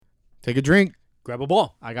Take a drink. Grab a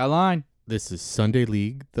ball. I got line. This is Sunday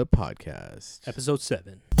League, the podcast. Episode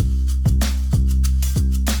 7.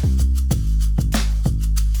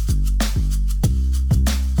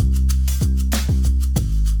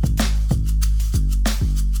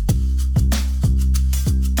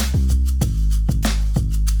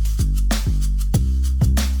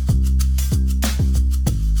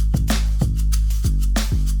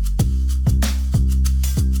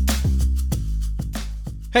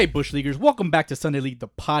 Hey, Bush Leaguers, welcome back to Sunday League, the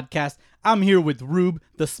podcast. I'm here with Rube,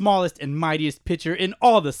 the smallest and mightiest pitcher in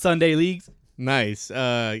all the Sunday Leagues. Nice.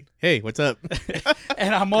 Hey, what's up?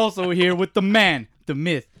 And I'm also here with the man, the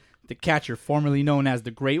myth, the catcher formerly known as the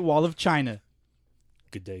Great Wall of China,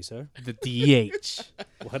 Good day, sir. the DH.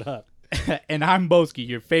 What up? And I'm Boski,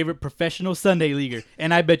 your favorite professional Sunday Leaguer,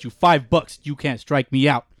 and I bet you $5 you can't strike me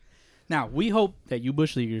out. Now, we hope that you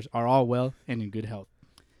Bush Leaguers are all well and in good health.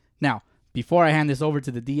 Now, before I hand this over to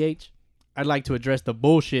the DH, I'd like to address the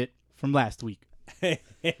bullshit from last week. Oh,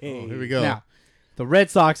 here we go. Now, the Red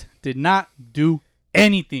Sox did not do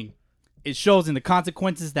anything. It shows in the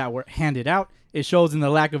consequences that were handed out. It shows in the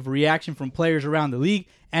lack of reaction from players around the league.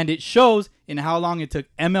 And it shows in how long it took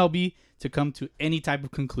MLB to come to any type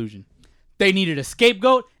of conclusion. They needed a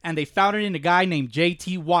scapegoat, and they found it in a guy named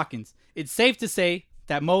J.T. Watkins. It's safe to say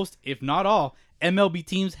that most, if not all, MLB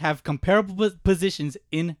teams have comparable positions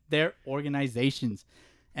in their organizations.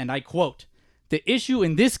 And I quote, "The issue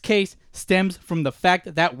in this case stems from the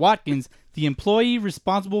fact that Watkins, the employee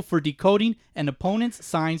responsible for decoding an opponent's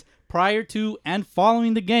signs prior to and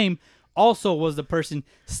following the game, also was the person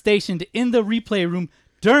stationed in the replay room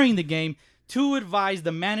during the game to advise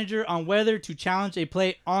the manager on whether to challenge a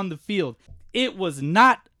play on the field. It was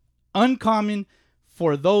not uncommon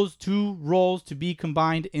for those two roles to be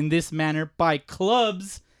combined in this manner by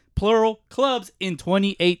clubs, plural clubs, in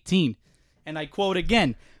 2018. And I quote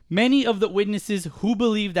again, "Many of the witnesses who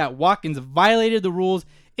believe that Watkins violated the rules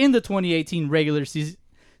in the 2018 regular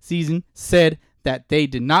season said that they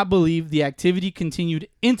did not believe the activity continued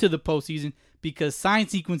into the postseason because sign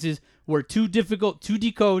sequences were too difficult to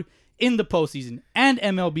decode in the postseason, and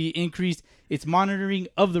MLB increased its monitoring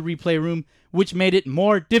of the replay room, which made it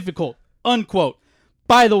more difficult," unquote.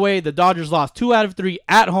 By the way, the Dodgers lost 2 out of 3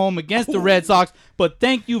 at home against the Red Sox, but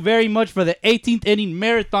thank you very much for the 18th inning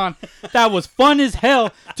marathon. That was fun as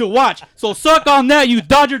hell to watch. So suck on that, you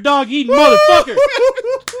Dodger dog eating motherfucker.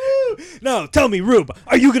 No, tell me, Rube,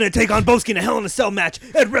 are you going to take on Boski in a Hell in a Cell match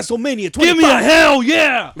at WrestleMania 25? Give me a hell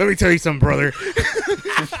yeah. Let me tell you something, brother.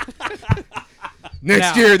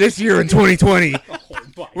 Now- This year in 2020,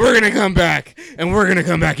 we're going to come back, and we're going to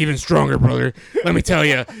come back even stronger, brother. Let me tell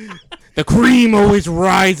you, the cream always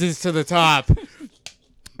rises to the top.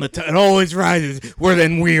 It always rises. Where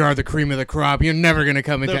then we are the cream of the crop. You're never going to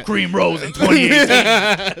come The into cream rose in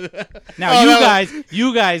 2018. Now,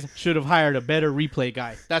 you guys should have hired a better replay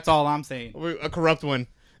guy. That's all I'm saying. a corrupt one,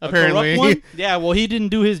 A apparently. corrupt one? Yeah, well, he didn't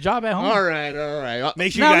do his job at home. All right.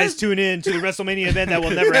 Make sure Now you guys let's- tune in to the WrestleMania event that will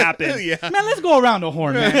never happen. Yeah. Man, let's go around the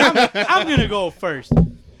horn, man. I'm going to go first.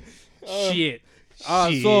 Shit.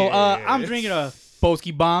 So I'm drinking a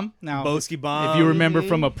Boski Bomb. Now, Boski Bomb. if you remember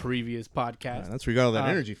from a previous podcast. That's where we got all that Uh,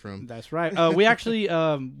 energy from. That's right. We actually,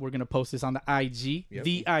 we're going to post this on the IG. Yep.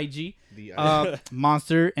 The IG. The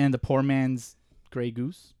Monster and the Poor Man's Grey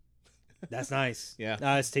Goose. That's nice. Yeah.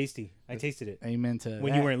 It's tasty. I tasted it Amen to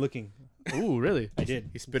when that. you weren't looking. Ooh, really? I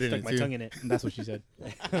did. He spit in Stuck it, my too. tongue in it. That's what she said.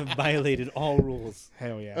 Violated all rules.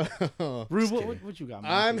 Hell yeah. Rube, what you got,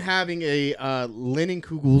 man? I'm having a Lenin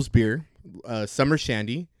Kugels beer, summer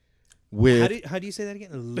shandy, with How do you say that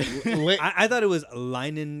again? Li- I thought it was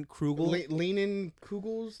Leinen Krugel. Lenin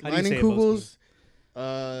Kugels. How do you Lenin say it, Kugels.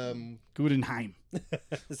 Gudenheim.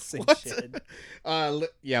 Same What? shit.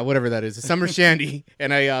 Yeah, whatever that is. A summer shandy,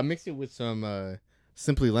 and I mixed it with some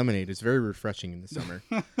Simply Lemonade. It's very refreshing in the summer.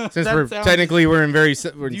 Since That we're sounds- technically we're in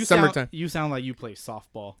You summertime. you sound like you play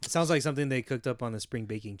softball. It sounds like something they cooked up on the spring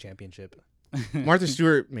baking championship. Martha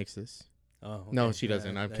Stewart makes this. Oh, No, okay. she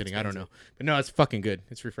doesn't. I'm That's kidding. I don't know. expensive. But no, it's fucking good.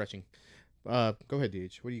 It's refreshing. Go ahead,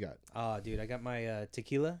 DH. What do you got? Oh, dude, I got my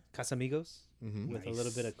tequila Casamigos Mm-hmm. with a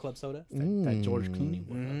little bit of club soda. That George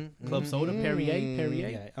Clooney. Club soda, Perrier.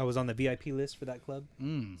 Yeah, I was on the VIP list for that club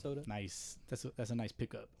soda. Nice. That's a nice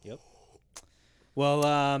pickup. Yep. Well,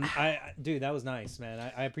 dude, that was nice,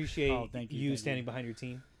 man. I appreciate thank you you. standing behind your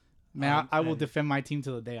team. Man, I will and- defend my team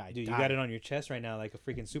till the day I Dude, die. you got it on your chest right now like a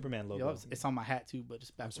freaking Superman logo. Yup, it's on my hat too, but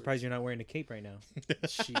it's backwards. I'm surprised you're not wearing a cape right now.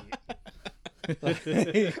 Shit.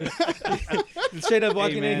 Straight up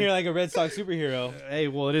walking in man. here like a Red Sox superhero. Hey,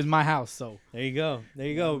 well, it is my house, so There you go. There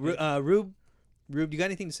you go. Rube, you got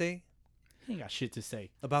anything to say I ain't got shit to say.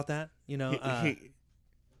 about that? You know,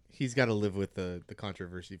 he's got to live with the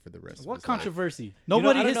controversy for the rest. What of his controversy? You know,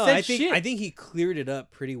 Nobody I don't has know. said I think shit. I think he cleared it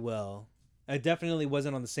up pretty well. It definitely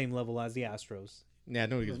wasn't on the same level as the Astros, life. Yeah,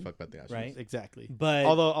 nobody gives a fuck about the Astros. right? Exactly. But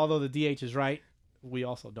Although the DH is right, we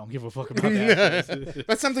also don't give a fuck about that.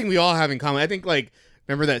 That's something we all have in common. I think like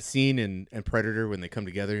remember that scene in Predator when they come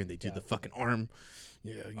together and they do the fucking arm.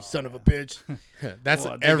 Yeah, you son of a bitch. That's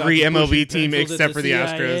Well, they every got the MLB pushing team pencils at except for the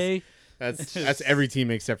Astros. CIA. That's every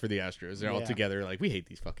team except for the Astros. They're all Yeah. together like we hate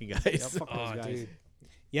these fucking guys. Yeah, fuck those Oh, guys. dude.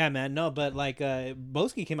 Yeah, man. No, but like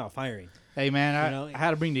Boski came out firing. Hey man, I, You know, I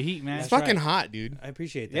had to bring the heat, man. It's That's fucking right. hot, dude. I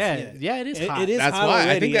appreciate Yeah, that. yeah, it is hot. It is That's hot why I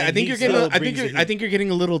already, think and you're he getting. still I brings think the I heat. think you're getting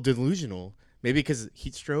a little delusional. Maybe because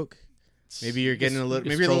heat stroke. Maybe you're getting a little.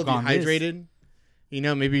 Maybe you're a little stroke on this. dehydrated. You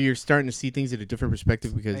know, maybe you're starting to see things at a different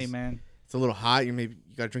perspective because Hey man, it's a little hot. You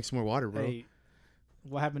got to drink some more water, bro. hey,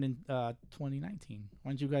 what happened in 2019?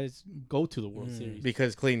 Why didn't you guys go to the World Series?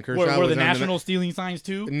 Because Clayton Kershaw Were was the on National stealing signs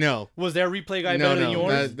too? No, Was their replay guy no, better than no.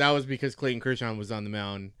 yours? That was because Clayton Kershaw was on the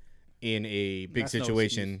mound in a big That's no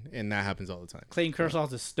situation, and that happens all the time. Clayton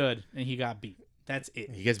Kershaw's a stud, and he got beat. That's it.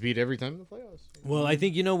 He gets beat every time in the playoffs. Well, I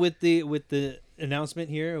think with the announcement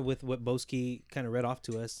here, with what Boski kind of read off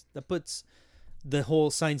to us, that puts the whole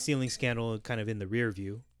sign stealing scandal kind of in the rear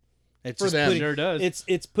view. It's For just them. putting, Sure does.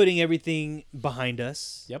 It's putting everything behind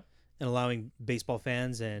us. Yep. And allowing baseball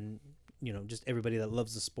fans and just everybody that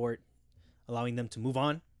loves the sport, allowing them to move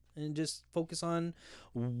on and just focus on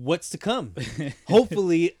what's to come.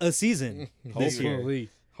 Hopefully, a season this year.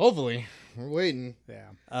 Hopefully, we're waiting.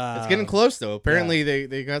 Yeah. It's getting close though. Apparently,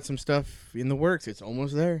 they got some stuff in the works. It's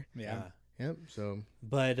almost there. Yeah. Yep. So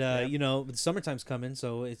But the summertime's coming,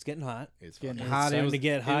 so it's getting hot. it's Getting fucking. hot. starting It was to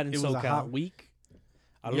get hot in It was a SoCal. hot week.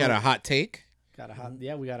 I You don't got know. a hot take? Got a hot.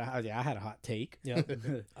 Yeah, we got a hot. Yeah, I had a hot take. Yeah.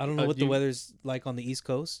 I don't know what the you- weather's like on the East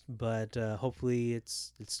Coast, but hopefully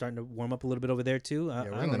it's starting to warm up a little bit over there too. Yeah, I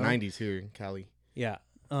we're in the don't know. 90s here in Cali. Yeah.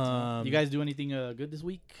 You guys do anything good this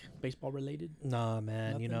week? Baseball related? Nah,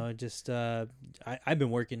 man. Nothing? Just I've been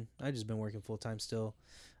working. I just been working full time still.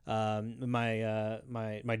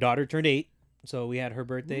 My daughter turned 8, so we had her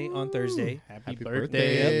birthday on Thursday. Happy Happy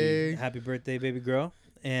birthday. birthday. Happy birthday, baby girl!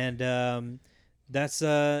 And that's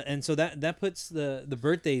and so that puts the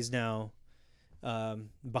birthdays now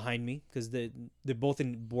behind me because they're both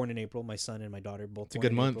born in April. My son and my daughter both. It's a born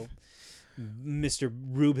good in month. April. Mr.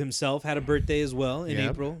 Rube himself had a birthday as well in Yep.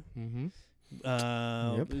 April.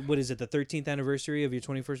 Mm-hmm. What is it? The 13th anniversary of your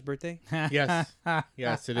 21st birthday? Yes.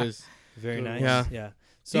 Yes, it is. Very Good nice. one. Yeah.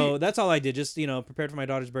 So that's all I did. Just prepared for my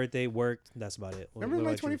daughter's birthday, worked. That's about it. Remember What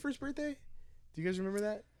my about you? 21st birthday? Do you guys remember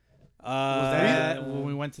that? Was that when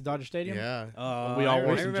we went to Dodger Stadium? Yeah. We all I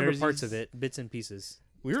wore some remember parts jerseys? of it, bits and pieces.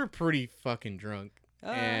 We were pretty fucking drunk.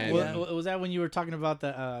 And yeah. Was that when you were talking about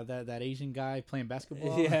that Asian guy playing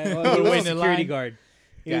basketball? Yeah, We well, he were was a waiting in security line. guard.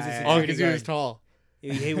 He was a Yeah, security Oh, because he guard. was tall.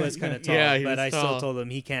 He was kind of tall, Yeah, he but was I still tall. told him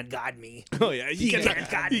he can't guard me. Oh, yeah. He can't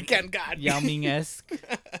guard me. God. Yao Ming esque.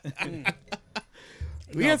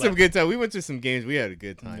 We No, had some but- good time. We went to some games. We had a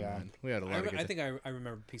good time, Yeah. man. We had a lot of good I time. think I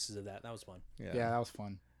remember pieces of that. That was fun. Yeah, that was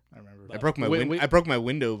fun. I remember. I broke my Wait, I broke my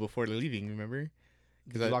window before leaving, remember?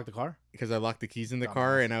 Did you lock the car? Because I locked the keys in the Dumbass.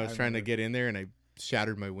 car and I was I trying to remember. get in there and I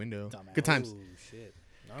shattered my window. Dumbass. Good times. Oh shit!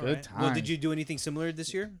 All Good right. Well, did times. you do anything similar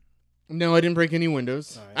this year? No, I didn't break any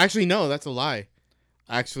windows. All right. Actually, no, that's a lie.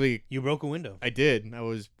 Actually, You broke a window. I did. I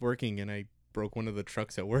was working and I broke one of the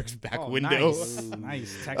trucks at work's back Oh, window. Nice.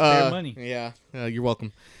 Nice. Taxpayer money. Yeah, you're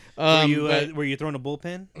welcome. Were you but- were you throwing a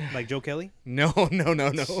bullpen like Joe Kelly? no.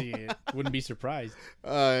 Shit. Wouldn't be surprised. No,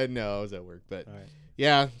 I was at work, but All right.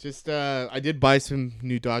 yeah, just I did buy some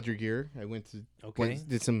new Dodger gear. I went to Okay.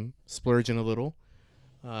 did some splurging a little.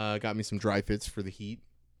 Got me some dry fits for the heat,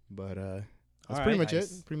 but that's All pretty right, much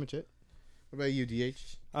nice. it. Pretty much it. What about you, DH?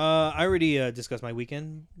 I already discussed my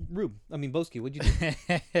weekend. Boski, what'd you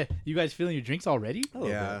do? You guys feeling your drinks already? A little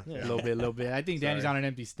Yeah. bit. A little bit. I think Danny's Sorry. on an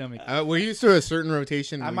empty stomach. We're used to a certain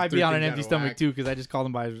rotation. I We might threw be on things an out empty of stomach whack. too because I just called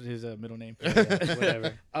him by his middle name. Yeah,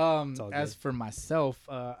 whatever. all As good. for myself,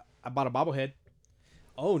 I bought a bobblehead.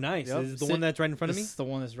 Oh, nice. Yep. This is the one that's right in front of me, This is the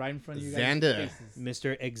one that's right in front of you guys. Xander.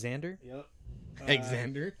 Mr. Exander. Yep.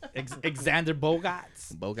 Alexander Xander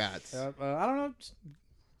Bogarts. Bogarts. I don't know. Just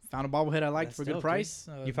found a bobblehead I liked That's for a good dope, price.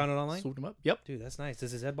 You found it online? Swooped him up. Yep. Dude, that's nice.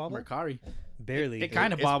 Does his head bobble? Mercari. Barely. It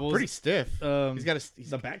kind of It's bobbles. pretty stiff. He's got a.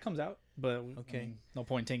 The back comes out, but Okay. no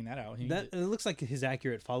point in taking that out. He That it looks like his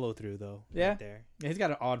accurate follow through though. Yeah. Right there. he's got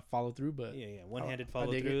an odd follow through, but Yeah, one-handed I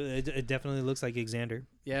follow dig through. It definitely looks like Xander.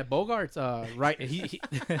 yeah, Bogarts. Right. He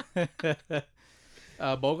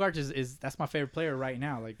Bogarts is that's my favorite player right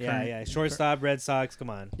now. Like Yeah, current- yeah. Shortstop, Red Sox. Come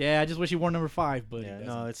on. Yeah, I just wish he wore number 5, but Yeah, he no,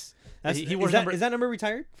 doesn't. it's that's He is wears that, number- is that number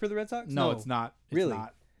retired for the Red Sox? No, it's not. It's Really?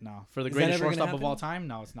 not. No, for the Is that greatest ever gonna shortstop of happen? all time,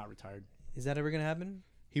 no, it's not retired. Is that ever gonna happen?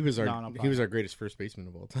 He was our No, he was our greatest first baseman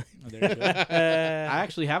of all time. Oh, there you go. I I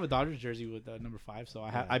actually have a Dodgers jersey with number 5, so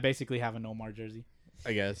I basically have a Nomar jersey.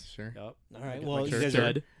 I guess, sure. Yup. All right. Like Well, a you guys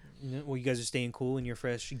stud. are. Well, you guys are staying cool in your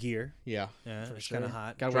fresh gear. Yeah. Yeah, For it's sure. kind of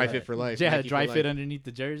hot. Gotta Dry wear fit that. for life. Yeah, Nike for dry life. fit underneath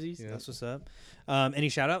the jerseys. Yeah. That's what's up. Any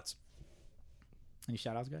shout outs? Any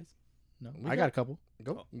shout outs, guys? No, We I got a couple.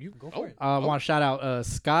 Go. You Go for it. I want to shout out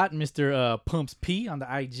Scott, Mr. Pumps P on the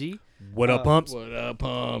IG. What up, pumps? What up,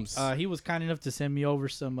 pumps? He was kind enough to send me over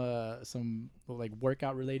some like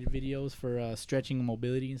workout related videos for stretching and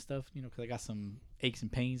mobility and stuff. You know, because I got some aches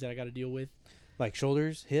and pains that I got to deal with. Like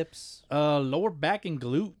shoulders, hips. Lower back and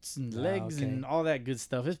glutes and legs okay. and all that good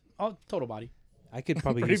stuff. It's all total body. I could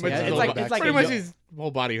probably Pretty use some much, Yeah, his it's whole like- back. it's like pretty a much yo- his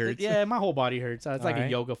whole body hurts. Yeah, my whole body hurts. It's like a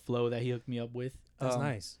Alright. yoga flow that he hooked me up with. That's Um,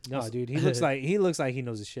 nice. No, dude, he looks like he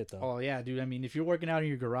knows his shit though. Oh yeah, dude. I mean, if you're working out in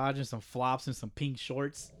your garage in some flops and some pink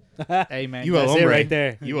shorts, hey man, You a That's it hombre. right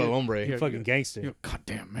there. You a hombre. You're- Fucking gangster. you're a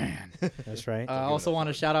goddamn man. That's right. I also want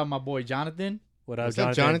to shout out my boy Jonathan. What up, What's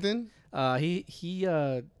up, Jonathan? He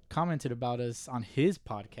commented about us on his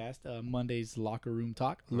podcast, Monday's Locker Room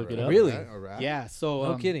Talk. Look it up. Really? All right. Yeah. So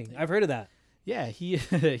No kidding. I've heard of that. yeah, he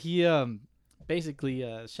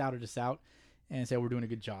basically shouted us out and said we're doing a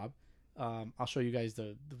good job. I'll show you guys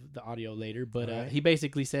the audio later, but Alright. he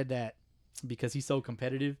basically said that because he's so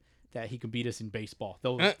competitive that he could beat us in baseball.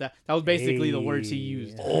 That was basically the words he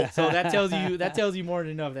used. Hey. So that tells you more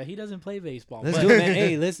than enough that he doesn't play baseball. Let's But- do it, man.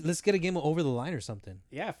 Hey, let's get a game of over the line or something.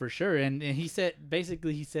 Yeah, for sure. And he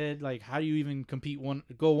said like, how do you even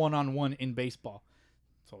go one on one in baseball?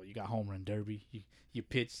 So you got home run derby. You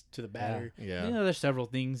pitch to the batter. Yeah. You know, there's several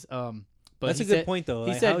things. But That's he a good said- point though.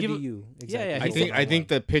 he Like, said how give do him- you Yeah, exactly? yeah, I he think said- I think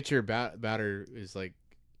the pitcher batter is like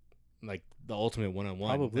the ultimate one-on-one.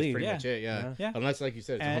 Probably, That's pretty yeah. much it. Yeah. Yeah. Unless, like you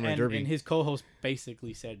said, it's a home And, run and, derby. and his co-host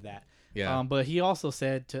basically said that. Yeah. But he also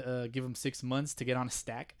said to give him 6 months to get on a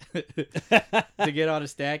stack,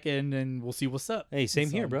 and then we'll see what's up. Hey, same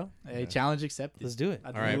So, here, bro. A challenge accepted. Let's do it.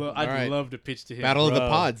 I'd, All right, I'd all right. love to pitch to him. Battle of the bro.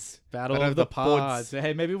 Pods. Battle of the Pods.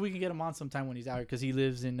 Hey, maybe we can get him on sometime when he's out here because he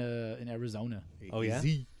lives in Arizona. Oh, yeah?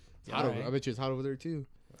 Easy. It's hot All over- right. I bet you it's hot over there too.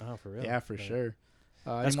 Oh, for real. Yeah, for But- sure.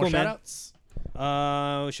 That's any more cool, man. shout-outs?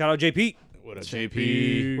 Shout out JP. What up,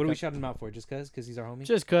 JP? What are we shouting him out for? Just cause he's our homie.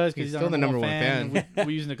 Just because He's he's still our the number one fan. We're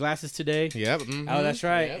using the glasses today. Yep. Oh, that's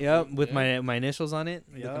right. Yep, with yeah. my initials on it,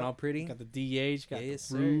 Yup. looking all pretty. Got the DH, got Yes,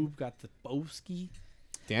 the sir. Rube, got the Boski.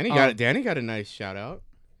 Danny got a nice shout out.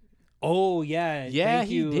 Oh yeah, Yeah, thank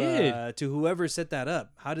he you, did. to whoever set that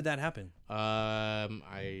up. How did that happen?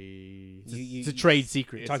 It's a trade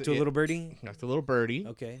secret. Talk to a little birdie. Talked to a little birdie.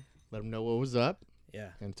 Okay. Let him know what was up, Yeah.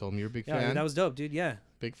 and told him you're a big Yeah, fan. that was dope, dude. Yeah,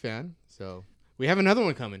 big fan. So we have another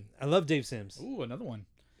one coming. I love Dave Sims. Ooh, another one.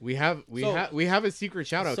 We have a secret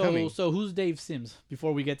shout out so, coming. So who's Dave Sims?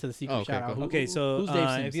 Before we get to the secret Oh, okay, shout out, cool. Okay, so who's Dave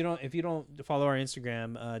Sims? if you don't follow our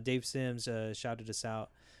Instagram, Dave Sims shouted us out,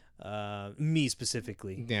 me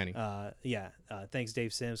specifically. Danny. Thanks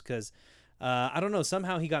Dave Sims, because I don't know,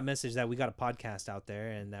 somehow he got message that we got a podcast out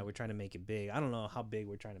there and that we're trying to make it big. I don't know how big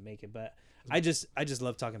we're trying to make it, but I just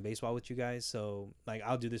love talking baseball with you guys. So like,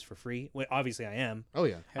 I'll do this for free. Well, obviously I am. Oh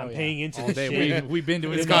yeah. Hell I'm yeah. paying into all this day. shit. We've been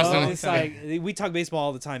doing It's it. constantly- It's like we talk baseball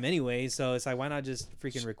all the time anyway, so it's like, why not just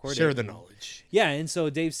freaking record Share it? the knowledge. Yeah, and so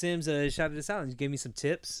Dave Sims shouted us out and gave me some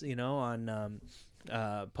tips, on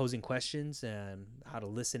posing questions and how to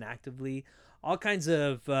listen actively, all kinds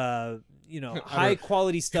of high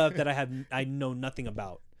quality stuff that I know nothing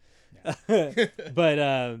about. but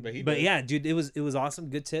he but does. yeah, dude, it was awesome.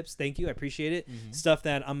 Good tips, thank you, I appreciate it. Stuff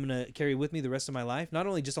that I'm gonna carry with me the rest of my life, not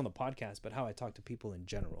only just on the podcast, but how I talk to people in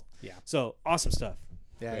general. Yeah. So awesome stuff.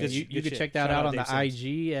 Yeah, Good you sh- you good can shit. check that Shout out out on Dave the Sims.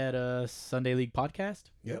 IG at Sunday League Podcast.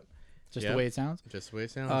 Yep. Just Yep. the way it sounds. Just the way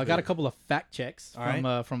it sounds. Got a couple of fact checks All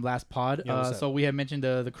right. from last pod. Yeah, what's up? So we had mentioned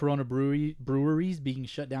the Corona breweries being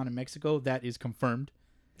shut down in Mexico. That is confirmed.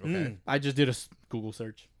 Okay. I just did a Google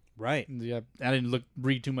search. Right. Yeah, I didn't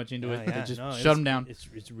read too much into Yeah, it. yeah, It just no, shut it's- them down.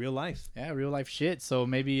 It's real life. Yeah, real life shit. So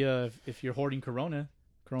maybe if you're hoarding Corona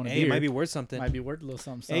Hey, beer, it might be worth something. might be worth a little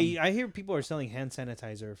something. Hey, I hear people are selling hand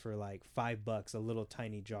sanitizer for like $5, a little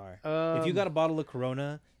tiny jar. If you Um, got a bottle of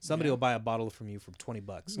Corona, somebody yeah. will buy a bottle from you for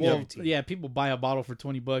 $20. Well, guaranteed. yeah, people buy a bottle for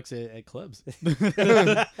 $20 at clubs.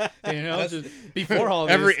 Just before all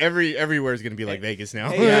this. Everywhere is gonna be like Vegas now.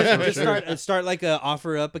 Hey, yeah, for just sure. start like a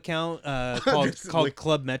offer up account called Just like-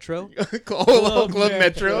 Club Metro. Club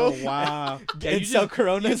Metro. Wow. Yeah, And sell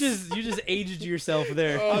Coronas. You just aged yourself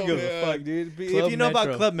there. Oh, I don't give a man. fuck, dude. Club If you know about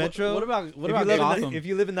Metro. Club Metro, What about if you live Gotham? if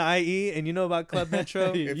you live in the IE and you know about Club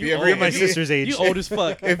Metro, If you you're ever- my if you- sister's age. You old as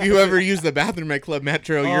fuck. If you ever use the bathroom at Club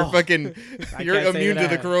Metro, you're Oh. fucking, I you're can't say immune to the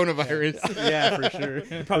that. coronavirus. Yeah, for sure.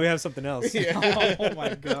 You probably have something else. Oh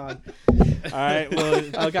my god. All right. Well,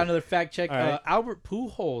 I got another fact check. All right. Albert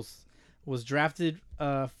Pujols was drafted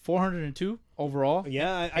 402 overall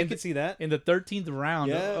yeah, I could see that. in the 13th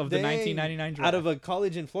round Yeah, of the dang. 1999 draft. Out of a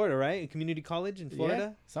college in Florida, right? A community college in Florida.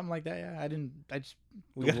 Yeah, something like that. Yeah, I just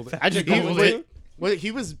We got Googled it. fact I just check. Googled Wait, it. well,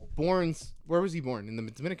 he was born. Where was he born? In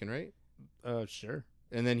the Dominican, right? Sure.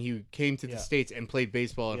 And then he came to the Yeah. States and played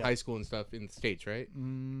baseball in Yeah. high school and stuff in the States, right?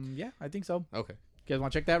 Yeah, I think so. Okay. You guys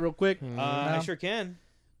want to check that real quick? I sure can.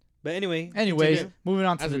 But anyway. Anyways, continue. moving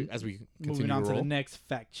on to As we continue moving on to to the roll. next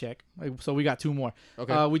fact check. So we got two more.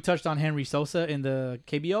 Okay. We touched on Henry Sosa in the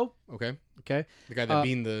KBO. Okay. Okay. The guy that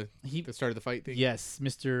beat the He that started the fight thing. Yes,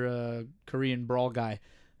 Mr. Korean brawl guy.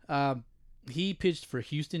 He pitched for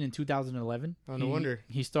Houston in 2011. Oh, no wonder.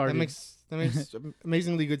 He started. That makes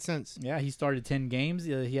amazingly good sense. Yeah, he started 10 games.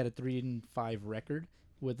 He had a 3-5 record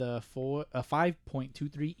with a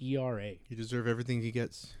 5.23 ERA. You deserve everything he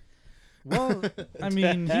gets. Well, I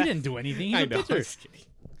mean, he didn't do anything. He's I a know. pitcher.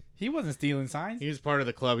 He wasn't stealing signs. He was part of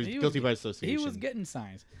the club. He's He was- guilty by association. He was getting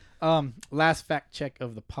signs. Last fact check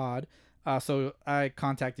of the pod. So I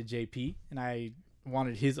contacted JP and I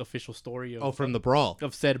wanted his official story of, from the brawl.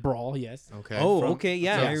 of said brawl. Yes. Okay. Oh, From- okay.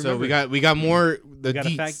 Yeah. I So we remember. got more the we got a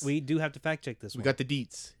deets. fact. We do have to fact check this We one. got the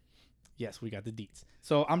deets. Yes, we got the deets.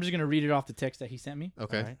 So I'm just gonna read it off the text that he sent me.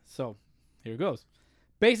 Okay. All right. So here it goes.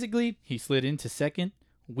 Basically, he slid into second,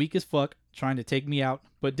 weak as fuck, trying to take me out,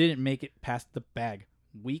 but didn't make it past the bag.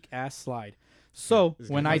 Weak ass slide. So this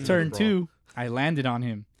when gonna I be another turned brawl. two, I landed on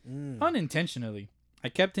him Mm. unintentionally. I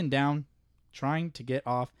kept him down, trying to get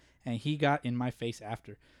off, and he got in my face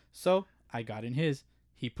after. So I got in his.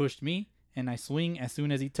 He pushed me, and I swing as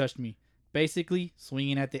soon as he touched me. Basically,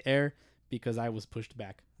 swinging at the air because I was pushed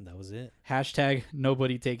back. That was it. Hashtag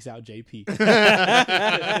nobody takes out JP.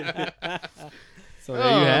 So Oh,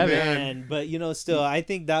 there you have it. Man, but still, I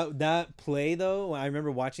think that play though, I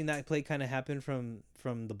remember watching that play kind of happen from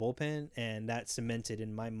the bullpen, and that cemented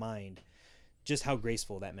in my mind just how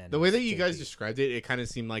graceful that man. The is, way that you guys JP. described it, it kind of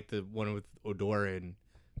seemed like the one with Odor and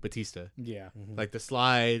Batista. Yeah. Like the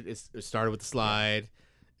slide, it started with the slide,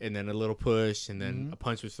 and then a little push, and then a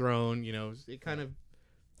punch was thrown. It kind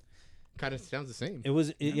of sounds the same. It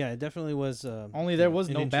was, it definitely was. Only there was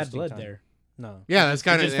an no bad interesting blood time. there. No. Yeah, that's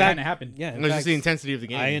kind It of just kind of happened. Yeah, in It's just fact, the intensity of the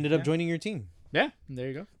game. I ended up Yeah. joining your team. Yeah. There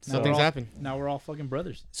you go. So Now we're things all- happen. Now we're all fucking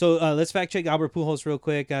brothers. So let's fact check Albert Pujols real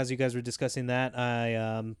quick. As you guys were discussing that,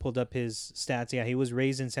 I pulled up his stats. Yeah, he was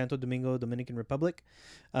raised in Santo Domingo, Dominican Republic.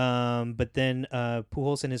 But then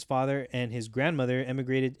Pujols and his father and his grandmother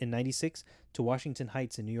emigrated in '96 to Washington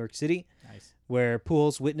Heights in New York City, Nice. where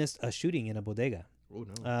Pujols witnessed a shooting in a bodega. Oh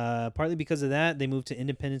no. Partly because of that, they moved to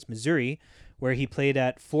Independence, Missouri, where he played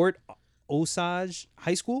at Fort Osage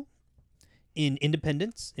High School in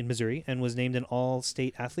Independence in Missouri and was named an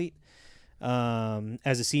all-state athlete.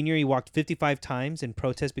 As a senior, he walked 55 times in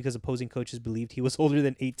protest because opposing coaches believed he was older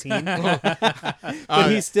than 18. But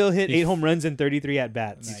he still hit 8 home runs and 33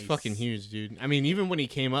 at-bats. He's fucking huge, dude. I mean, even when he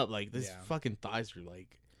came up, like this Yeah. fucking thighs were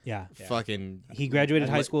like Yeah. fucking. He graduated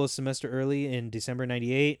high school a semester early in December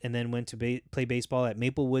 '98 and then went to play baseball at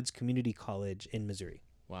Maple Woods Community College in Missouri.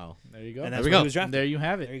 Wow. There you go. And There that's we where go. he was drafted. There you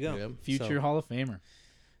have it. There you go. Yep. Future So- Hall of Famer.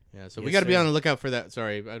 Yeah, so we Yes, got to be sir. on the lookout for that.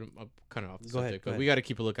 Sorry, I'm kind of off the Go ahead, subject, go but ahead. we got to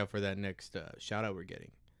keep a lookout for that next shout out we're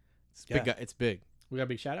getting. It's big. Yeah. It's big. We got a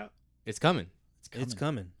big shout out. It's coming. It's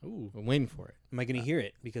coming. Ooh. I'm waiting for it. Am I going to hear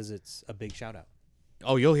it? Because it's a big shout out.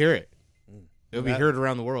 Oh, you'll hear it. Mm. It'll be That- heard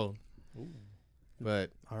around the world.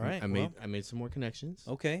 But All right, I made some more connections.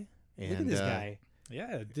 Okay. Look at And, this guy.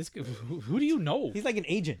 Yeah. This. Who do you know? He's like an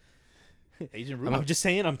agent. Agent I'm Rube. just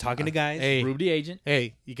saying, I'm talking to guys. Hey, Rube the agent.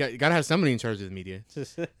 hey, you got to have somebody in charge of the media.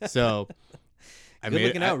 So I Good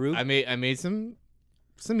looking out, Rube. I made some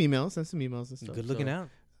emails, sent some emails and stuff. Good looking So out.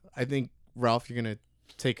 I think Ralph, you're gonna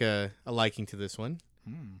take a liking to this one,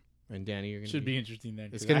 Hmm. and Danny, you're gonna Should be interesting then.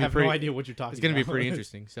 It's 'cause gonna I be have pretty- no idea what you're talking. It's gonna be about. pretty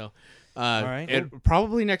interesting. So, right.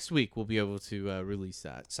 probably next week we'll be able to release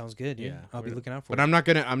that. Sounds good. Yeah. Yeah, I'll be we're- looking out for But it. I'm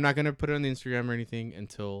not gonna put it on the Instagram or anything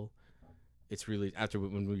until it's released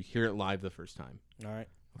when we hear it live the first time. All right.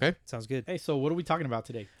 Okay. Sounds good. Hey, so what are we talking about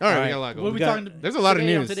today? All right, All we right. got a lot What are going. we got- talking? there's a lot of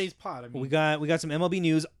today on news. today's pod. I mean, We got some MLB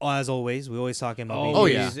news as always. We always talk MLB. Oh,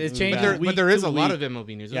 news. yeah. It's We changed got week but there is to a lot week. of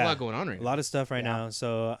MLB news. There's Yeah. a lot going on right a now. lot of stuff right Yeah. now.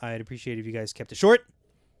 So I'd appreciate if you guys kept it short.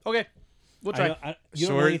 okay. We'll I try. know, you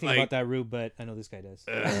don't know Short, anything like- about that, Rube, but I know this guy does.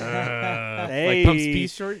 Like Pump Speed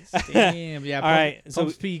shorts. Damn, yeah. All right, so-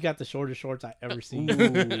 Pump Speed got the shortest shorts I ever seen.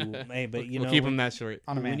 Ooh, hey, but you We'll know, keep when, them that short.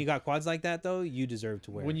 On a when man. you got quads like that, though, you deserve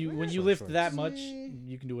to wear. When you short lift shorts. that much,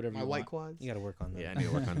 you can do whatever My you white want. quads. you got to work on that. Yeah, I need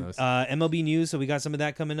to work on those. MLB news. So we got some of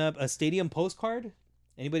that coming up. A stadium postcard.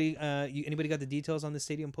 Anybody? Anybody got the details on the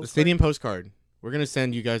stadium The postcard? stadium postcard. We're gonna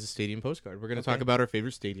send you guys a stadium postcard. We're gonna talk Okay. about our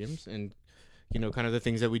favorite stadiums and kind of the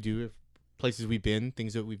things that we do, places we've been,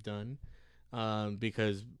 things that we've done,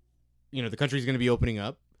 because the country's gonna be opening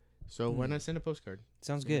up. So why not send a postcard?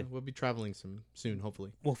 Sounds Yeah, good. we'll be traveling soon,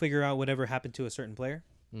 hopefully. We'll figure out whatever happened to a certain player,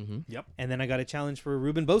 Mm-hmm. and then I got a challenge for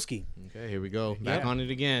Ruben Boski. Okay, here we go. Back Yeah. on it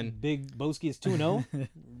again. Big Boski is 2-0.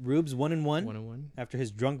 Rube's 1-1 1-1. after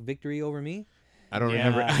his drunk victory over me. I don't Yeah,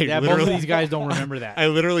 remember. I yeah, both of literally, these guys don't remember that. I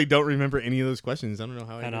literally don't remember any of those questions. I don't know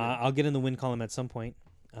how I And did it. I'll get in the win column at some point.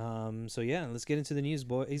 So yeah, let's get into the news,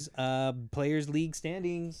 boys. Players League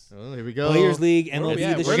standings. Oh, here we go. Players League, Oh, MLB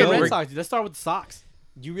yeah, the we're show. the Red Sox. Dude. Let's start with the Sox.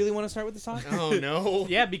 Do you really want to start with the Sox? Oh no.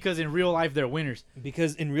 Yeah, because in real life they're winners.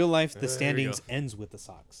 Because in real life, the There we standings go. ends with the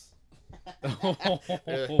Sox. Oh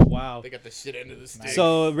wow. They got the shit end of the stick.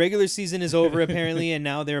 So regular season is over apparently, and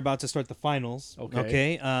now they're about to start the finals.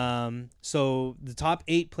 Okay. So the top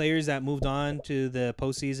 8 players that moved on to the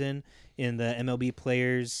postseason in the MLB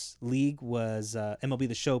Players League was MLB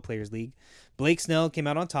The Show Players League. Blake Snell came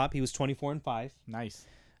out on top. He was 24-5. Nice.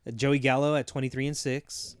 Joey Gallo at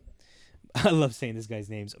 23-6. I love saying this guy's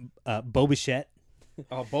names. Bo Bichette.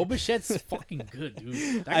 Oh, Boba Fett's fucking good,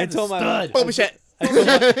 dude. That I guy's a told my stud. Boba Fett.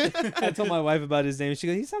 I told my wife about his name. She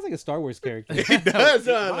goes, "He sounds like a Star Wars character." He does.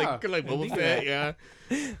 Wow. Like Boba Fett. Yeah.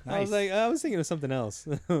 I was like, I was thinking of something else.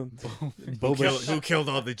 Who killed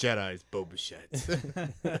all the Jedi's? Boba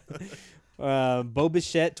Fett. Bo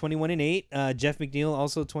Bichette, 21-8. Jeff McNeil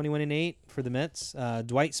also 21-8 for the Mets.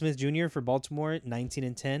 Dwight Smith Jr. for Baltimore,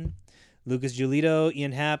 19-10. Lucas Giolito,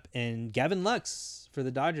 Ian Happ, and Gavin Lux for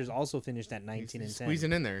the Dodgers also finished at 19-10.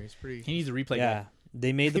 Squeezing in there. He's pretty. He needs a replay Yeah, guy.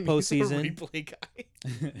 they made the He's a postseason. replay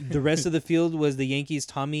guy. The rest of the field was the Yankees'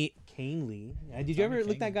 Tommy Kahnle. Did you ever Tommy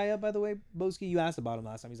look that guy up, by the way, Boski? You asked about him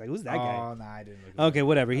last time. He's like, who's that guy? Oh, nah, I didn't look at Okay,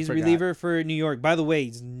 whatever. He's a forgot. reliever for New York. By the way,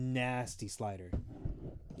 he's nasty slider.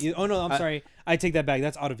 Oh no, I'm sorry. I take that back.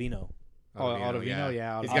 That's Ottavino. Oh, Ottavino,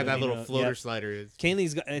 yeah, He's got that little Ottavino, floater yep. slider.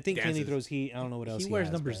 Kahnle's got. I think Dances. Kahnle throws heat. I don't know what else He wears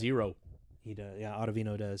has, number but 0. He does. Yeah,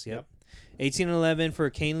 Ottavino does. Yep. 18-11 for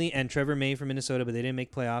Kahnle and Trevor May for Minnesota, but they didn't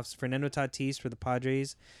make playoffs. Fernando Tatis for the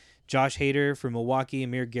Padres. Josh Hader for Milwaukee.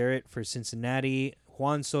 Amir Garrett for Cincinnati.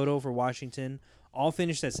 Juan Soto for Washington. All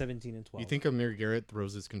finished at 17-12. You think Amir Garrett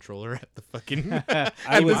throws his controller at the fucking I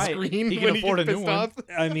at would- the screen He can when afford gets a new pissed one. off?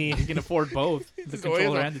 I mean, He can afford both, the Just always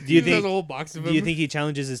controller like- and the Do you TV. he has think- a whole box of them? do you think he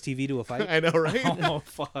challenges his TV to a fight? I know, right? Oh,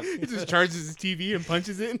 fuck. He just charges his TV and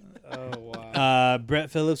punches it. Oh, wow.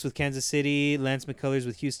 Brett Phillips with Kansas City, Lance McCullers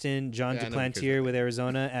with Houston, John Yeah, I know Duplantier with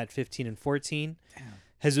Arizona at 15-14,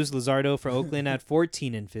 Jesus Luzardo for Oakland at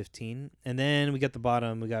 14-15, and then we got the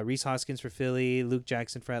bottom. We got Reese Hoskins for Philly, Luke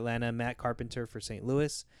Jackson for Atlanta, Matt Carpenter for St.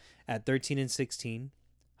 Louis at 13-16,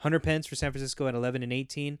 Hunter Pence for San Francisco at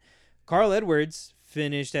 11-18, Carl Edwards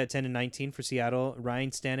finished at 10-19 for Seattle,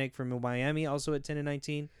 Ryan Stanek for Miami also at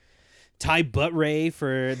 10-19. Ty Buttray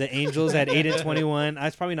for the Angels at 8-21.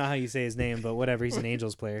 That's probably not how you say his name, but whatever. He's an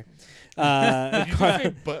Angels player. Did you just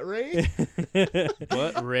say butt Ray?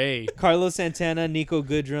 What Ray? Carlos Santana, Nico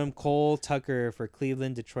Goodrum, Cole Tucker for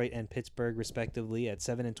Cleveland, Detroit, and Pittsburgh, respectively, at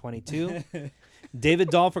 7-22. David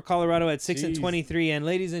Dahl for Colorado at 6-23. And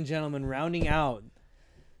ladies and gentlemen, rounding out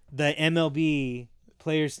the MLB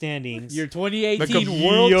player standings, Your 2018 The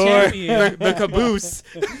world your- champion. the caboose.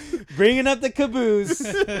 bringing up the caboose.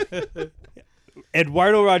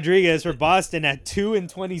 Eduardo Rodriguez for Boston at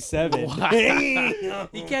 2-27.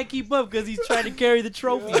 He can't keep up because he's trying to carry the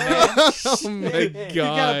trophy, man. Oh my He got a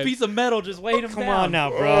god. piece of metal just weighing him Come down. on now,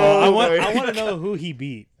 bro. Oh I want my to know who he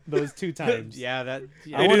beat those 2 times. Yeah, that.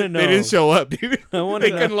 I wanna know. They didn't show up, dude. I want They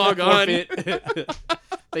to couldn't log on.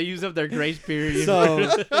 They used up their grace period.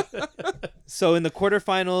 So in the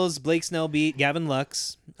quarterfinals, Blake Snell beat Gavin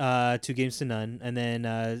Lux 2-0, and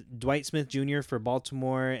then Dwight Smith Jr. for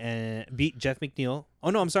Baltimore and beat Jeff McNeil. Oh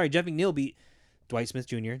no, I'm sorry, Jeff McNeil beat Dwight Smith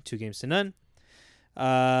Jr. 2-0.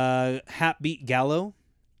 Hap beat Gallo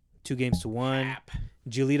 2-1.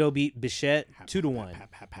 Giolito beat Bichette 2-1.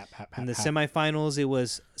 In the semifinals, it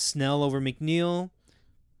was Snell over McNeil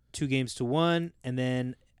 2-1, and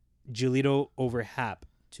then Giolito over Hap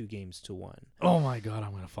 2-1. Oh my god,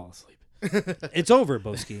 I'm gonna fall asleep. It's over,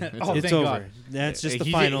 Boski. Oh, It's thank over. God. That's just the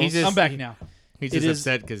He's- finals. he's just- I'm back now. He's It just is-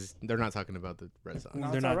 upset because they're not talking about the Red Sox. No,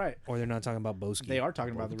 they're it's not all right. or they're not talking about Boski. They are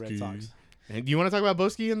talking about the Red Sox. And do you want to talk about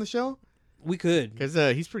Boski in the show? We could. because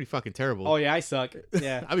he's pretty fucking terrible. Oh yeah, I suck.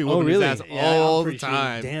 Yeah. I be Oh, whooping really? his ass Yeah, I'm all the pretty sure.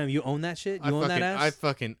 time. Damn, you own that shit? You own that ass? I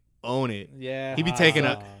fucking own it. Yeah. He be taking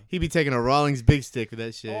Ah. a Rawlings big stick with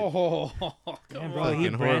that shit. Oh, Damn, bro, Fucking he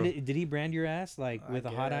horrible. branded. Did he brand your ass like with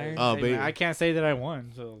a hot iron? Oh, Hey, baby. man, I can't say that I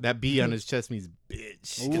won. So. That B on his chest means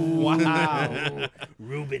bitch. Wow.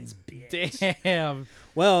 Ruben's bitch. Damn.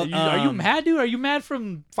 Well, Are you mad, dude? Are you mad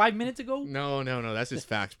from 5 minutes ago? No, that's just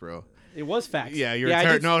facts, bro. It was facts. Yeah, you're I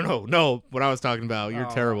did- no. What I was talking about, you're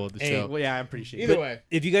Oh. terrible at the Hey, show. Well, yeah, I'm pretty sure. Either way,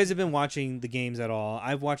 If you guys have been watching the games at all,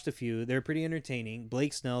 I've watched a few. They're pretty entertaining.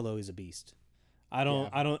 Blake Snell though is a beast.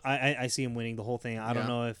 I see him winning the whole thing. I don't Yeah.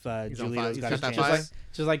 know if He's on fire. Julio's He's got got a that chance. fire.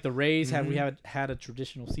 Just like the Rays, had we Mhm. had a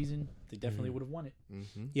traditional season, they definitely Mhm. would have won it.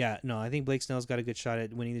 Yeah, no, I think Blake Snell's got a good shot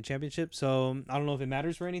at winning the championship. So I don't know if it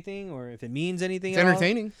matters for anything or if it means anything. it's at all.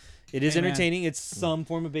 entertaining. It is Hey, man. entertaining. It's some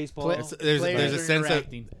form of baseball. Play- There's players a are sense of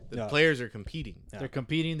interacting. the Yeah. players are competing. Yeah. They're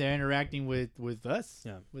competing. They're interacting with us.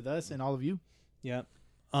 Yeah. With us and all of you. Yeah.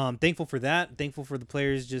 Thankful for that. Thankful for the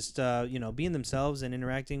players just being themselves and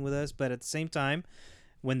interacting with us. But at the same time,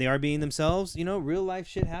 when they are being themselves, real life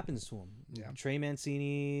shit happens to them. Yeah. Trey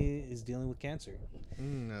Mancini is dealing with cancer.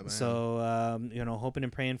 Man. So hoping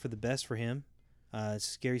and praying for the best for him. It's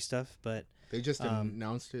scary stuff, but They just Um,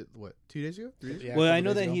 announced it. What, 2 days ago? 3 days ago? Yeah, a well, I couple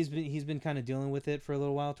know days that ago. he's been kind of dealing with it for a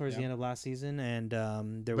little while towards the Yeah. end of last season, and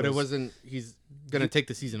there But was. it wasn't. He's gonna take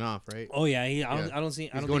the season off, right? Oh yeah, I don't Yeah. I don't see.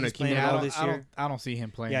 I He's don't going think to he's playing chemo. at I all don't, this I year. don't, I don't see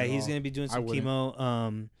him playing. Yeah, at he's all. going to be doing I some wouldn't.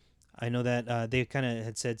 chemo. I know that they kind of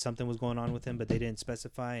had said something was going on with him, but they didn't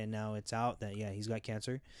specify, and now it's out that he's got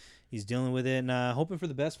cancer. He's dealing with it, and hoping for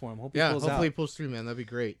the best for him. Hope he Yeah, pulls hopefully out. he pulls through, man. That'd be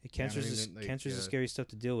great. Cancer's Yeah, I is mean, like, cancer's yeah. scary stuff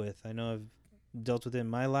to deal with. I know I've dealt with it in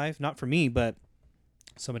my life, not for me, but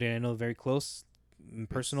somebody I know very close and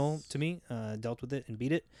personal to me dealt with it and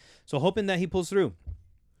beat it. So hoping that he pulls through.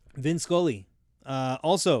 Vin Scully,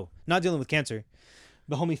 also not dealing with cancer,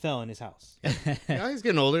 but homie fell in his house. Yeah, he's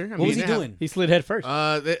getting older. What was he doing? He slid head first.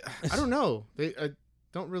 I don't know. They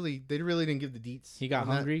don't really. They really didn't give the deets. He got on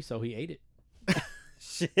that. hungry, so he ate it.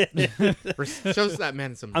 Shit. Shows that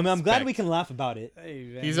man some. I'm glad respect. we can laugh about it. Hey,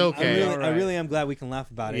 man, He's okay. I really am glad we can laugh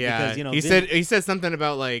about it. Yeah, because, he said something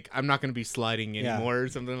about like I'm not gonna be sliding Yeah. anymore or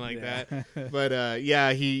something like Yeah. that. But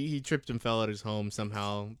yeah, he tripped and fell at his home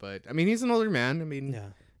somehow. But I mean, he's an older man. I mean, Yeah,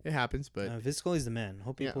 it happens. But Vin Scully's the man.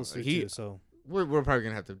 Hope he Yeah, pulls through he- too. So we're probably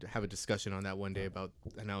gonna have to have a discussion on that one day about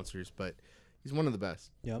announcers. But he's one of the best.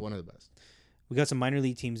 Yep. One of the best. we got some minor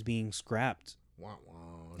league teams being scrapped. Wow,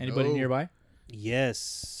 wow. Anybody No. nearby?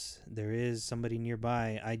 Yes, there is somebody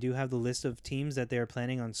nearby. I do have the list of teams that they are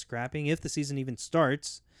planning on scrapping if the season even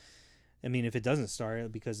starts. I mean, if it doesn't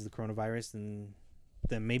start because of the coronavirus,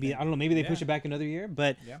 then maybe I don't know. Maybe they push Yeah. it back another year.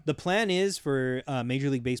 But Yeah. the plan is for Major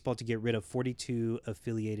League Baseball to get rid of 42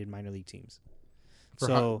 affiliated minor league teams.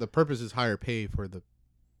 So The purpose is higher pay for the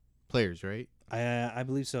players, right? I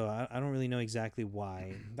believe so. I don't really know exactly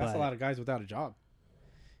why. That's but a lot of guys without a job.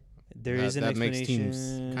 There is an that makes explanation.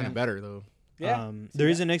 teams kind of better though. There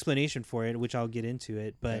is an explanation for it, which I'll get into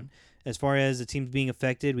it. But Okay. as far as the teams being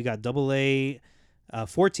affected, we got AA,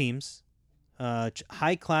 4 teams,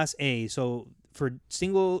 high class A. So for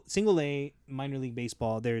single A minor league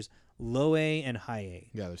baseball, there's low A and high A.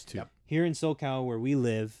 Yeah, there's two. Yep. Here in SoCal, where we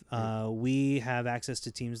live, we have access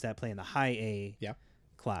to teams that play in the high A Yeah.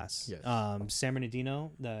 class. Yes. San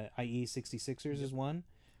Bernardino, the IE 66ers is one,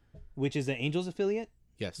 which is the Angels affiliate.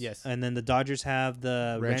 Yes. Yes. And then the Dodgers have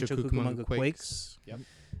the Rancho Cucamonga Quakes. Yep.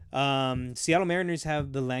 Seattle Mariners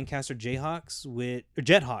have the Lancaster Jayhawks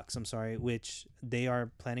Jethawks, I'm sorry, which they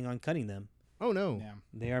are planning on cutting them. Oh no. Yeah.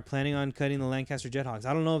 They are planning on cutting the Lancaster Jethawks.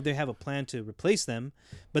 I don't know if they have a plan to replace them,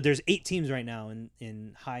 but there's 8 teams right now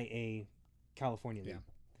in high A California League.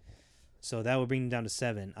 Yeah. So that would bring them down to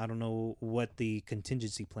 7. I don't know what the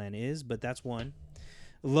contingency plan is, but that's one.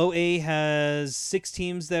 Low A has 6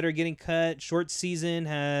 teams that are getting cut. Short season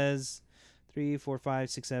has 3, 4, 5,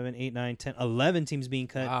 6, 7, 8, 9, 10, 11 teams being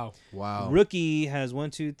cut. Wow. Wow. Rookie has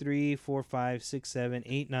 1, 2, 3, 4, 5, 6, 7,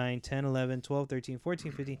 8, 9, 10, 11, 12, 13,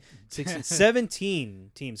 14, 15, 16,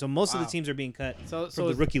 17 teams. So most of the Wow. teams are being cut So from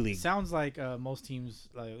the rookie league. Sounds like most teams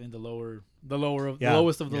in the Yeah.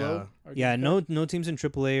 lowest of the Yeah. low. are Yeah, getting cut. no teams in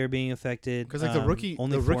AAA are being affected. Because like the rookie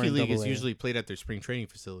only 4 league in is AA. usually played at their spring training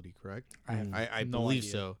facility, correct? I have I no believe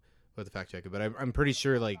idea. so. With the fact check it, but I'm pretty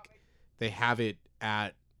sure like they have it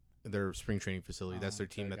at their spring training facility. That's their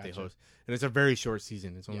team okay, that they gotcha. host, and it's a very short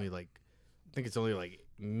season. It's only Yeah. like I think it's only like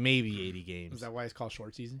maybe 80 games. Is that why it's called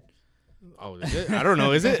short season? Oh, is it? I don't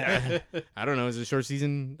know. Is it? I don't know. Is it a short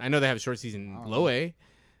season? I know they have a short season I don't low know. A,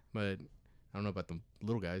 but I don't know about the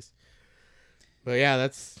little guys. But yeah,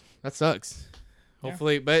 that sucks. Yeah.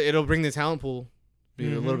 Hopefully, but it'll bring the talent pool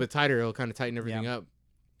be a little bit tighter. It'll kind of tighten everything Yeah. up,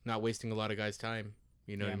 not wasting a lot of guys' time.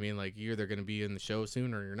 You know what I Yeah. mean? Like you're either going to be in the show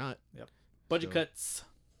soon or you're not. Budget So- cuts.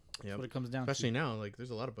 That's Yep. what it comes down Especially to. now, like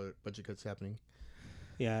there's a lot of budget cuts happening.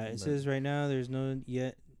 Yeah, it But- says right now there's no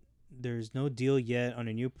deal yet on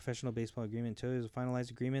a new professional baseball agreement. Until there's a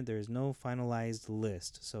finalized agreement, there is no finalized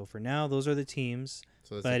list. So for now, those are the teams,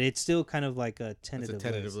 So that's but it's still kind of like a it's tentative, a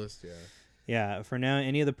tentative list. list. Yeah. Yeah, for now,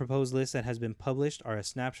 any of the proposed lists that has been published are a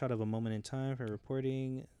snapshot of a moment in time for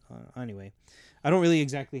reporting. Anyway, I don't really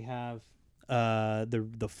exactly have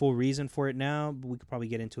the full reason for it now. But we could probably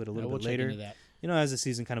get into it a little we'll bit check later. into that. As the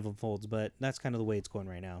season kind of unfolds, but that's kind of the way it's going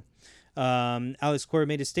right now. Alex Cora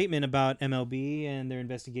made a statement about MLB and their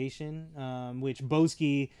investigation, which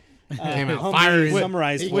Boski Came out humbly firing.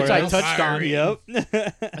 summarized for Which I us. touched on. Yep.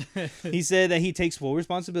 He said that he takes full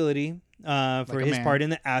responsibility for Like a his man. part in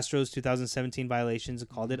the Astros 2017 violations and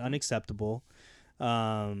called it unacceptable.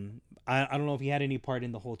 I don't know if he had any part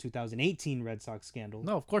in the whole 2018 Red Sox scandal.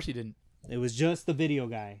 No, of course he didn't. It was just the video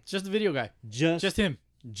guy. It's just the video guy. Just Just him.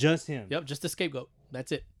 him. Yep, just a scapegoat.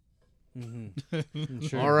 That's it. Mm-hmm.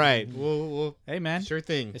 Sure. All right. We'll Hey, man. sure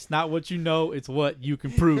thing. It's not what you know, it's what you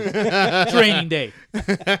can prove. Training day.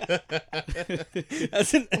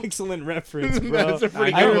 That's an excellent reference, bro. That's a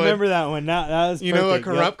pretty I good remember that one. That was You know, a perfect.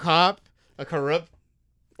 corrupt cop, a corrupt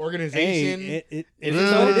Hey, organization. it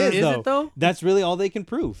is what it is, Is though. it, though? That's really all they can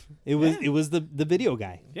prove. It was Yeah. it was the video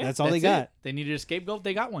guy. Yeah, that's all they it. got. They needed a scapegoat.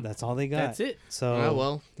 They got one. That's all they got. That's it. So Oh,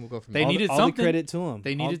 well, we'll go from They there. all, needed all the something. credit to them.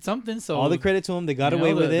 They needed something. So all the credit to them. They got you know,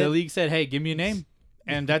 away with the it. league said, "Hey, give me a name,"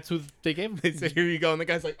 and that's who they gave him. They said, "Here you go," and the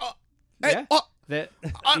guy's like, "Oh, hey, Yeah. oh." That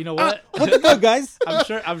you know what? What the fuck, guys?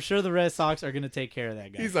 I'm sure the Red Sox are gonna take care of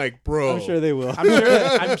that guy. He's like, "Bro, I'm sure they will.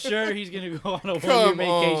 I'm sure he's gonna go on a 1 year come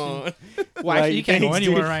vacation. on." Well, actually, he can't go Thanks,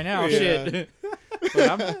 anywhere dude. right now. Yeah. Shit.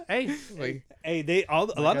 But hey, Like, Hey, a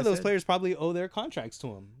Like lot I of those said. players probably owe their contracts to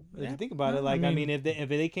him. If Yeah. you think about No, it, like I mean- if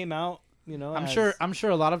they came out, I'm as- sure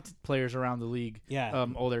a lot of players around the league Yeah.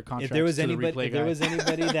 owe their contracts if there was to the anybody, replay if there guy. was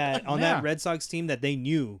anybody that on Yeah. that Red Sox team that they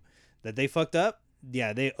knew that they fucked up,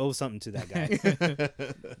 yeah, they owe something to that guy.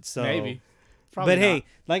 So Maybe. Probably but hey, not.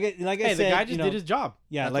 like I Hey, said, the guy just did his job.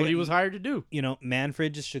 yeah, That's like what he was hired to do.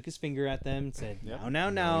 Manfred just shook his finger at them and said, Yep. "Now,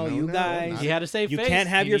 No, you no, guys, not He had to save You face. can't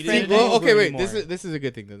have He your needed friend a name. name. well, okay, wait. anymore. This is a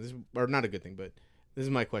good thing though. Or not a good thing, but this is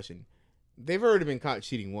my question. They've already been caught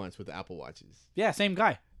cheating once with the Apple Watches. Yeah, same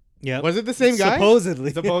guy. yeah, Was it the same guy?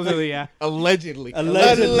 Supposedly, Supposedly, yeah. Allegedly.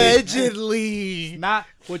 Allegedly. Not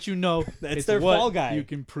what you know. That's it's their what fall guy. you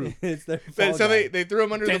can prove. it's their So, fall so guy. they threw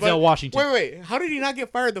him under the Denzel bus. Washington. Wait. How did he not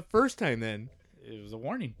get fired the first time then? It was a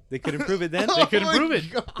warning. They couldn't prove it then. They couldn't Oh my prove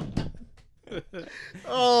it. God.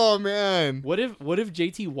 Oh man. What if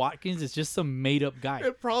JT Watkins is just some made up guy?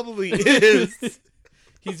 It probably is.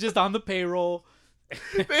 He's just on the payroll.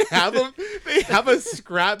 They have him. They have a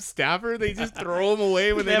scrap staffer. They just throw him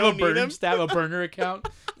away when they, have don't a need burner him. a burner account.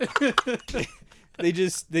 They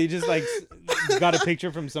just like got a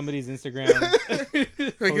picture from somebody's Instagram.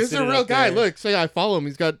 Like this is Posted a it real up guy. there. Look, say I follow him.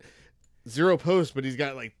 He's got 0 posts, but he's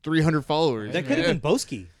got like 300 followers. That could have been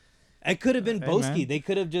Boski. It could have been Hey, Boski. man. They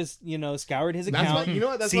could have just scoured his That's account. why, you know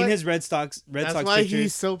what? That's seen why, his Red Sox that's pictures. why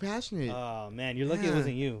he's so passionate. Oh man, you're lucky it Yeah.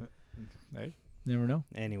 wasn't you. Never know.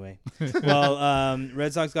 Anyway, well,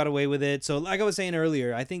 Red Sox got away with it. So, like I was saying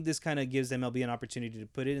earlier, I think this kind of gives MLB an opportunity to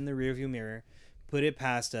put it in the rearview mirror, put it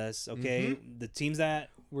past us. Okay, the teams that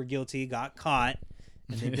were guilty got caught,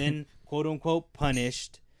 and they've been quote unquote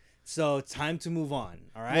punished. So it's time to move on.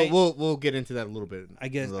 All right. We'll get into that a little bit. I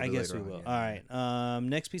guess a little bit we later on, will. yeah. All right.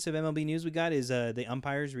 Next piece of MLB news we got is the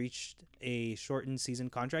umpires reached a shortened season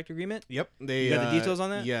contract agreement. Yep. They You got the details on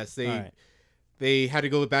that? Yes. All right. They had to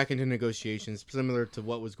go back into negotiations, similar to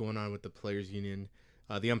what was going on with the players' union.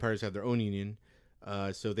 The umpires have their own union,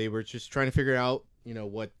 so they were just trying to figure out,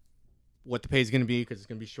 what the pay is going to be because it's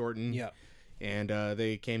going to be shortened. Yeah. And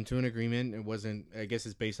they came to an agreement. It wasn't. I guess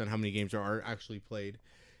it's based on how many games are actually played,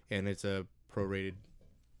 and it's a prorated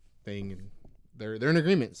thing, and they're in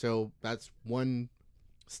agreement. So that's one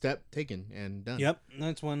step taken and done. Yep.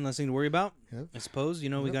 That's one less thing to worry about. Yep. I suppose. We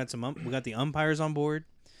Yep. got we got the umpires on board.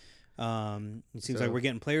 It seems So- like we're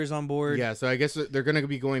getting players on board. Yeah. So I guess they're going to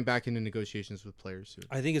be going back into negotiations with players soon.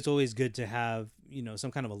 I think it's always good to have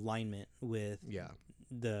some kind of alignment with Yeah.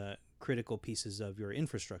 the critical pieces of your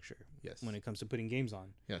infrastructure Yes. when it comes to putting games on.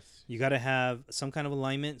 Yes. You got to have some kind of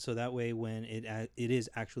alignment so that way when it is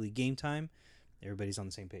actually game time, everybody's on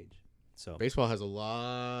the same page. So Baseball has a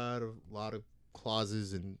lot of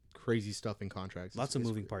clauses and crazy stuff in contracts. Lots of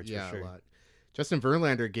moving parts, for Yeah, sure. a lot. Justin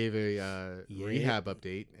Verlander gave a Yeah. rehab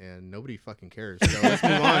update, and nobody fucking cares. So let's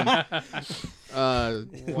move on.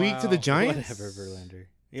 Week to the Wow. Giants. whatever, Verlander.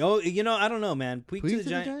 I don't know, man. Puig to the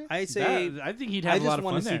Giants. I say I think he'd I have a lot just of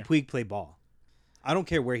want fun to see there. Puig play ball. I don't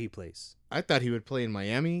care where he plays. I thought he would play in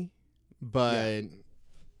Miami, but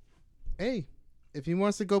hey, if he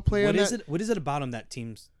wants to go play What on is it? What is it about him that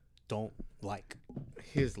teams don't like?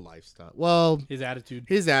 his lifestyle. Well, His attitude.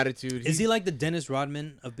 his attitude. Is he like the Dennis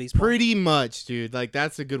Rodman of baseball? pretty much, dude? Like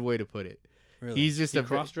that's a good way to put it. Really? He's just He a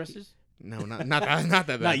cross dresses. No, not that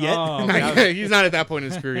bad. Not yet. Oh, Not okay. yet. He's not at that point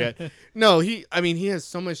in his career yet. No, he has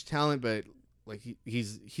so much talent, but like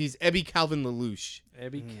he's Ebby Calvin LaLoosh.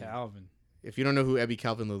 Ebby Calvin. If you don't know who Ebby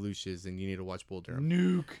Calvin LaLoosh is, then you need to watch Bull Durham.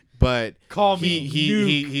 Nuke. But Call me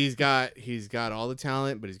Nuke. he's got all the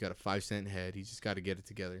talent, but he's got a 5-cent head. He's just got to get it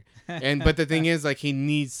together. But the thing is, like, he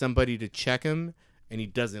needs somebody to check him, and he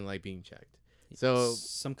doesn't like being checked. So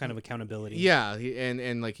some kind of accountability. yeah,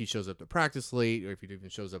 and like he shows up to practice late, or if he even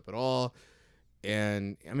shows up at all.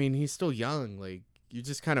 And I mean, he's still young. Like you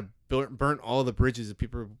just kind of burnt all the bridges of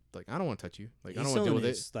people. Like I don't want to touch you. Like I He's don't want to still deal in with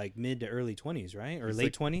his it. like mid to early 20s, right? Or He's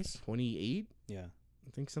late like 20s? 28, Yeah. I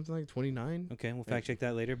think something like 29. Okay, we'll fact check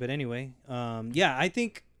that later. But anyway, yeah, I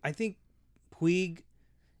think Puig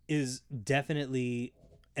is definitely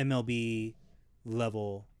MLB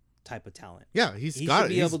level type of talent. Yeah, he's He got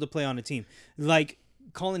should it. be able to play on a team. Like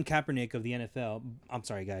Colin Kaepernick of the NFL. I'm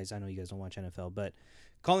sorry, guys. I know you guys don't watch NFL, but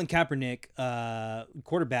Colin Kaepernick,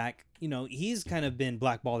 quarterback, he's kind of been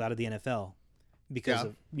blackballed out of the NFL because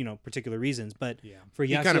of, particular reasons. But for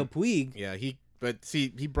He Yasiel kind of- Puig, Yeah, he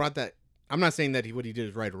brought that. I'm not saying that what he did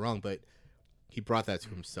is right or wrong, but he brought that to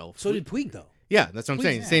himself. so did Puig, though. Yeah, that's what I'm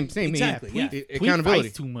saying. yeah. Same. Exactly, yeah. Accountability.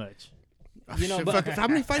 Fights too much. Shit, But fuck, how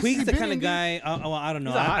many fights has Puig's he the been kind of in, dude? guy. I don't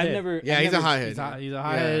know. He's a I've hothead. never. Yeah, I've he's never, a hothead. He's a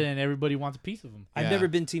hothead, and everybody wants a piece of him. I've Yeah. never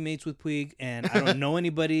been teammates with Puig, and I don't know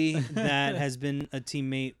anybody that has been a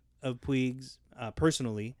teammate of Puig's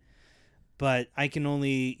personally. But I can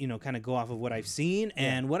only, kind of go off of what I've seen,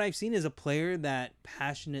 and what I've seen is a player that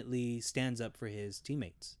passionately stands up for his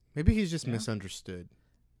teammates. Maybe he's just misunderstood.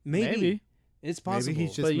 Maybe. It's possible. he's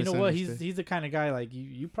just But you know what? misunderstood. He's the kind of guy like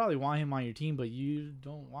you probably want him on your team, but you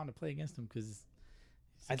don't want to play against him because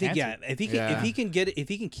I think if he can Yeah. if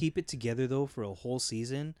he can keep it together though for a whole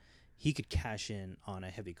season, he could cash in on a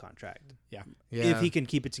heavy contract. Yeah. If he can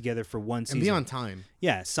keep it together for one season. and be on time.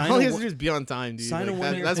 Yeah, sign All he a has to do is be on time, dude. sign a Like,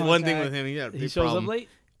 one-year that's one thing contract. with him. He got a big he shows problem. up late.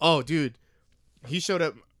 Oh, dude, he showed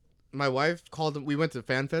up. My wife called him. We went to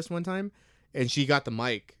Fan Fest one time, and she got the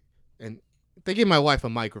mic, and they gave my wife a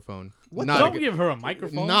microphone. Don't give her a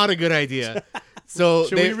microphone. Not a good idea. So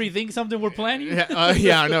Should we rethink something we're planning?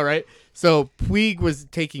 yeah, I know, right? So Puig was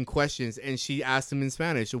taking questions, and she asked him in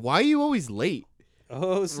Spanish, "Why are you always late?"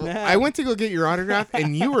 Oh snap! I went to go get your autograph,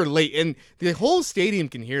 and you were late, and the whole stadium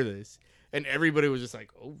can hear this, and everybody was just like,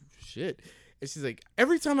 "Oh shit!" And she's like,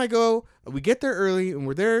 "Every time I go, we get there early, and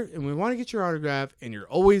we're there, and we want to get your autograph, and you're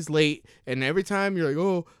always late, and every time you're like,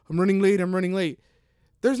 oh, I'm running late.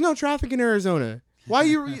 There's no traffic in Arizona. Why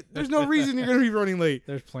you? There's no reason you're gonna be running late."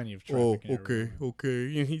 There's plenty of Oh, traffic. in Arizona.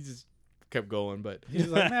 okay. And he just kept going, but He's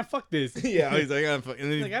like, man, fuck this. yeah, he's like, I'm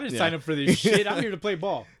fucking. Like, I didn't sign up for this shit. I'm here to play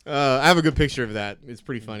ball. I have a good picture of that. It's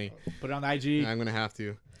pretty funny. Put it on the IG. I'm gonna have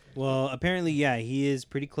to. Well, apparently, yeah, he is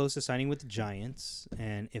pretty close to signing with the Giants,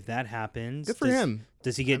 and if that happens, Good for him.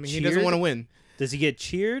 Does he get I mean, cheered? he doesn't want to win. Does he get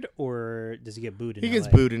cheered or does he get booed? In He gets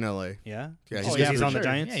LA? booed in L.A. Yeah, Yeah, because he's he's for on the sure.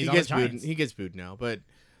 Giants. Yeah, He he's on the gets booed. Giants. He gets booed now, but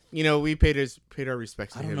we paid our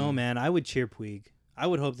respects to I him. don't know, man. I would cheer Puig. I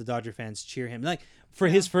would hope the Dodger fans cheer him, like for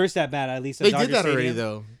his first at bat, at least. At They Dodger did that already, Stadium.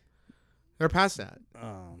 though. They're past that.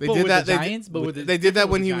 They But did with that. the Giants? But with the- they did that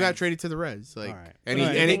when with he the got Giants. traded to the Reds. Like, All right. and All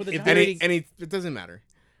he right. and he, With the and Giants. he, and he, it doesn't matter.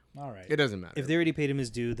 All right. It doesn't matter. If they already paid him his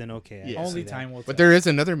due, then okay. I Yeah. can Only see that. time will tell. But there is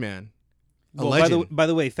another man, a Well, legend. by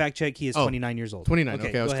the way, fact check. He is Oh, 29 years old. 29,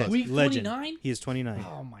 okay, I was go ahead. close. Week Legend. 29? He is 29.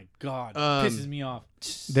 Oh my god, Um, pisses me off.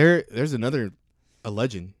 There's a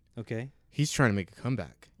legend. Okay. He's trying to make a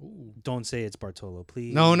comeback. Ooh. Don't say it's Bartolo,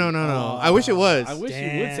 please. No. I wish it was. I wish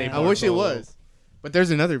you would say. Damn. I wish it Bartolo. was. But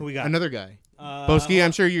there's another Who we got? guy. Uh, Boski,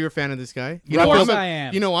 I'm sure you're a fan of this guy. Of course I'm I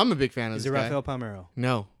am. You know I'm a big fan of Is this it guy. Rafael Palmeiro?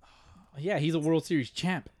 No. Yeah, he's a World Series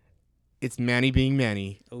champ. It's Manny being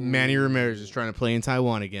Manny. Ooh. Manny Ramirez is trying to play in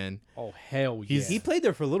Taiwan again. Oh hell He's- yeah. He played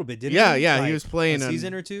there for a little bit, didn't Yeah, he? yeah, he Like, was playing a on-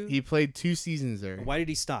 season or two. He played 2 seasons there. Why did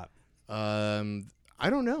he stop? I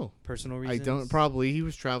don't know. Personal I reasons. don't. Probably he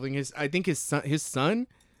was traveling. I think his son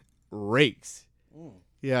rakes. Mm.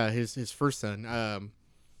 Yeah, his first son.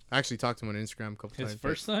 I actually talked to him on Instagram a couple His times.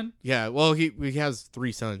 first son. Yeah, well, he has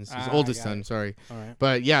 3 sons. His oldest got son, it. sorry. All right.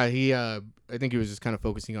 But yeah, I think he was just kind of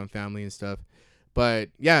focusing on family and stuff. But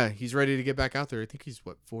yeah, he's ready to get back out there. I think he's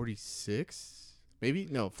 46, maybe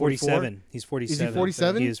no 44? 47. He's 47.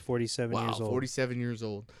 47? He is 47 Wow, years old. 47 years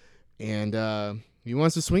old. And he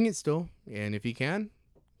wants to swing it still, and if he can,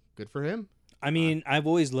 good for him. I mean, I've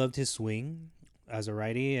always loved his swing as a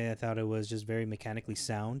righty. I thought it was just very mechanically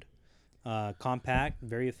sound, compact,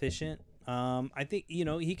 very efficient. I think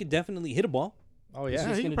he could definitely hit a ball. Oh Yeah,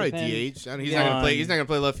 just he can gonna probably depend DH. He's not gonna play. He's not gonna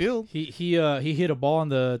play left field. He hit a ball in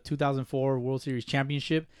the 2004 World Series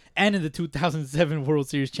championship and in the 2007 World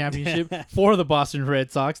Series championship for the Boston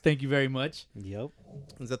Red Sox. Thank you very much. Yep.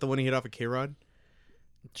 Is that the one he hit off a K-Rod?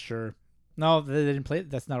 Sure. No, they didn't play.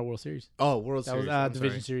 That's not a World Series. Oh, World That Series. was I'm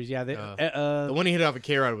Division sorry. Series. Yeah. The one he hit off a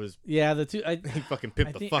K-Rod was Yeah, the two. he fucking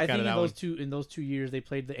pipped the fuck out of that one. In those 2 years, they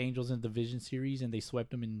played the Angels in the Division Series and they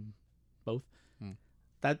swept them in both.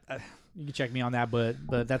 That you can check me on that,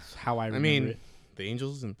 but that's how I remember it. The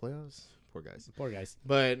Angels in playoffs, poor guys. Poor guys.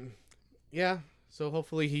 But yeah, so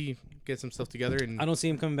hopefully he gets himself together and I don't see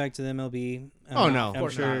him coming back to the MLB. Oh, no, I'm of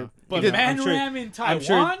course sure. not. But did- Man I'm sure- Ram in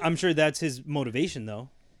Taiwan. I'm sure that's his motivation though,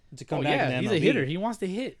 to come Oh back. yeah, in the he's MLB. a hitter. He wants to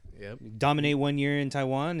hit. Yep. Dominate 1 year in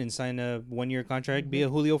Taiwan and sign a 1-year contract. Be a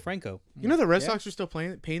Julio Franco. You know the Red Yeah. Sox are still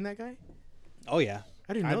paying that guy? Oh yeah.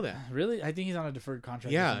 I didn't know that. Really? I think he's on a deferred contract.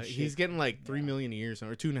 or Yeah, some shit. he's getting like $3 million a year,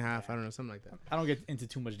 or $2.5. I don't know, something like that. I don't get into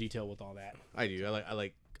too much detail with all that. I do. I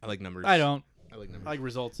like numbers. I don't. I like numbers. I like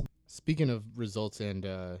results. Speaking of results and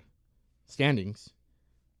standings,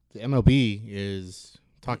 the MLB is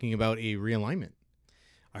talking about a realignment.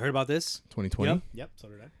 I heard about this. 2020, Yep. Yep. So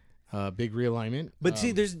did I. big realignment. But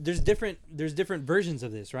see, there's different versions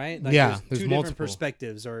of this, right? Like Yeah, there's there's two multiple. different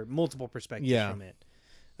perspectives or multiple perspectives Yeah. from it.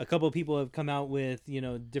 A couple of people have come out with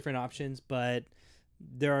different options, but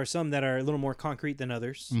there are some that are a little more concrete than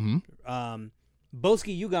others. Mm-hmm.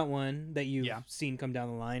 Boski, you got one that you've seen come down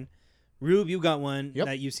the line. Rube, you got one Yep.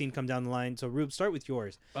 that you've seen come down the line. So Rube, start with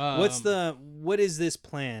yours. Um, What is this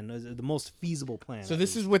plan? Is it the most feasible plan? So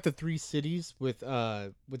this is with the 3 cities, with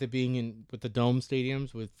it being with the dome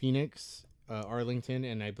stadiums, with Phoenix, Arlington,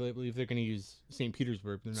 and I believe they're going to use St.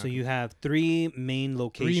 Petersburg. They're not so you have 3 main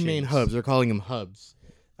locations. 3 main hubs. They're calling them hubs.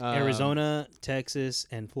 Arizona, Texas,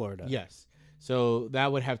 and Florida. Yes. So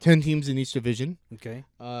that would have 10 teams in each division. Okay.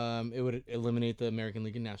 It would eliminate the American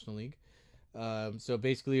League and National League. So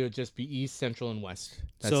basically, it would just be East, Central, and West.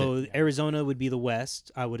 That's so it. Arizona would be the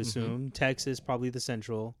West, I would assume. Texas probably the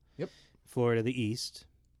Central. Yep. Florida the East.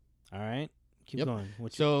 All right. Keep Yep. going.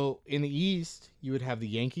 So in the East, you would have the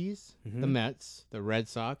Yankees, the Mhm. Mets, the Red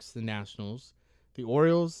Sox, the Nationals, the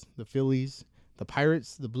Orioles, the Phillies, the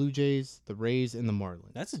Pirates, the Blue Jays, the Rays, and the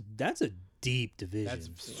Marlins. that's a deep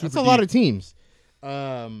division. That's a lot of teams.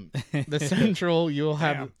 The Central, you'll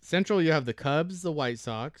have the Cubs, the White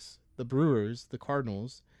Sox, the Brewers, the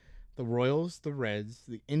Cardinals, the Royals, the Reds,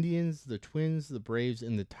 the Indians, the Twins, the Braves,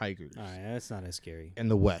 and the Tigers. All right, that's not as scary. And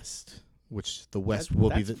the West, which the West will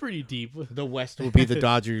be That's pretty deep. the West will be the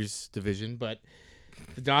Dodgers division, but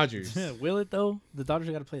the Dodgers, Will it though? The Dodgers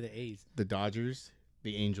got to play the A's. the Dodgers,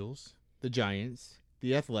 the Angels, the Giants,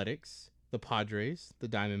 the Athletics, the Padres, the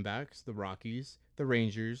Diamondbacks, the Rockies, the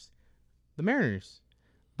Rangers, the Mariners.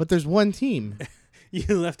 But there's one team. You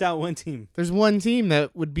left out one team. There's one team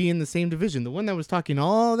that would be in the same division. The one that was talking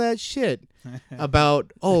all that shit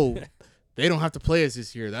about, they don't have to play us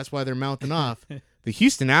this year. That's why they're mouthing off. The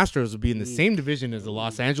Houston Astros would be in the same division as the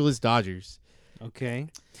Los Angeles Dodgers. Okay.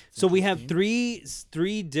 So we have three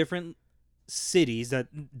different cities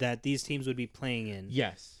that these teams would be playing in.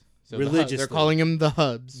 Yes. So Religiously. they're calling them the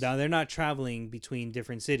hubs. Now they're not traveling between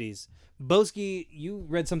different cities. Boski, you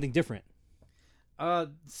read something different.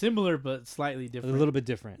 Similar but slightly A different. little bit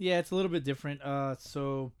different. Yeah, it's a little bit different.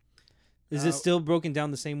 So Is it still broken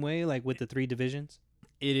down the same way, like with the 3 divisions?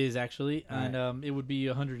 it is actually, Alright. and it would be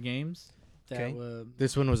 100 games. That Okay. would,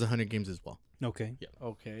 This one was 100 games as well. Okay.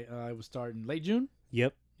 okay. It would start in late June.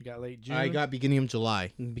 Yep. You got late June. I got beginning of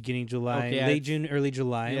July. Beginning July, Okay, late June, early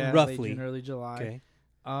July, yeah, roughly. late June, early July. Okay.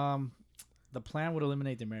 The plan would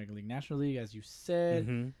eliminate the American League, National League, as you said.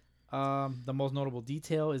 Mm-hmm. The most notable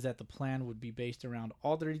detail is that the plan would be based around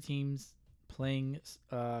all 30 teams playing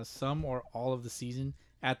some or all of the season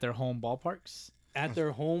at their home ballparks. At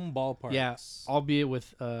their home ballparks. Yeah, albeit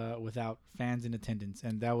without fans in attendance,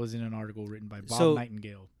 and that was in an article written by Bob So-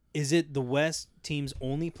 Nightingale. Is it the West teams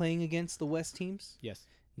only playing against the West teams? Yes.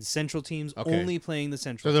 The Central teams Okay. only playing the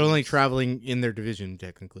Central. So they're only teams. traveling in their division,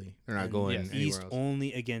 technically. They're not And going yes, anywhere East else.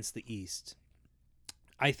 only against the East.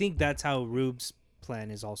 I think that's how Rube's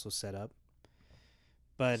plan is also set up.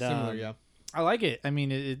 But Similar, yeah. I like it. I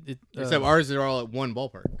mean, it Except ours are all at one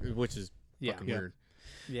ballpark, which is yeah, fucking yeah, weird.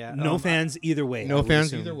 yeah. no fans either way. I No would fans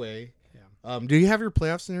assume. either way. Yeah. Do you have your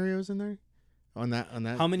playoff scenarios in there? On that?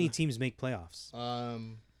 How many teams make playoffs?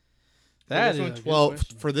 That this is one, a good 12.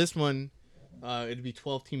 question. For this one, it'd be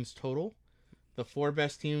 12 teams total. The 4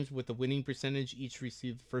 best teams with the winning percentage each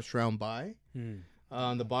received the first round bye.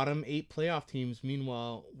 The bottom 8 playoff teams,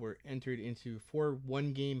 meanwhile, were entered into 4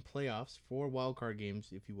 one-game playoffs, 4 wildcard games,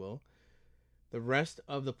 if you will. The rest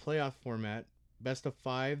of the playoff format, best of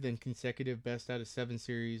 5, then consecutive best out of 7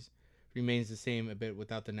 series, remains the same, a bit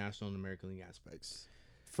without the National and American League aspects.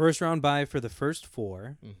 First round bye for the first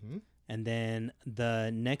 4, Mm-hmm. and then the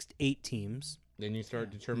next 8 teams. Then you start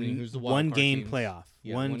determining who's the wild one card game teams. playoff.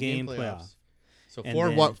 Yeah, one game playoffs. playoff. So And four.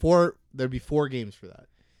 then- Four? There'd be 4 games for that.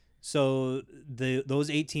 So those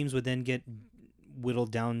 8 teams would then get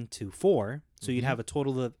whittled down to 4. So you'd Mhm. have a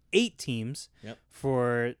total of 8 teams Yep.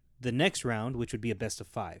 for the next round, which would be a best of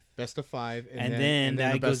 5. Best of 5, And then a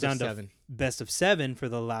that goes best of down to 7. Best of 7 for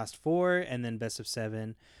the last 4, and then best of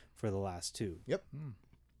 7 for the last 2.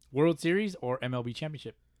 World Series or MLB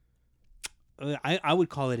Championship? I would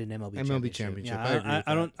call it an MLB MLB championship. championship. Yeah, I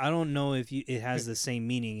agree with I don't know if it has the same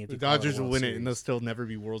meaning if The you call Dodgers it a will World win it, and they'll Series. still never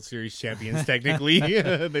be World Series champions. Technically,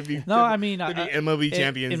 they'd be No, I mean, they'd be I- MLB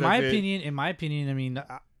champions. In my that's it. opinion, I mean,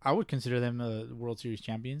 I would consider them World Series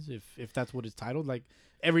champions if that's what it's titled. Like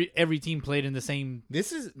every team played in the same.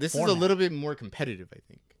 This is a format. little bit more competitive, I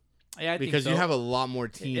think, Yeah, I think because so. you have a lot more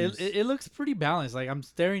teams. It looks pretty balanced. Like I'm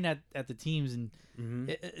staring at the teams, and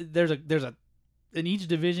Mhm. there's a in each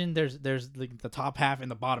division there's like the top half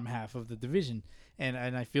and the bottom half of the division, and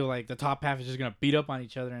I feel like the top half is just gonna beat up on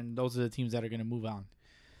each other, and those are the teams that are gonna move on.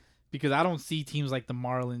 Because I don't see teams like the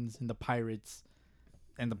Marlins and the Pirates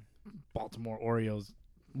and the Baltimore Orioles.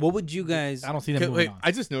 What would you guys? I don't see them Okay, moving wait, on.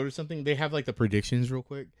 I just noticed something. They have like the predictions real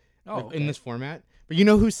quick Oh, in this format. But you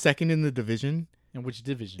know who's second in the division in which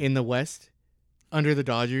division? in the West under the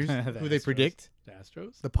Dodgers? The Who they Astros. predict? The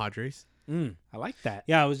Astros. The Padres. Mm. I like that.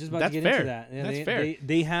 Yeah, I was just about That's to get fair. into that. Yeah, That's they, fair.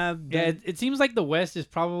 They have. Yeah, done- it seems like the West is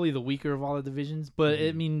probably the weaker of all the divisions, but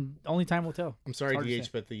I mean, only time will tell. I'm sorry, Hard to DH, say.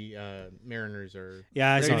 but the Mariners are.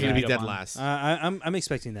 yeah, I They're saw going to that. be Come dead on. last. I'm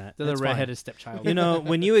expecting that. They're the That's fine. redheaded stepchild. You know,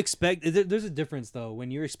 when you expect, there's a difference though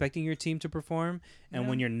when you're expecting your team to perform and Yeah.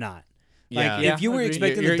 when you're not. Yeah. Like Yeah, if you were agreed.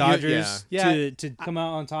 expecting You're- the you're- Dodgers yeah. to come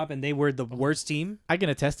out on top and they were the worst team, I can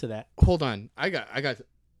attest to that. Hold on, I got.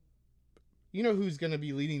 You know who's going to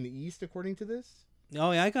be leading the East according to this?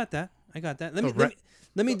 oh yeah, I got that. Let The me Red-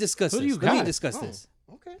 let me discuss Who this. do you Let me got? discuss Oh, this.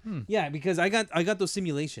 okay. Yeah, because I got those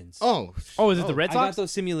simulations. Oh, Oh, is it the Red I got Sox?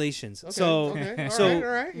 those simulations. Okay, So okay. so all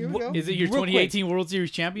right. Here we wh- go. Is it your Real quick. 2018 World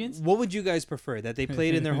Series champions? what would you guys prefer? That they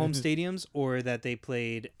played in their home stadiums or that they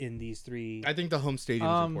played in these 3? I think the home stadium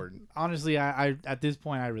is important. Honestly, I at this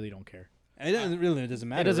point I really don't care. It doesn't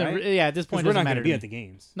matter. It doesn't. right? Yeah, at this 'Cause point, we're it doesn't not going matter to be to at me. the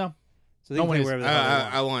games. No. So they No can one play is. wherever the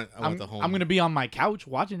hell they want. I want the home. I'm gonna be on my couch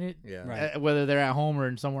watching it, Yeah. Right. whether they're at home or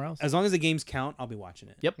in somewhere else. As long as the games count, I'll be watching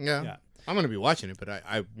it. Yep. Yeah. Yeah. I'm gonna be watching it, but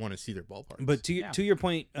I want to see their ballparks. But to Yeah. to your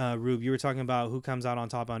point, Rube, you were talking about who comes out on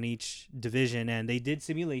top on each division, and they did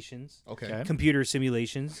simulations, okay. computer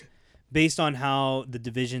simulations, based on how the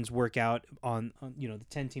divisions work out on the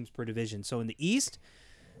 10 teams per division. So in the East,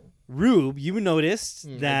 Rube, you noticed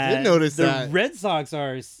I that did notice the that. Red Sox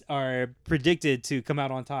are predicted to come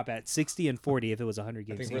out on top at 60 and 40 if it was a 100 I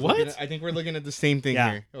game think, season. we're What? looking at, I think we're looking at the same thing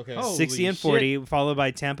Yeah. here. Okay. Oh. 60 and Holy 40, followed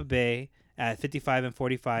by Tampa Bay at 55 and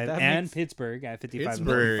 45, That and makes- Pittsburgh at 55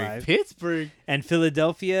 Pittsburgh. and 45. Pittsburgh. And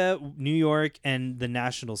Philadelphia, New York, and the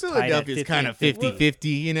Nationals tied at Philadelphia's 50 kind and of 50.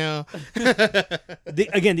 50-50, you know.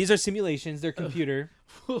 Again, these are simulations. They're computer.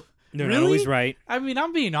 They're not Really? always right. I mean,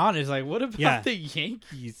 I'm being honest. Like, what about Yeah. the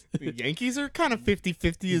Yankees? The Yankees are kind of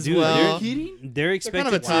 50-50 as Dude, well. Are you kidding? They're They're expected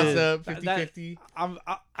kind of a toss to. up, 50-50.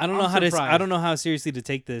 I don't know how to. I don't know how seriously to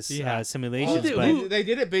take this Yeah. simulations, did- but who- They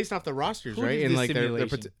did it based off the rosters, Who right? did And this like their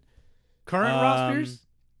simulation? Current Um, rosters.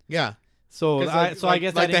 yeah. So 'Cause I like,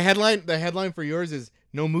 guess like that the headline for yours is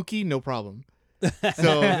no Mookie, no problem.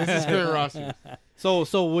 So this is current roster.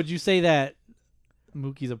 So would you say that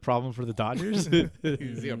Mookie's a problem for the Dodgers?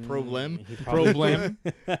 Is he a problem? Problem.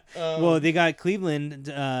 Well, they got Cleveland.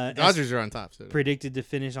 Dodgers are on top. So. predicted to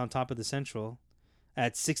finish on top of the Central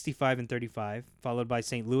at 65 and 35, followed by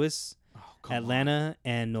St. Louis, Atlanta,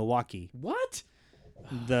 and Milwaukee. What?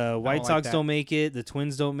 The White like Sox that. don't make it. The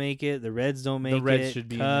Twins don't make it. The Reds don't make Reds it. should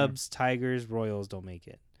be in there. Cubs, Tigers, Royals don't make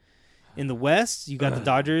it. In the West, you got the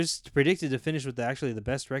Dodgers predicted to finish with actually the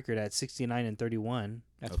best record at 69 and 31.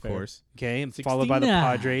 That's Of fair. course. Okay, and followed by the 69.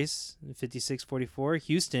 Padres, 56-44,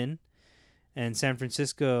 Houston, and San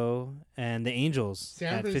Francisco, and the Angels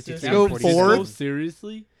San at 53 Francisco and fourth? 47. Oh,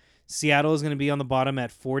 seriously? Seattle is going to be on the bottom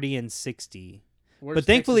at 40 and 60. Where's But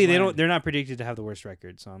thankfully, Texas they don't. land? They're not predicted to have the worst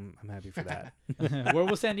record, so I'm happy for that. Where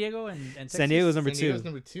was San Diego and Texas? San Diego's number San Diego's two.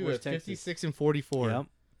 number 2 Where's at Texas? 56 and 44. Yep.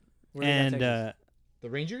 Where they got And Texas? The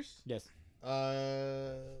Rangers? Yes. 1,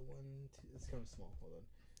 2. It's kind of small. Hold on.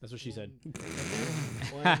 That's what she said.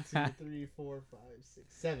 1, 2, 3, 4, 5, 6,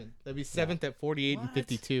 7. That'd be 7th at 48 and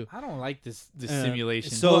 52. I don't like this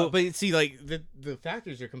simulation. so- Well, but see, like the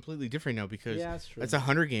factors are completely different now because yeah, that's true. it's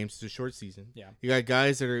 100 games. It's a short season. Yeah. You got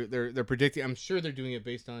guys that are they're predicting. I'm sure they're doing it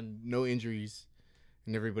based on no injuries,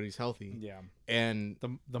 and everybody's healthy. yeah. And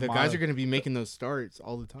The the motto, guys are going to be making those starts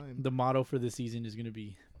all the time. the motto for the season is going to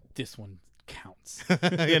be this one counts.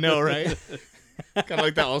 You know, right? Kind of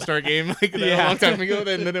like that All-Star game, like a long time ago.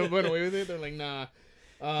 Then it went away with it. They're like, nah.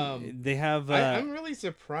 They have. I'm really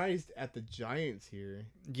surprised at the Giants here.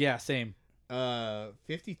 Yeah, same.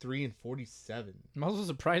 53 and 47. I'm also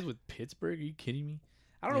surprised with Pittsburgh. Are you kidding me?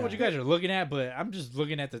 I don't know what Yeah. you guys are looking at, but I'm just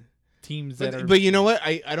looking at the teams that are. But you know what?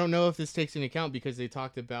 I don't know if this takes into account because they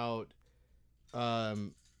talked about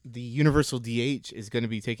the universal DH is going to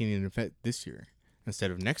be taking into effect this year instead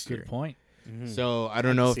of next Good year. point. Mhm. So I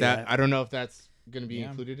don't know if see that, that. I don't know if that's going to be Yeah.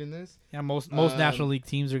 included in this. Yeah, most Um, National League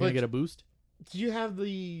teams are going but- to get a boost. Do you have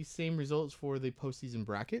the same results for the postseason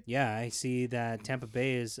bracket? Yeah, I see that Tampa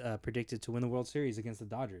Bay is predicted to win the World Series against the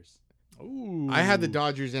Dodgers. Ooh, I had the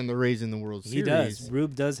Dodgers and the Rays in the World Series. He does.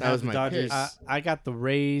 Rube does That have was the my Dodgers. pick. I got the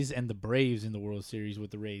Rays and the Braves in the World Series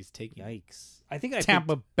with the Rays taking Yikes! I think I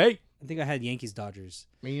Tampa picked- Bay. I think I had Yankees Dodgers.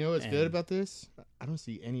 I mean, you know what's good And- about this? I don't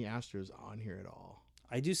see any Astros on here at all.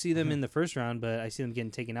 I do see them in the first round, but I see them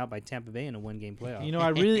getting taken out by Tampa Bay in a one-game playoff. You know, I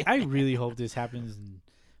really hope this happens and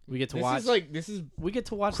we get to watch. This is We get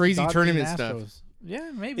to watch crazy the Dodgers tournament and stuff. Astros.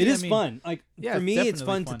 Yeah, maybe it is I mean, fun. Like yeah, for it's me, it's definitely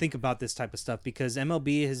fun fun. to think about this type of stuff because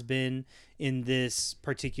MLB has been in this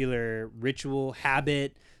particular ritual,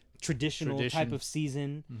 habit, traditional Tradition. type of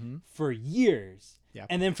season Mhm. for years. Yeah.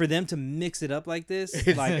 And then for them to mix it up like this,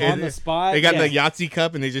 It's- like on the spot, They got yeah. the Yahtzee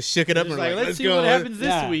cup and they just shook it up Just and were like, let's see go. what happens this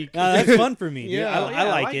Yeah. week. No, that's fun for me. Dude. Yeah. I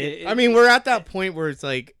like it. I mean, we're at that point where it's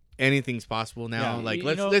like anything's possible now. Yeah. Like You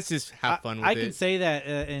let's know, just have fun with I it. can say that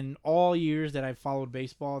in all years that I've followed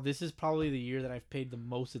baseball, this is probably the year that I've paid the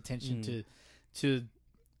most attention to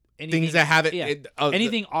anything, Things that have it. yeah.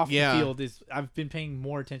 Anything off yeah. the field is I've been paying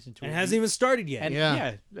more attention to. And it hasn't even started yet. And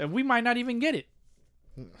Yeah. and we might not even get it.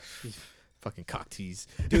 Fucking cock tease.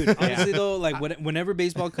 Dude, honestly though, like whenever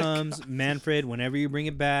baseball comes, Manfred, whenever you bring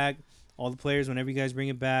it back, all the players, whenever you guys bring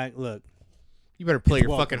it back, look, You better play It's your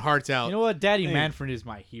welcome. fucking hearts out. You know what? Daddy Hey. Manfred is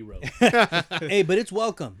my hero. hey, but it's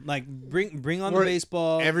welcome. Like bring on the We're-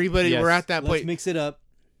 baseball. Everybody, Yes. we're at that Let's point. mix it up.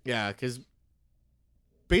 Yeah, because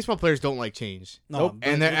baseball players don't like change. No, Nope. but-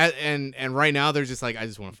 And they're and right now they're just like, I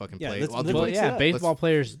just want to fucking Yeah, play. let's- Well, let's Well, mix it yeah, up. baseball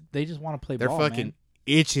players, they just want to play they're ball, fucking man.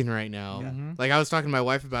 itching right now. Yeah. Mhm. Like I was talking to my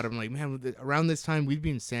wife about it. I'm like, man, around this time we'd be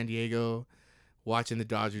in San Diego, watching the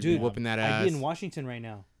Dodgers, Dude, whooping that ass. I'd be in Washington right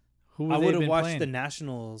now. Who I would would have have watched the playing?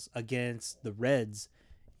 Nationals against the Reds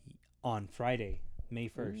on Friday, May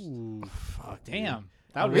 1st. Ooh, Fuck, dude. damn.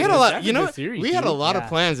 We had a lot. That's You know, good series, we had a dude. lot Yeah. of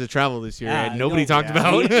plans to travel this year, Yeah, and nobody no, talked yeah.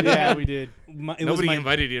 about. Yeah, we did. It Nobody was my,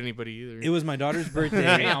 invited anybody either. It was my daughter's birthday.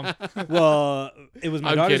 Damn. Well, it was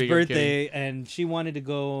my I'm daughter's kidding, I'm birthday, and she wanted to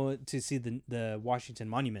go to see the Washington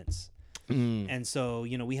monuments. Mm. And so,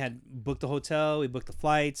 we had booked the hotel, we booked the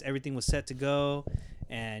flights, everything was set to go,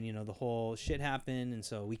 and the whole shit happened, and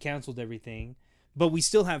so we canceled everything. But we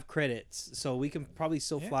still have credits, so we can probably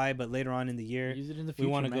still Yeah. fly. But later on in the year, Use it in the we future.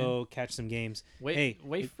 want to man. go catch some games. Wait, Hey,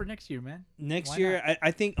 wait for next year, man. Next Why year, not?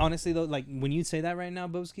 I think honestly though, like when you say that right now,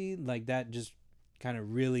 Boski, like that just kind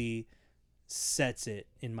of really sets it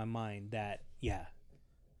in my mind that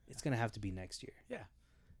it's gonna have to be next year. Yeah,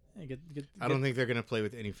 I don't think they're gonna play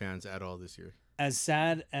with any fans at all this year. As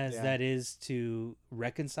sad as Yeah. that is to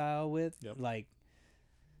reconcile with, Yep. like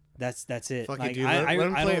that's it. Fuck like it, dude. Let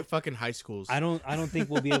them I play don't, at fucking high schools. I don't think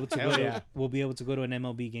we'll be able to Hell go. yeah. We'll be able to go to an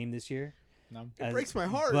MLB game this year. No. It breaks my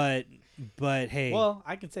heart. But hey, Well,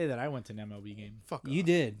 I can say that I went to an MLB game. Fuck you off.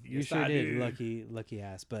 did. You Yes, sure I did. did. Lucky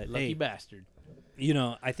ass. But Lucky hey, bastard.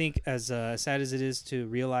 I think as sad as it is to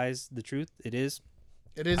realize the truth, it is.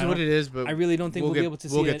 It is I what don't- it is, but I really don't think we'll we'll, be get- able to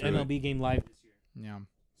we'll see get an through it. MLB game live this year. Yeah.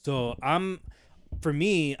 So for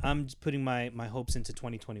me, I'm just putting my hopes into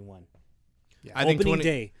 2021. I think Opening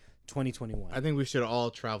day, 2021. I think we should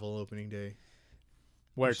all travel opening day.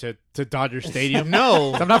 Where to Dodger Stadium?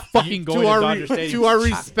 No, I'm not fucking going to Dodger Stadium. to our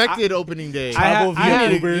respected opening day. Travel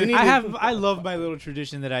via Uber. I love my little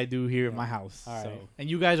tradition that I do here at my house. All So, right. and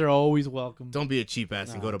you guys are always welcome. Don't be a cheap ass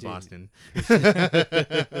and No, go to dude. Boston.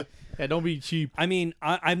 Yeah, don't be cheap. I mean,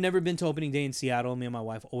 I've never been to opening day in Seattle. Me and my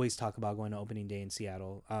wife always talk about going to opening day in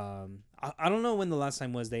Seattle. I don't know when the last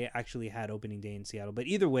time was they actually had opening day in Seattle, but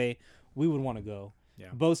either way, we would want to go. Yeah.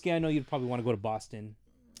 Boski, I know you'd probably want to go to Boston.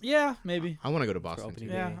 Yeah, maybe. I want to go to Boston. opening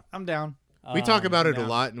Too. day. Yeah, I'm down. We talk about it yeah. a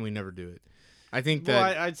lot and we never do it. I think Well,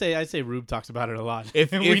 that I'd say Rube talks about it a lot.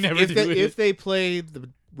 if we if, never if, do they, it. if they play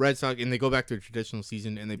Red Sox and they go back to a traditional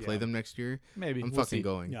season and they play Yeah. them next year, Maybe I'm we'll fucking see.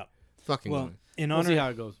 going. Yeah. Fucking Well, going. in We'll see honor, how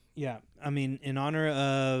it goes. yeah, I mean, in honor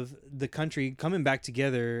of the country coming back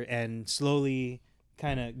together and slowly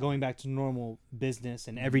kind of going back to normal business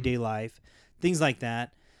and everyday life, things like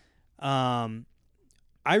that.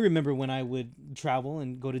 I remember when I would travel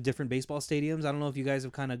and go to different baseball stadiums. I don't know if you guys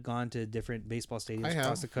have kind of gone to different baseball stadiums I have,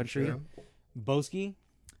 across the for country. sure. Boski,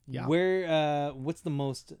 Yeah. where? What's the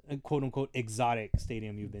most quote unquote exotic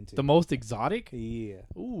stadium you've been to? The most exotic? Yeah.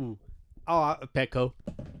 Ooh. Oh, Petco.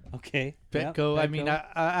 Okay. Petco. Yep, I mean,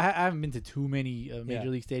 I haven't been to too many Yeah. major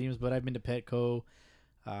league stadiums, but I've been to Petco.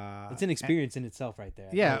 it's an experience in itself, right there.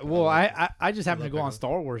 Yeah. like- Well, I like I just happened to love go on Petco.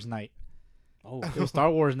 Star Wars night. Oh. It was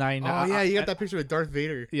Star Wars night. And Oh yeah, you got that picture with Darth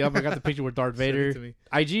Vader. Yep, I got the picture with Darth Send it Vader. to me.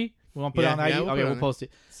 IG? We want to put it Yeah, on IG? yeah, we'll put Okay, it we'll on post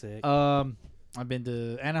it. Sick. I've been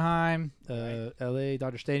to Anaheim, LA,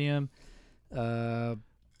 Dodger Stadium,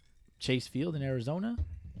 Chase Field in Arizona,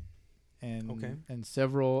 and Okay. and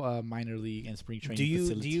several minor league and spring training do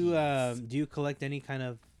facilities. you collect any kind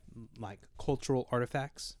of like cultural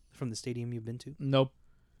artifacts from the stadium you've been to? Nope.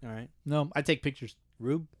 All right. No, I take pictures.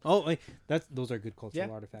 Rube? Oh, wait, those are good cultural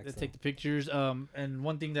Yeah, artifacts. I though. take the pictures. And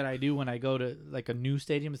one thing that I do when I go to like a new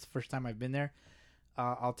stadium, it's the first time I've been there.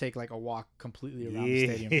 I'll take like a walk completely around the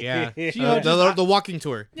stadium. Yeah. You know, The walking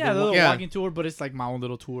tour. Yeah, the little yeah. walking tour, but it's like my own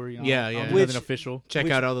little tour. You know, Yeah, I yeah. don't do Which- nothing official. Check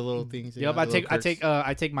Which- out all the little things. Yep, the I little perks.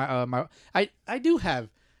 take my my I do have,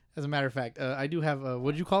 as a matter of fact, I do have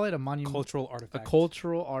what do you call it? A monument, cultural a artifact.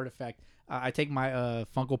 cultural artifact. I take my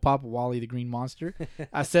Funko Pop Wally the Green Monster.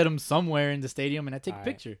 I set him somewhere in the stadium, and I take a Alright.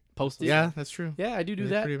 picture, post it. Yeah, that's true. yeah, I do Yeah,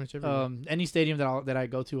 that. pretty much everywhere. Any stadium that I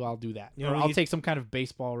go to, I'll do that. You know, or when I'll you- take some kind of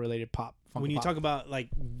baseball related pop. Funko When you Pop. talk about like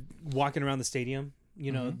walking around the stadium,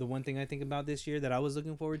 you know, Mhm. the one thing I think about this year that I was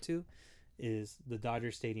looking forward to is the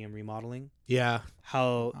Dodger Stadium remodeling. Yeah,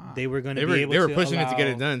 How they were going to they be able were to pushing it to get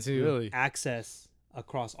it allow done too. really? access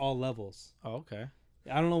across all levels. Oh, okay.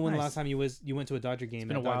 I don't know when the Nice. last time you went to a Dodger game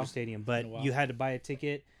been at a while. Dodger Stadium, been but a while. you had to buy a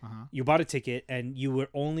ticket. Uh-huh. You bought a ticket, and you were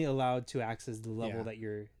only allowed to access the level Yeah. that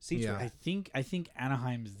your seats Yeah. were I at. think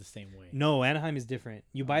Anaheim is the same way. No, Anaheim is different.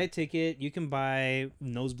 You buy a ticket, you can buy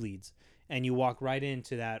nosebleeds, and you walk right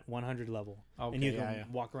into that 100 level, Okay, and you can yeah.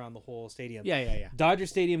 walk around the whole stadium. Yeah. Dodger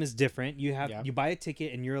Stadium is different. You Yeah. buy a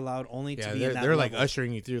ticket, and you're allowed only to Yeah, be in that they're like level.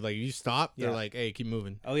 ushering you through. Like you stop, they're Yeah. like, "Hey, keep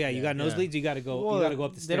moving." Oh yeah, you got Yeah. nosebleeds. You got to go. Well, you got to go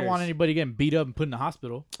up the stairs. They don't want anybody getting beat up and put in the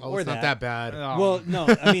hospital. Oh, Or it's not that. that bad. Well, no,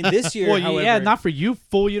 I mean this year. Well, however, yeah, not for you,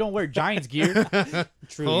 fool. You don't wear Giants gear.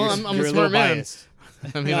 true. Well, you're, I'm a you're smart little man. biased.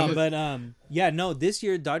 I mean, No, I'm- but yeah, no. This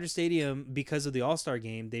year, Dodger Stadium, because of the All Star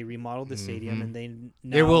game, they remodeled the stadium, Mhm. and they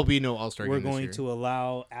there now will be no All Star. We're game this going year. to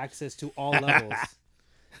allow access to all levels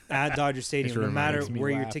at Dodger Stadium, no matter makes me where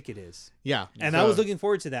your laugh. ticket is. Yeah, And so- I was looking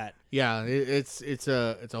forward to that. Yeah, it's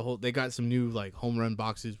a whole. They got some new like home run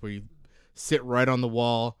boxes where you sit right on the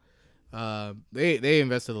wall. They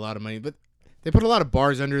invested a lot of money, but they put a lot of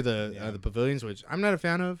bars under the pavilions, which I'm not a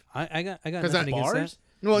fan of. I got 'Cause nothing against bars? that.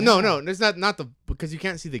 Well, no, it's not the because you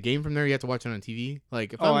can't see the game from there. You have to watch it on TV.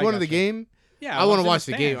 Like if Oh, I I'm going to the gotcha. game, Yeah, I want to in watch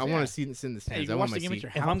the game. stands, I want yeah. to sit in the Yeah, stands. you I can want watch my the game at seat.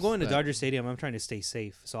 your If I'm house, going to but- Dodger Stadium, I'm trying to stay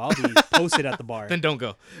safe, so I'll be posted at the bar. Then don't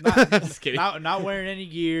go. Just kidding. not wearing any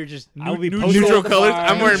gear, just I will be neutral, posted Neutral at the colors. bar,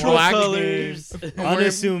 I'm wearing neutral black. colors.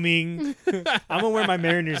 unassuming. I'm gonna wear my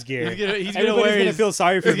Mariners gear. He's gonna Everybody's wear gonna his- feel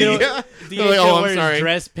sorry for he's gonna- me. Yeah. The They're like, gonna "Oh, I'm wear his sorry.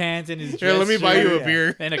 dress pants and his Here, dress let me buy you shirt a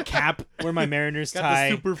beer. and a cap. Wear my Mariners Got tie.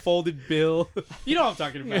 the super folded bill. You know what I'm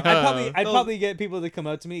talking about. I'd Those- probably get people to come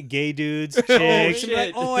up to me, gay dudes, chicks, and be shit.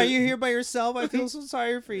 like, "Oh, are you here by yourself? I feel so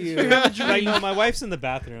sorry for you." Like, no, my wife's in the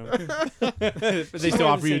bathroom. But they She's still wearing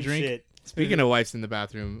offer the you a same drink. shit. Speaking of wives in the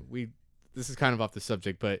bathroom, this is kind of off the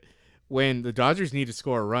subject, but when the Dodgers need to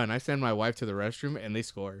score a run, I send my wife to the restroom and they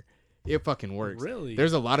score. It fucking works. Really?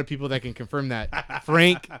 There's a lot of people that can confirm that.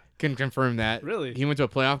 Frank can confirm that. Really? He went to a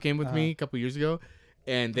playoff game with me a couple years ago,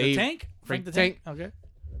 and The tank? Frank the the Tank. Okay.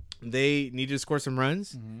 They needed to score some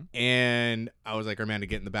runs, Mm-hmm. and I was like, Amanda,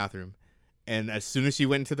 get in the bathroom. And as soon as she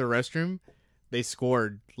went into the restroom, they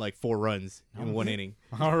scored like 4 runs in one inning.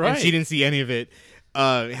 All right. And she didn't see any of it.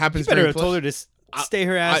 It happens Better during have told her to stay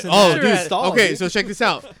her ass in oh, that dude. stall. Okay, dude. so check this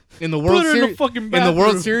out. In the World her in the Series, fucking in the World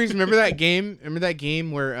bathroom. Series, remember that game? Remember that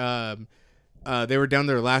game where they were down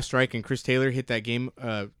their last strike and Chris Taylor hit that game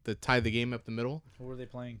to tie the game up the middle? What were they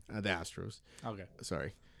playing? The Astros. Okay.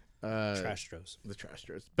 Sorry. Trash Stros. The Trash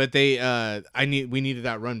Stros. But we needed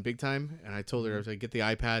that run big time, and I told her I was like, get the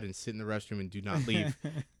iPad and sit in the restroom and do not leave.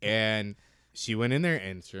 And she went in there,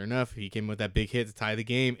 and sure enough, he came with that big hit to tie the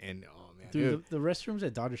game. And oh man, Dude, the restrooms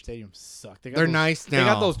at Dodger Stadium suck. They got they're those, nice They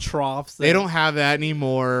now. got those troughs. They don't have that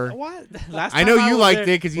anymore. What? Last I know time you was liked there-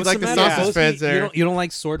 it because you What's like the matter, sausage Boski? feds there. You don't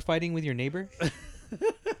like sword fighting with your neighbor?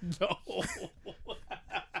 No.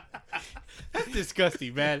 That's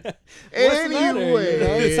disgusting, man. What's the matter, you know?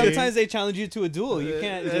 Anyway. Sometimes they challenge you to a duel. You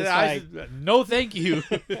can't just like, no, thank you.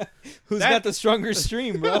 who's that- got the stronger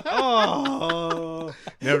stream, bro? Oh,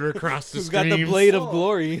 Never crossed the Who's got the streams. blade of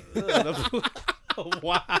glory?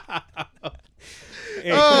 wow. Hey,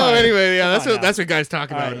 come on. Anyway, yeah, Come on that's what guys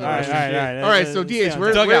talk about. All right. All right, so DH,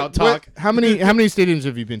 where Dugout talk. how many stadiums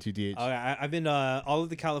have you been to, DH? I've been to all of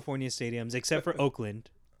the California stadiums except for Oakland.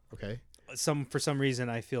 Okay. For some reason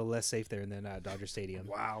I feel less safe there than Dodger Stadium.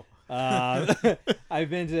 Wow. I've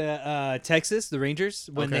been to Texas, the Rangers,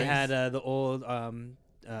 when they Okay. had the old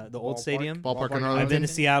stadium. Ballpark in I've been Arlington. to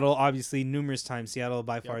Seattle, obviously, numerous times. Seattle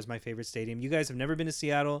by far is my favorite stadium. You guys have never been to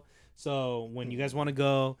Seattle, so when you guys want to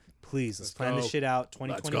go, please let's plan this shit out.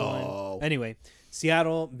 2021. go. Anyway,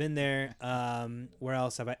 Seattle, been there. Where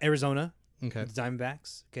else have I? Arizona, Okay. the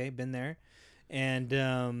Diamondbacks. Okay, been there. And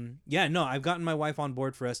I've gotten my wife on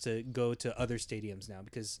board for us to go to other stadiums now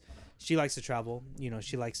because she likes to travel. You know,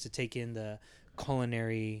 she likes to take in the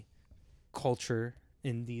culinary culture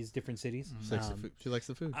in these different cities. She likes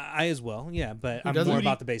the food. I as well, yeah, but I'm doesn't? more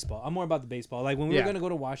about the baseball. Like when we were Yeah. going to go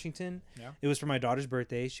to Washington, Yeah. it was for my daughter's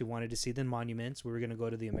birthday. She wanted to see the monuments. We were going to go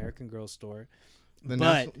to the American Girl store. The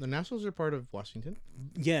but- the Nationals are part of Washington.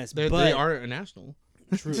 Yes, They but are a national.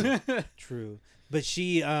 true, true. But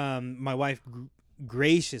she, my wife,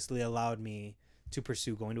 graciously allowed me to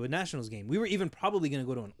pursue going to a Nationals game. We were even probably going to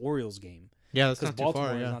go to an Orioles game Yeah, that's because not too Baltimore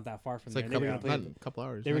far. is Yeah, not that far from it's there. like They were going to play. a couple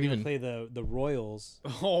hours. They were Not going to even. play the Royals,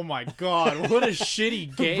 Oh my God! What a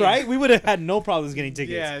shitty game. right? We would have had no problems getting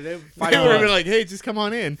tickets. Yeah, They would have been like, "Hey, just come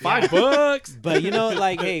on in." $5. But you know,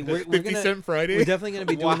 like, hey, we're 50 gonna cent Friday. we're definitely gonna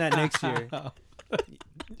be doing that next year.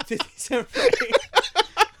 50 cent Friday.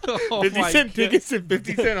 Oh 50 my cent God. tickets and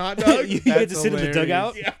 50 cent hot dogs. You get to That's sit in the hilarious.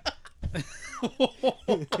 dugout. Yeah.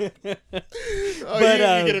 But,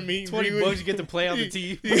 you get a meet and greet $20 with- you get to play on the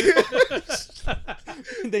team.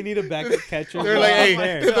 They need a backup catcher. They're like, hey,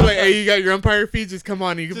 There. they're like, hey, you got your umpire feed? Just come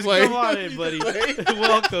on, you can Just play. come on in, buddy.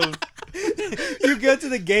 Welcome. You go to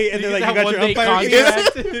the gate and they're like, you got your umpire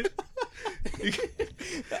contract.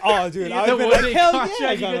 Oh, dude, You I've get the been like, one-day hell yeah, I contract.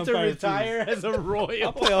 You got get to umpire retire as a fees. I'll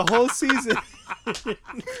Royal. play a whole season.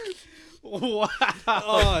 Wow.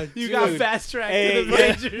 Oh, You got dude. fast track Hey, to the yeah.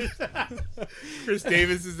 Rangers. Chris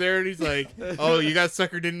Davis is there, and he's like, oh, you got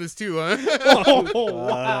suckered in this too, huh? Oh,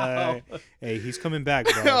 wow. Hey, he's coming back,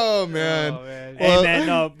 bro. Oh, man. Oh, man. Hey, Well- man,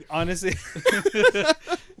 no, honestly,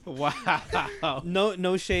 Wow.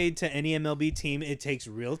 no shade to any MLB team. It takes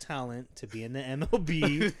real talent to be in the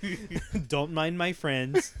MLB. Don't mind my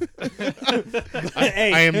friends.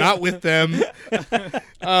 Hey, I am not with them.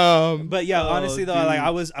 But yeah, Oh, honestly though, dude. like I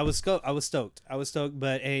was stoked.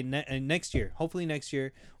 But hey, next year, hopefully next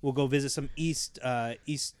year, we'll go visit some East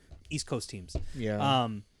Coast teams. Yeah.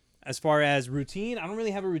 As far as routine, I don't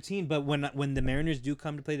really have a routine, but when the Mariners do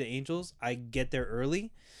come to play the Angels, I get there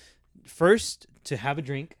early, first to have a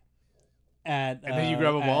drink. And then you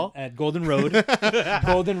grab a ball? at Golden Road,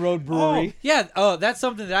 Golden Road Brewery. Oh, yeah. Oh, that's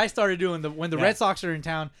something that I started doing. When the Yeah. Red Sox are in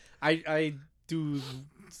town, I do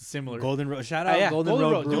similar. Golden Road. Shout out Yeah, Golden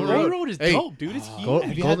Road Dude, Brewery. Golden Road is Hey. dope, dude. It's huge. Gold-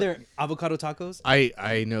 Have you Golden- had their avocado tacos?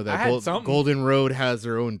 I know I that had something. Golden Road has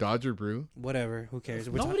their own Dodger brew. Whatever. Who cares?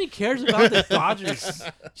 Nobody cares about the Dodgers.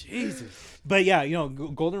 Jesus. But yeah,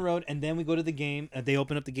 Golden Road, and then we go to the game. They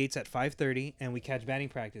open up the gates at 5:30, and we catch batting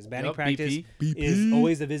practice. Batting Yup, practice BP. is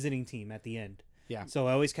always the visiting team at the end. Yeah. So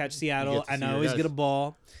I always catch Seattle, get to and see I your always guys. get a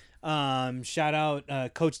ball. Shout out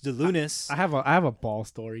Coach DeLunis. I have a ball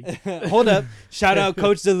story. Hold up. Shout out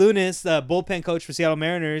Coach DeLunis, the bullpen coach for Seattle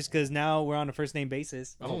Mariners, because now we're on a first name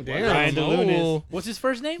basis. Oh, Brian DeLunis. What's his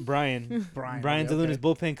first name? Brian Brian. DeLunis, Okay.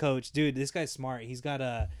 bullpen coach. Dude, this guy's smart.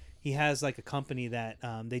 He has like a company that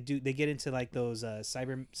they get into like those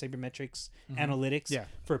cybermetrics analytics Yeah.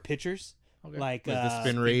 for pitchers. Okay. Like Like the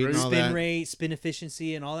spin rate and all spin that. rate, spin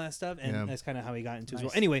efficiency, and all that stuff. And Yeah. that's kind of how he got into it as Nice.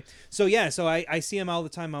 well. Anyway, so I see him all the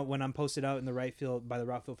time when I'm posted out in the right field by the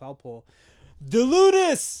right field foul pole.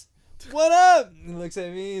 DeLunis, what up? He looks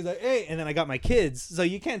at me. He's like, hey. And then I got my kids, so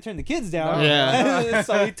you can't turn the kids down. Yeah.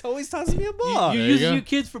 So he always tosses me a ball. You There you use go. your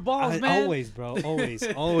kids for balls, man. Always, bro. Always.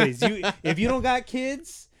 If you don't got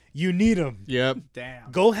kids, you need them. Yep. Damn.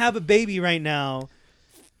 Go have a baby right now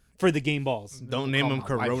for the game balls. Don't name Call them my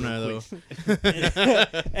wife Corona, real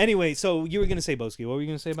though. Anyway, so you were gonna say Boski. What were you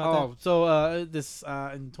gonna say about Oh, so this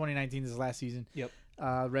in 2019, this last season. Yep.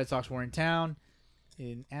 Red Sox were in town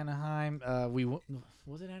in Anaheim.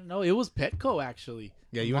 Was it? No, it was Petco actually.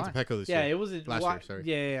 Yeah, you went to Petco this Yeah, year. it was in, Last year, sorry.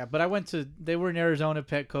 Yeah. But I went to. They were in Arizona,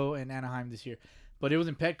 Petco, and Anaheim this year. But it was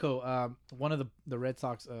in Petco. One of the Red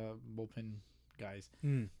Sox bullpen guys.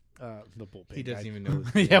 that? The bullpen. He doesn't guy. even know.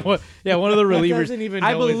 His One of the relievers. doesn't even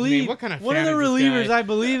I know his believe name. What kind of one of fan the is this relievers. guy? I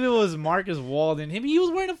believe it was Marcus Walden. He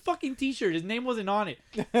was wearing a fucking T-shirt. His name wasn't on it.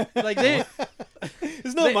 Like they,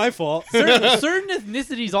 It's not my fault. certain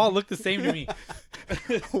ethnicities all look the same to me.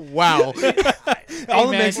 Wow. All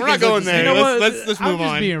the man, Mexicans we're not going look the there. same. Let's I'm move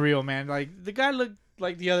just on. being real, man. Like the guy looked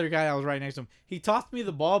like the other guy that was right next to him. He tossed me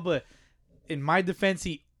the ball, but in my defense,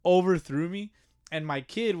 he overthrew me, and my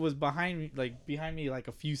kid was behind me like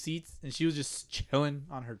a few seats, and she was just chilling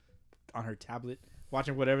on her tablet,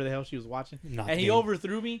 watching whatever the hell she was watching. Not and he game.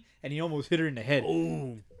 overthrew me, and he almost hit her in the head,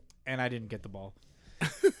 Oh. and I didn't get the ball.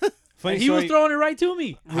 Funny And he was story- throwing it right to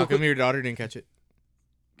me. How come your daughter didn't catch it?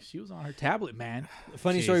 She was on her tablet, man.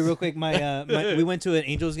 Funny Jeez. story, real quick. We went to an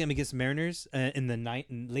Angels game against Mariners in the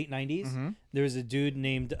late '90s. Mm-hmm. There was a dude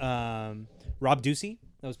named Rob Ducey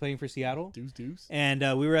that was playing for Seattle, Deuce. and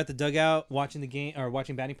we were at the dugout watching the game or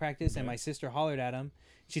watching batting practice, and my sister hollered at him.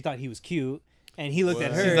 She thought he was cute, and he looked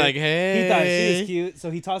at her. She's like, hey. He thought she was cute, so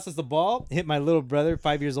he tossed us the ball, hit my little brother,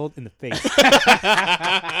 5 years old, in the face.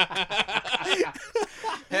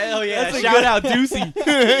 Hell yeah! That's a Shout good- out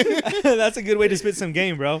Deucey. That's a good way to spit some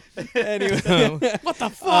game, bro. Anyway, What the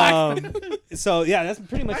fuck? so yeah, that's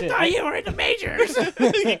pretty much it. you were in the majors. You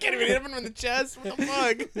can't even hit him in the chest. What the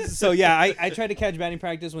fuck? So yeah, I try to catch batting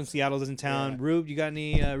practice when Seattle's in town. Rube, you got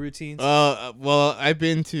any routines? Well, I've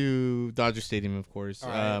been to Dodger Stadium, of course.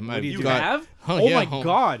 right. What I've do you You do? got- have? Oh, Oh yeah, my home.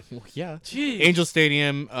 god! Well, yeah. Jeez. Angel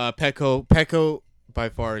Stadium, Petco by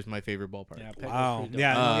far is my favorite ballpark. Yeah, Wow. Petco's pretty dope.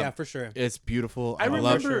 Yeah, no, Um, yeah, for sure. It's beautiful. I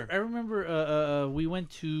love- remember. I remember. We went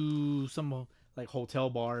to some like hotel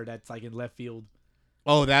bar that's like in left field.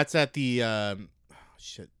 Oh, that's at the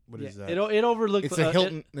shit. What is Yeah, that? It overlooked. It's a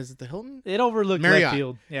Hilton. Is it the Hilton? It overlooked Marriott. left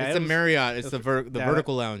field. Yeah, it's it the was- Marriott. It's it the was- the yeah,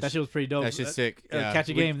 vertical lounge. That shit was pretty dope. That's just sick. Yeah. Catch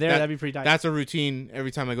a game there. That'd be pretty tight. That's a routine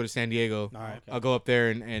every time I go to San Diego. All right. I'll go up there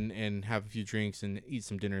and have a few drinks and eat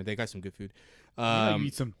some dinner. They got some good food. You know you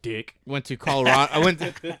eat some dick. Went to Colorado. I went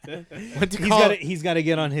to He's got to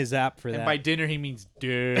get on his app for And that. by dinner he means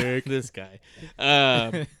dick. this guy.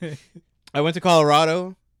 I went to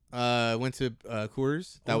Colorado. Went to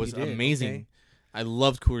Coors. That Oh, was you did? amazing. Okay. I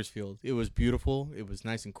loved Coors Field. It was beautiful. It was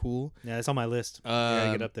nice and cool. Yeah, that's on my list. I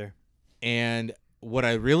gotta get Um, up there. And what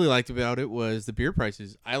I really liked about it was the beer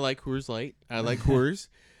prices. I like Coors Light. I like Coors.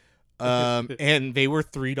 And they were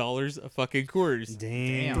 $3 a fucking Coors.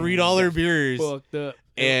 Damn. $3 beers. Fucked up.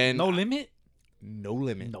 And no limit. no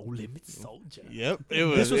limit. No limit soldier. Yep. It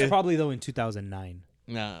was. This was it- probably though in 2009.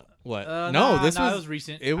 Nah. What? No, this it was. was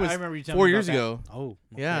recent. It was I remember you telling 4 me years about that. ago. Oh,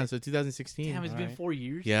 Yeah. okay. So 2016. Damn, it's been Alright. 4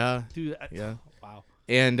 years. Yeah. Dude. Yeah. Wow.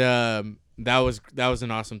 And that was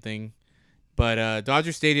an awesome thing. But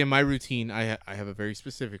Dodger Stadium, my routine, I have a very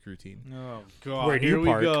specific routine. Oh god. Where do Here you we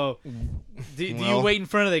park? go. Do you Well- wait in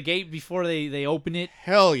front of the gate before they open it?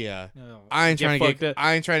 Hell yeah. Oh, I ain't trying to fucked get up.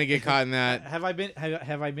 I ain't trying to get caught in that. Have I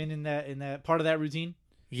been in that part of that routine?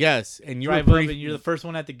 Yes, and you were Drive up pretty and you're the first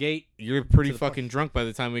one at the gate. you're pretty to the fucking drunk by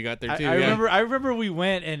the time we got there too. I yeah. remember we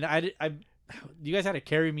went and I you guys had to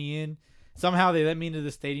carry me in. Somehow they let me into the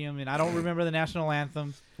stadium and I don't remember the national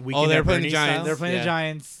anthem. Weekend they were at playing the Bernie's Giants. style? They were playing Yeah. the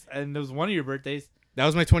Giants and it was one of your birthdays. That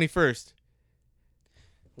was my 21st.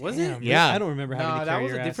 Was Damn, it? man, Yeah. I don't remember having No, to that carry was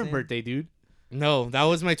your a ass different in. birthday, dude. No, that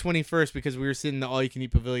was my 21st because we were sitting in the all you can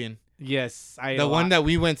eat pavilion. Yes, The one that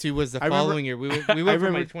we went to was the I remember- following year. We went I for my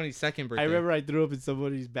remember- 22nd birthday. I remember I threw up in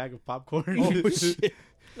somebody's bag of popcorn. Oh shit!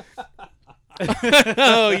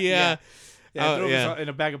 Oh yeah. Yeah, I Oh, threw up yeah. in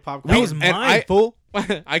a bag of popcorn. That was and mine, I- fool.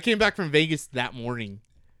 I came back from Vegas that morning.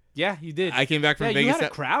 Yeah, you did. I came back from yeah, Vegas. you had a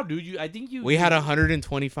that- crowd, dude. I think you. we had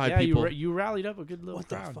 125 yeah, people. you rallied up a good little What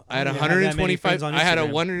the crowd. fuck? I had don't even have that many 125. friends on I had a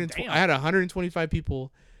Instagram. 120. Damn. I had 125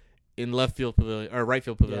 people in left field pavilion or right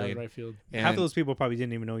field Yeah, pavilion. right field. And- Half of those people probably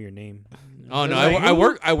didn't even know your name. oh no,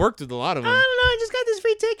 Like, I worked with a lot of them, know. I just got this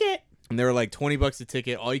free ticket. and they were like $20 a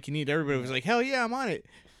ticket, all you can eat. Everybody was like, hell yeah, I'm on it.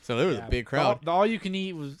 So there was Yeah, a big crowd. The all you can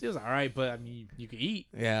eat was all right, but I mean you could eat.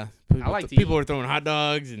 Yeah, like to people eat. were throwing hot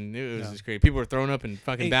dogs, and it was Yeah. just great. People were throwing up in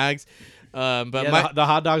fucking Hey. bags. But Yeah, the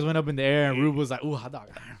hot dogs went up in the air, and Rube was like, "Ooh, hot dog!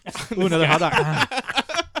 Ooh, another hot dog!"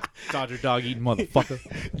 Dodger dog eating motherfucker.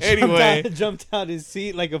 anyway, jumped out his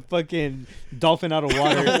seat like a fucking dolphin out of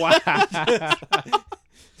water. Wow.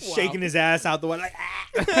 Shaking his ass out the water like.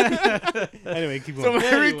 Ah. Anyway, keep so going. my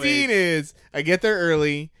Anyways. routine is I get there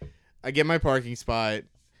early, I get my parking spot,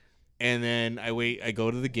 and then I wait. I go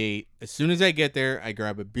to the gate. As soon as I get there, I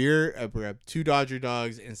grab a beer, I grab 2 Dodger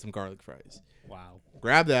dogs, and some garlic fries. Wow.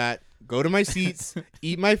 Grab that, go to my seats,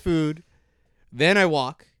 eat my food, then I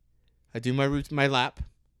walk. I do my lap,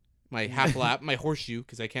 my half lap, my horseshoe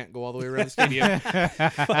because I can't go all the way around the stadium.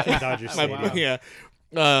 Fucking Dodger My- Stadium. Yeah.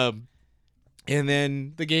 And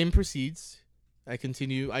then the game proceeds. I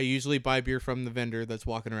continue. I usually buy beer from the vendor that's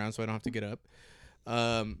walking around, so I don't have to get up.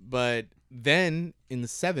 But then in the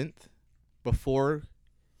 7th,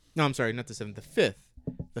 I'm sorry, not the 7th, the 5th.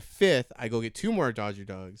 The 5th, I go get 2 more Dodger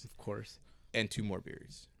dogs, Of course. and 2 more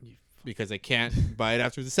beers because I can't buy it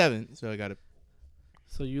after the 7th, so I got to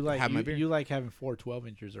So you like Have my beer. you like having 4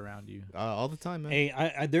 12-inchers around you. all the time, man. Hey,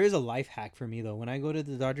 I there is a life hack for me though. When I go to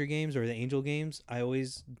the Dodger games or the Angel games, I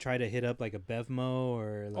always try to hit up like a Bevmo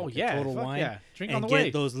or like a Total fuck Wine. yeah. Drink And on the way.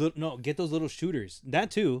 get those little shooters. That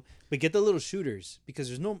too, but get the little shooters because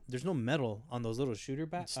there's no metal on those little shooter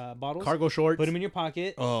bottles. Cargo shorts. Put them in your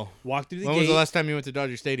pocket. Oh, Walk through the when gate. was the last time you went to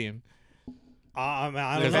Dodger Stadium? I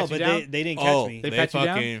They don't know, pat you but down? they didn't catch me. They They pat you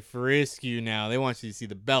down? fucking frisk you now. They want you to see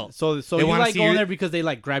the belt. So They you wanna like see going your- there because they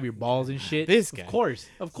like grab your balls and shit. This guy.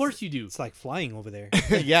 Of course you do. It's like flying over there.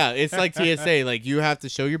 Yeah, it's like TSA. Like you have to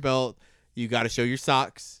show your belt. You got to show your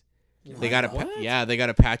socks. They got to they got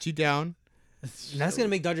to pat you down. And that's gonna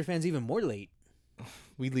make Dodger fans even more late.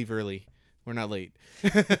 We leave early. We're not late.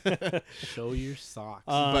 Show your socks.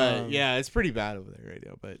 But yeah, it's pretty bad over there right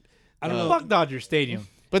now. But I don't know. Fuck Dodger Stadium.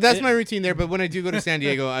 But that's my routine there. But when I do go to San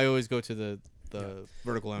Diego, I always go to the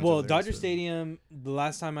vertical lounge. Well, over there, Dodger so- Stadium. The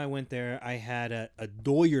last time I went there, I had a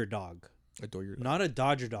Doyer dog, Adore your. not a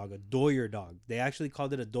Dodger dog, a Doyer dog. They actually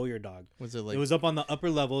called it a Doyer dog. Was it like? It was up on the upper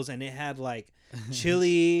levels, and it had like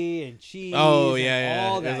chili and cheese. oh and yeah.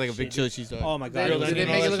 all It was that like a big shit. chili cheese dog. Oh my god! Did it was they make it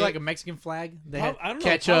amazing. look like a Mexican flag? They had I don't know,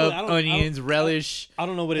 ketchup, probably. I don't- onions, relish. I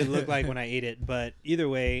don't know what it looked like when I ate it, but either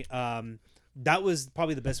way, that was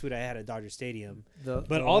probably the best food I had at Dodger Stadium.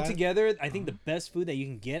 But altogether, I think the best food that you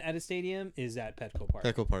can get at a stadium is at Petco Park.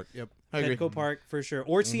 Petco Park. Yep. I agree. Petco Park for sure,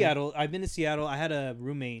 or Seattle. I've been to Seattle. I had a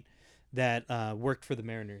roommate that worked for the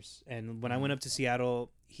Mariners, and when I went up to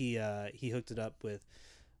Seattle, he hooked it up with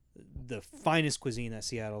the finest cuisine that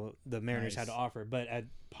the Mariners had to offer. But at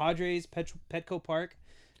Padres Petco Park,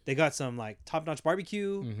 they got some like top-notch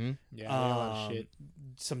barbecue. Mm-hmm. Yeah, they had a lot of shit.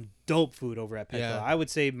 Some dope food over at Petco. Yeah. I would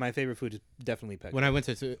say my favorite food is definitely Petco. When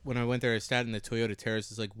I went there, at Staten, the Toyota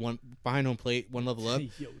Terrace is like one behind home plate, one level up.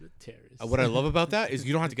 Yoda Terrace. What I love about that is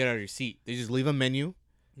you don't have to get out of your seat. They just leave a menu,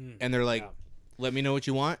 and they're like, Yeah. "Let me know what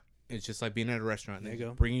you want." It's just like being at a restaurant. There They you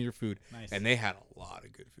go. bring you your food, Nice. and they had a lot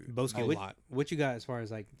of good food. Boski, a lot. what you got as far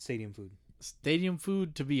as like stadium food? Stadium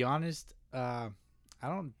food, to be honest, I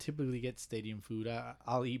don't typically get stadium food.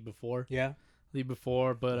 I'll eat before. Yeah.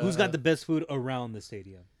 But Who's got the best food around the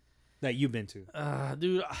stadium that you've been to?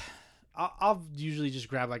 dude? I'll usually just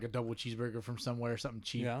grab like a double cheeseburger from somewhere, something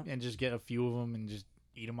cheap, Yeah. and just get a few of them and just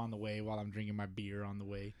eat them on the way while I'm drinking my beer on the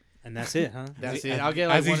way. And that's it, huh? That's it. I'll get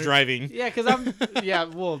like As he's one or- driving. Yeah, because I'm. Yeah,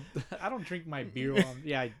 well, I don't drink my beer.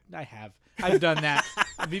 Yeah, I have. I've done that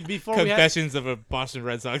before. Confessions of a Boston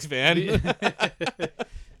Red Sox fan.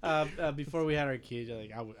 Before we had our kids,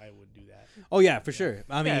 I would do that. Oh yeah, for sure.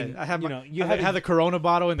 I mean, I have you my, know, you I have have the Corona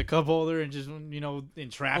bottle in the cup holder and just in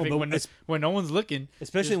traffic but when no one's looking.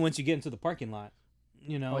 especially once you get into the parking lot.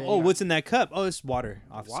 You know, Oh, yeah, oh, you got- what's in that cup? Oh, it's water.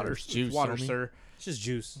 Officer. Water, juice, water, homie. sir. It's just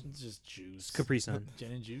juice. It's just juice. Capri Sun.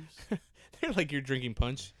 Gin and juice. They're like you're drinking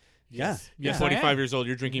punch. Yeah. You're Yes, I 45 am. years old.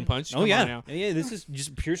 You're drinking punch. Oh Come on yeah. now. Yeah. This is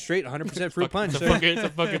just pure straight, 100% fruit punch. It's a sir.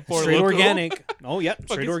 fucking Four Straight Loko. organic. Oh yep, straight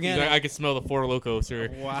Fucking- organic. I can smell the Four Loko, sir.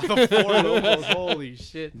 Wow, 4 Locos. Holy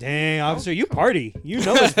shit. Dang, officer, you party. You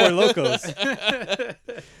know it's Four Locos.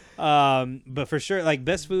 But for sure, like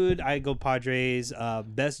best food, I go Padres.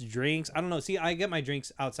 Best drinks, I don't know. See, I get my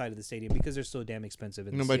drinks outside of the stadium because they're so damn expensive.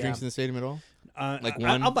 In Nobody the drinks in the stadium at all. like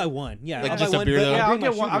one? I'll buy one. Yeah, Like I'll just buy a one, beer, but though? Yeah, I'll I'll bring my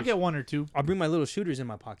get one. I'll shooters. get one or two. I'll bring my little shooters in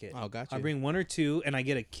my pocket. Oh, gotcha. I'll bring one or two, and I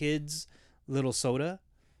get a kid's little soda,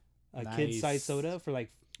 a kid size Nice. soda for like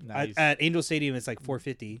Nice. at Angel Stadium. It's like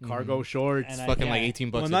 $4.50. Cargo shorts. And Fucking like 18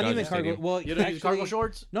 bucks Well, at not Dodger even cargo. Stadium. Well, You don't use cargo actually-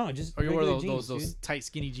 shorts? No, just Or you wear regular those jeans, dude. tight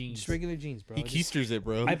skinny jeans? Just regular jeans, bro. He Just- keisters it,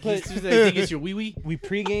 bro. I put You think it's your wee wee? we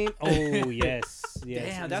pregame. Oh yes,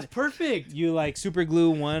 yes. Damn, that's perfect. You like super glue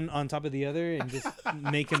one on top of the other and just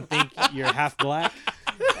make him think you're half black.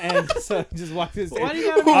 And so just walk this. Why do you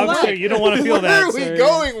gotta be I'm black? sure you don't want to feel Where that. are we sir.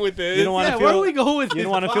 going with this? You don't want Yeah, to where do feel. we go with you this?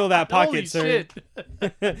 don't wanna feel that pocket, Holy sir.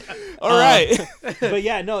 shit. All right. But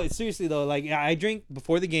yeah, no. Seriously though, like I drink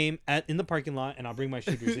before the game in the parking lot, and I'll bring my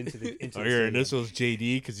shooters into the. Into Are the your stadium. initials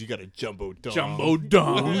JD? Because you got a jumbo dog. Jumbo Oh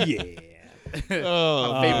dong. yeah.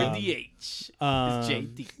 Oh, My favorite Um, DH Um, is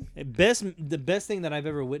JD. The best thing that I've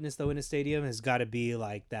ever witnessed though in a stadium has got to be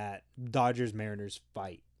like that Dodgers Mariners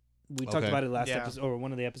fight. We talked Okay. about it last Yeah. episode or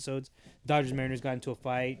one of the episodes. Dodgers Mariners got into a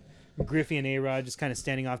fight. Griffey and A-Rod just kind of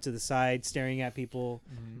standing off to the side, staring at people,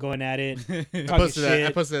 going at it, I talking posted that. I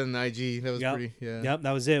shit. posted that on IG. That was Yep. pretty. Yeah. Yep,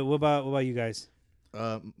 that was it. What about you guys?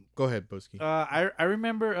 Go ahead, Boski. I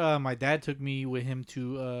remember my dad took me with him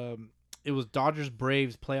to it was Dodgers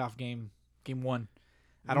Braves playoff game 1.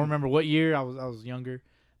 I don't remember what year. I was younger,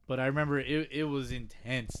 but I remember it was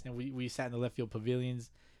intense, and we sat in the left field pavilions.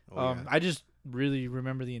 Oh, yeah. I just really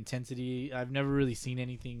remember the intensity. I've never really seen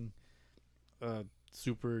anything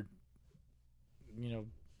super,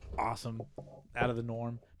 awesome, out of the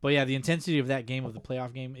norm. But yeah, the intensity of that game, of the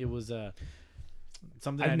playoff game, it was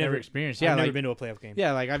something I've never experienced. Yeah, I've never like, been to a playoff game.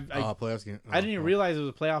 yeah, like Playoffs game. I didn't even realize it was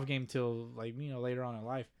a playoff game till later on in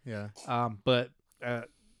life. Yeah, But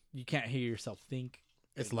you can't hear yourself think.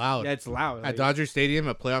 it's loud. Yeah, it's loud. At Like, Dodger Stadium,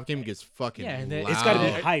 a playoff game gets fucking Yeah, and then loud. It's got to be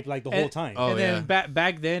Loud. hype like the whole time. Oh, and yeah. then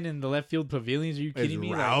back then in the left field pavilions, are you It's kidding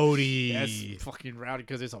me? rowdy. Like, that's fucking rowdy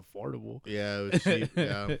because it's affordable. Yeah, it was cheap.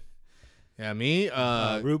 Yeah, yeah. Me,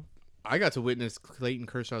 Rube. I got to witness Clayton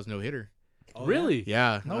Kershaw's no hitter. Oh, Really?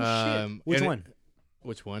 Yeah. No shit. Which and one?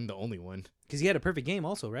 Which one? The only one. Because he had a perfect game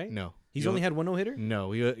also, right? No. He's You only know- had one no-hitter?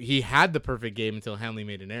 No, he had the perfect game until Hanley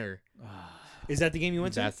made an error. Is that the game you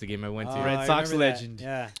went to? That's the game I went to. Oh, Red I Sox remember that. legend.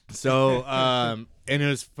 Yeah. So, and it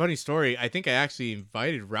was a funny story. I think I actually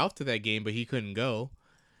invited Ralph to that game, but he couldn't go.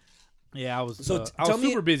 Yeah, I was. So I was tell me-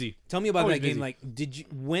 super busy. Tell me about Always that game. busy. Like,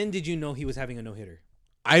 when did you know he was having a no-hitter?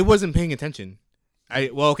 I wasn't paying attention.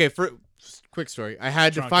 Okay, for quick story. I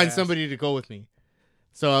had to Drunk find ass. somebody to go with me.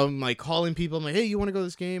 So I'm like calling people. I'm like, hey, you want to go to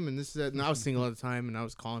this game? And this, that. And I was single at the time, and I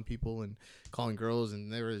was calling people and calling girls,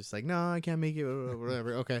 and they were just like, no, I can't make it,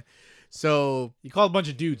 whatever. Okay. So You called a bunch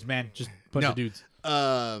of dudes, man. Just a bunch of dudes.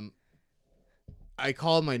 I get a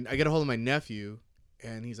hold of my nephew,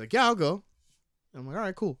 and he's like, yeah, I'll go. I'm like, all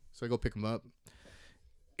right, cool. So I go pick him up,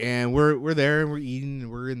 and we're there, and we're eating,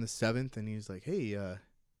 and we're in the 7th, and he's like, hey,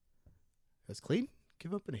 has Clayton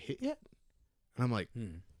give up a hit yet? And I'm like,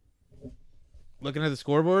 looking at the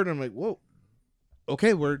scoreboard, and I'm like, whoa,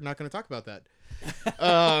 okay, we're not going to talk about that.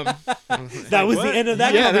 That was What? the end of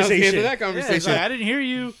that yeah, that was the conversation. end of that Yeah, it's conversation. like, I didn't hear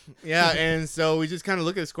you. Yeah, and so we just kind of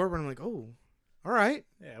look at the scoreboard, and I'm like, oh, all right.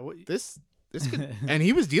 Yeah, what, This could, and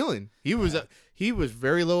he was dealing. He was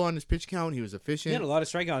very low on his pitch count. He was efficient. He had a lot of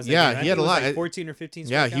strikeouts. Yeah, that game. I he had think a it was lot. Like 14 or 15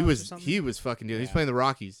 Yeah, strikeouts or something. he was fucking dealing. He's Yeah. playing the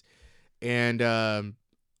Rockies, and I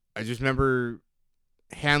just remember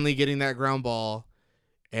Hanley getting that ground ball,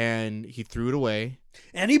 and he threw it away.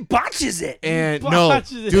 And he botches it. And no,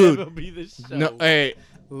 Botches it, dude, MLB The Show. no, hey,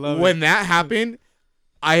 Love when it. that happened,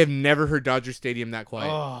 I have never heard Dodger Stadium that quiet.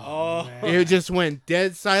 Oh, Oh. man. It just went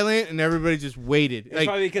dead silent, and everybody just waited. It's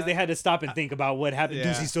probably because they had to stop and think about what happened. Yeah.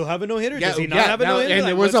 Does he still have a no-hitter? Does he not have a now- no-hitter? and Like,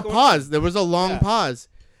 there was a what's going- pause. There was a long Yeah. pause,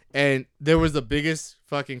 and there was the biggest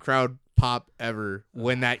fucking crowd pop ever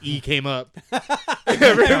when that E came up.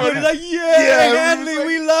 Everybody's like, yeah, Hanley, everybody's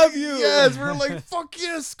we like, love you. Yes, we're like, fuck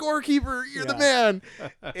yes, scorekeeper, you're the man.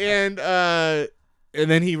 And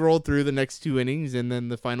then he rolled through the next 2 innings, and then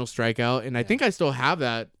the final strikeout. And I think I still have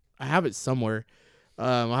that. I have it somewhere.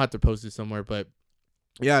 I'll have to post it somewhere, but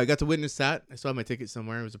yeah, I got to witness that. I still have my ticket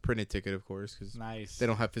somewhere. It was a printed ticket, of course, because Nice. they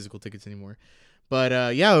don't have physical tickets anymore. But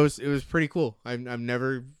yeah, it was pretty cool. I've been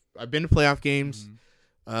to playoff games.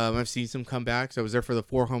 I've seen some comebacks. I was there for the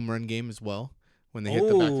 4 home run game as well when they hit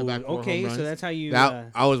the back-to-back 4 okay, home runs. so that's how you.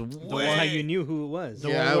 I was that's way, how you knew who it was. The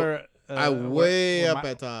Yeah, one where I way where up my-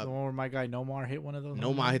 at top. The one where my guy Nomar hit one of those.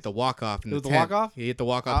 Nomar hit the walk-off in It was the the 10th. walk-off? He hit the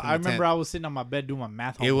walk-off. I remember I was sitting on my bed doing my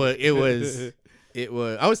math. It homework. was.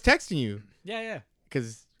 I was texting you yeah.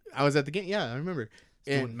 because I was at the game. Yeah, I remember.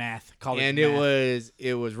 Doing And, math. College and math.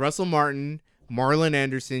 it was Russell Martin, Marlon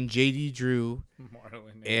Anderson, J.D. Drew,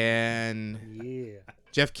 Marlon. and Yeah.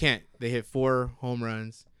 Jeff Kent. They hit 4 home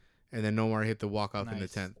runs, and then Nomar hit the walk-off in the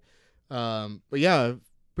Nice. 10th. But yeah, I've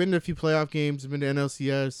been to a few playoff games. I've been to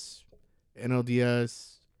NLCS,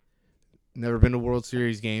 NLDS. Never been to World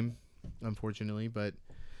Series game, unfortunately, but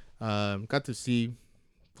got to see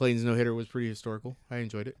Clayton's no-hitter. Was pretty historical. I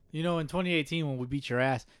enjoyed it. You know, in 2018 when we beat your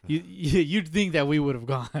ass, you'd think that we would have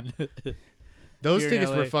gone. Those Here in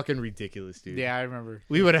tickets were LA. fucking ridiculous, dude. Yeah, I remember.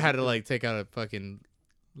 We would have had to like take out a fucking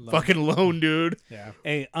loan, dude. Yeah.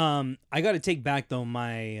 Hey, I got to take back though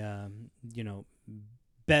my,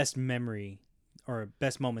 best memory or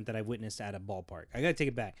best moment that I witnessed at a ballpark. I got to take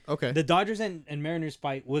it back. Okay. The Dodgers and Mariners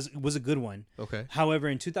fight was a good one. Okay. However,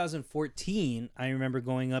 in 2014, I remember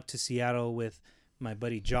going up to Seattle with my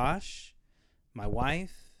buddy Josh, my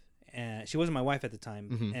wife, and she wasn't my wife at the time,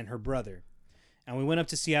 Mhm. and her brother. And we went up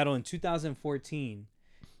to Seattle in 2014,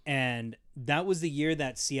 and that was the year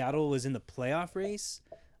that Seattle was in the playoff race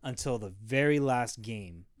until the very last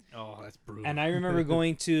game. Oh, that's brutal. And I remember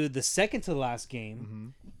going to the second to last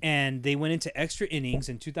game, and they went into extra innings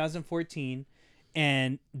in 2014,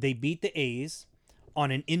 and they beat the A's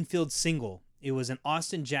on an infield single. It was an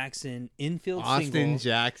Austin Jackson infield Austin single,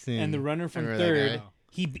 Jackson. and the runner from Remember that third.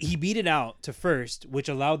 guy? He beat it out to first, which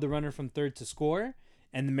allowed the runner from third to score,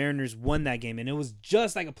 and the Mariners won that game. And it was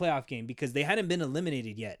just like a playoff game because they hadn't been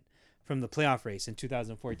eliminated yet from the playoff race in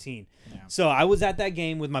 2014. Yeah. So I was at that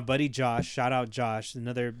game with my buddy Josh. Shout out Josh,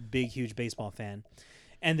 another big, huge baseball fan.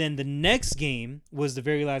 And then the next game was the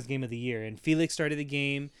very last game of the year. And Felix started the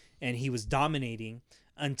game, and he was dominating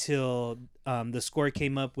until the score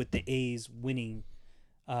came up with the A's winning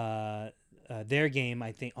their game,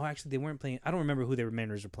 I think. Oh, actually, they weren't playing. I don't remember who their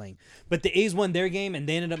Mariners were playing. But the A's won their game, and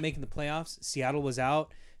they ended up making the playoffs. Seattle was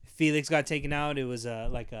out. Felix got taken out. It was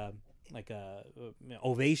like a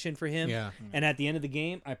ovation for him. Yeah. And at the end of the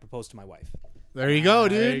game, I proposed to my wife. There you go,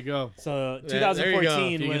 dude. There you go. So there you go. If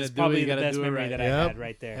 2014 you're gonna was do it, probably you the gotta best do it memory right. that Yep. I had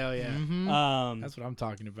right there. Hell yeah. Mhm. That's what I'm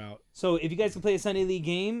talking about. So if you guys can play a Sunday League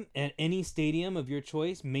game at any stadium of your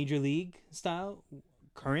choice, Major League style,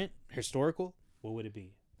 current, historical, what would it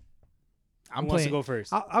be? I'm Who wants to playing. go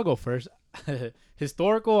first? I'll go first.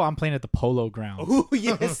 Historical. I'm playing at the Polo Grounds. Oh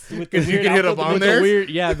yes, with the 'Cause you weird can hit outfield up on With there? the weird,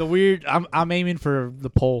 yeah, the weird. I'm aiming for the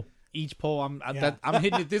pole. Each pole, I'm Yeah. I'm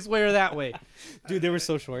hitting it this way or that way. Dude, they were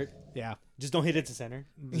so short. Yeah, Just don't hit it to center.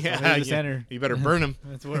 Yeah, Over the yeah. center. You better burn them.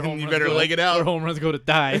 That's where home You runs better go. leg it out. Where home runs go to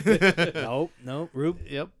die. Nope. Rube.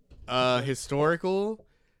 Yep. Historical.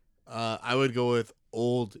 I would go with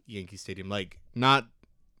old Yankee Stadium, like not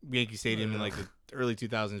Yankee Stadium in like the early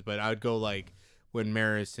 2000s, but I would go like when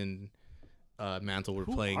Maris and Mantle were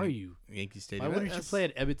Who playing are you? Yankee Why Stadium. wouldn't you That's- play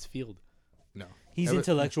at Ebbets Field? No. He's Ever-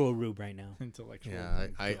 intellectual Rube right now. Intellectual. Yeah,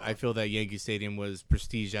 I feel that Yankee Stadium was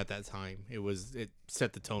prestige at that time. It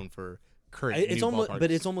set the tone for current. It's new almost, ballparks.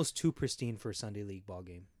 but it's almost too pristine for a Sunday League ball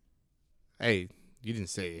game. Hey, you didn't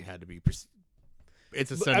say it had to be.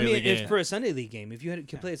 It's a But, Sunday I mean, League if game. for a Sunday League game, if you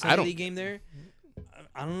could play a I Sunday don't- League game there,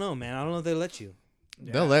 I don't know, man. I don't know if they let you.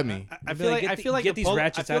 They'll let me. I I'd be feel like, like I get feel like get the these polo,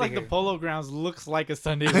 ratchets I feel outta like the here. Polo Grounds looks like a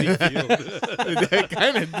Sunday League field. That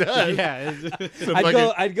kind of does. Yeah. Some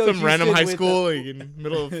I'd go some random high Houston with, school like in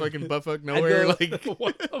middle of fucking buttfuck nowhere. go- Like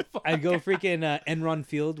what the fuck? I'd go freaking Enron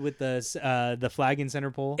Field with the flag in center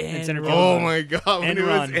pole. In center Enron. field. oh my god, when it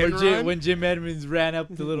was Enron. Enron? When Jim Edmonds ran up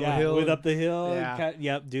the little Yeah, hill. with up the hill. Yeah.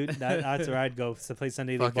 Yep, dude. That's where I'd go to play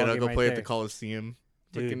Sunday League Fuck ball it, I'll game go right play there. at the Coliseum.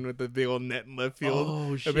 Dude. Fucking with the big old net in left field.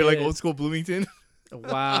 Oh, It'd be like shit. old school Bloomington.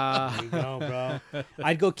 Wow. There you go, bro.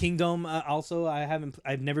 I'd go Kingdom. Also,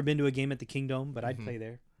 I've never been to a game at the Kingdom, but I'd Mhm. play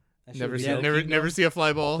there. That shit Never would be see, dope. never see a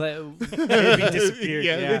fly ball. It'd be disappear.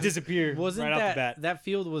 Yeah. It would disappear Wasn't right off the bat. that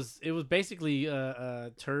field was basically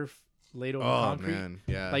turf laid over Oh concrete, man,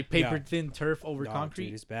 yeah. like paper thin turf over No, concrete.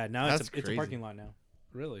 dude, it's bad. Now That's it's a crazy. parking lot now.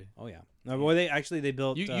 Really? Oh yeah. No, well, they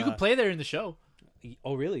built. You could play there in the show.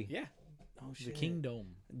 Oh really? Yeah. Oh The shit.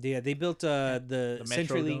 Kingdom. Yeah, they built the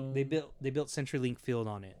CenturyLink. Metrodome. They built CenturyLink Field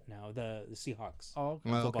on it now. The Seahawks Oh, okay.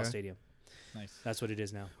 Well, football okay. stadium. Nice. That's what it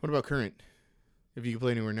is now. What about current? If you could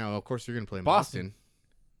play anywhere now, of course you're gonna play in Boston.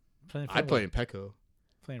 Boston. Playing I'd play in Petco.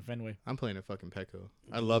 Playing Fenway. I'm playing at fucking Petco.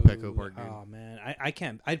 I love Petco Park, dude. Oh man, I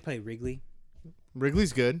can't. I'd play Wrigley.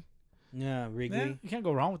 Wrigley's good. Yeah, Wrigley. Yeah, you can't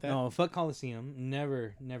go wrong with that. No, fuck Coliseum.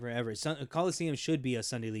 Never, ever. Coliseum should be a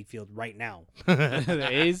Sunday League field right now. The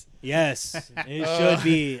A's. Yes, it should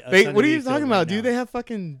be. A They, Sunday what are you League field talking about, right dude? now. They have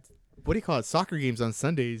fucking what do you call it? Soccer games on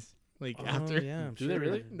Sundays. Like Oh, after. yeah, I'm Do they sure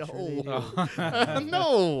really? I'm sure they do. Oh.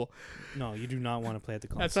 No, No, you do not want to play at the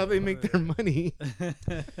Coliseum. that's how they make their money.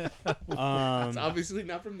 Um, It's obviously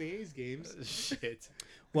not from the A's games. Shit.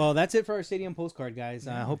 well, that's it for our stadium postcard, guys.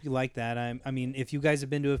 I hope you like that. I mean, if you guys have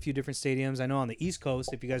been to a few different stadiums, I know on the East Coast,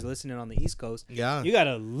 if you guys are listening on the East Coast, Yeah. you got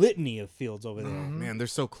a litany of fields over there. Man, they're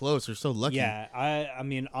so close. They're so lucky. Yeah, I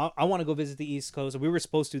mean, I want to go visit the East Coast. We were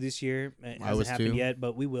supposed to this year. It I hasn't was happened too. yet,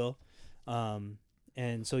 but we will.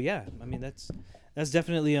 And so yeah, I mean that's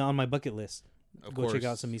definitely on my bucket list. Of Go check course.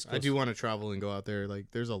 out some East I Coast. do want to travel and go out there. Like,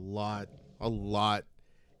 there's a lot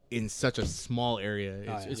in such a small area.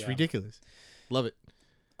 It's yeah. ridiculous. Love it.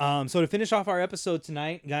 So to finish off our episode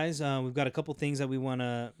tonight, guys, we've got a couple things that we want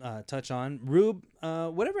to touch on. Rube,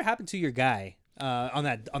 whatever happened to your guy on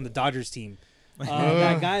the Dodgers team?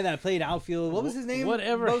 That guy that played outfield. What was his name?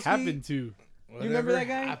 Whatever Boski? happened to? You remember that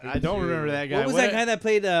guy? I don't remember that guy. What was that guy that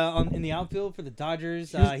played in the outfield for the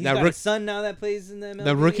Dodgers? He's that got a rook- son now that plays in the MLB.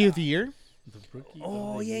 The rookie of the year?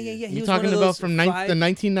 Oh yeah. He You was one talking of about those from the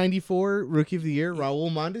 1994 rookie of the year, Raul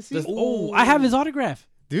Mondesi? Oh, I have his autograph.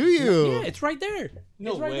 Do you? Yeah, it's right there.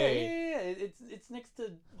 No it's right way. There. Yeah. It's next to.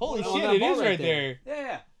 Holy on shit, that it ball is right there.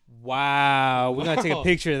 Yeah. Wow, we're gonna take a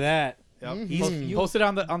picture of that. Yep. Mhm. He's- Mm. you- Post it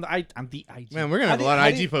on the IG. Man, we're gonna How have a did- lot how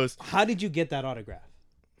of IG did- posts. How did you get that autograph?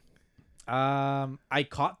 I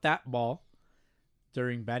caught that ball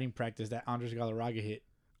during batting practice that Andres Galarraga hit.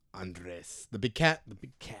 Andres, the big cat. The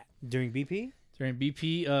big cat. During BP? During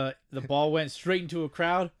BP, the ball went straight into a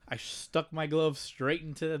crowd. I stuck my glove straight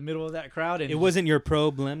into the middle of that crowd, and It wasn't your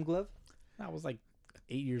pro blem glove? I was like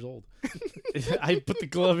 8 years old. I put the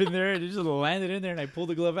glove in there, and it just landed in there, and I pulled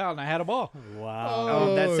the glove out, and I had a ball.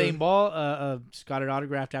 Wow. That same ball, just got it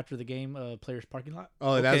autographed after the game, players' parking lot.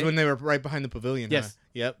 Oh, that was Okay. when they were right behind the pavilion. Huh? Yes.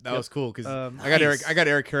 Yep. That Yep. was cool because Nice. I got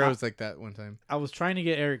Eric Carrows like that one time. I was trying to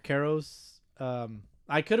get Eric Carrows.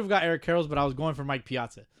 I could have got Eric Carrows, but I was going for Mike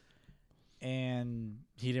Piazza, and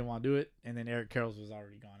he didn't want to do it. And then Eric Carrows was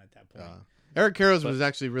already gone at that point. Eric Carrows But- was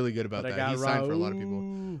actually really good about but I that. got He signed for a lot of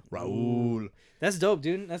people. Raul. That's dope,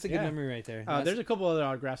 dude. That's a good Yeah. memory right there. That's- There's a couple other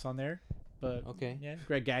autographs on there, but Okay. yeah,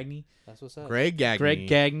 Greg Gagne, That's what's up. Greg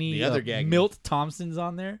Gagne. the other Gagne. Milt Thompson's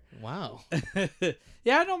on there. Wow.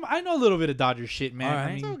 Yeah, I know a little bit of Dodger shit, man. All right.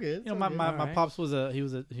 I It's mean, all good. you know, It's my all good. my Alright. pops was a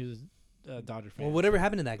Dodger fan. Well, whatever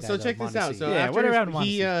happened to that guy? So though, check this out. Mondesi? So Yeah, after whatever his-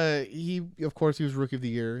 happened to he of course he was rookie of the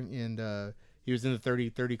year and he was in the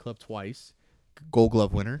 30-30 club twice, Gold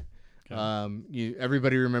Glove winner. Okay.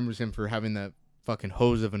 Everybody remembers him for having that fucking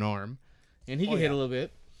hose of an arm, and he can hit yeah. a little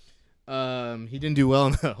bit. He didn't do well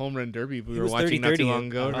in the home run derby we were was watching not too 30-30 long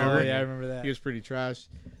ago. Oh, Oh Remember? yeah, I remember that. He was pretty trash.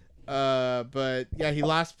 But yeah, he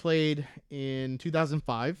last played in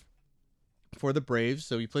 2005 for the Braves.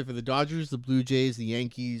 So he played for the Dodgers, the Blue Jays, the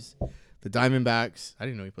Yankees, the Diamondbacks. I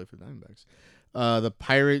didn't know he played for the Diamondbacks. The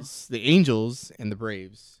Pirates, the Angels, and the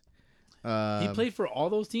Braves. He played for all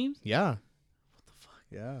those teams. Yeah. What the fuck?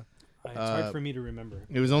 Yeah. It's hard for me to remember.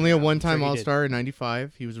 It was only a one-time sure he did. All-Star in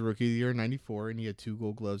 95. He was a Rookie of the Year in 94, and he had 2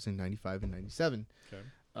 Gold Gloves in 95 and 97. Okay.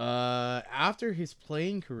 After his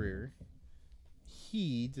playing career,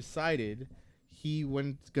 he decided he was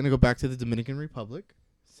going to go back to the Dominican Republic,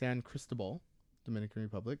 San Cristobal, Dominican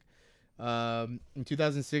Republic. In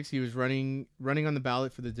 2006, he was running on the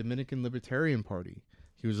ballot for the Dominican Libertarian Party.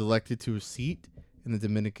 He was elected to a seat in the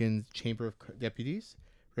Dominican Chamber of Deputies,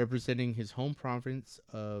 representing his home province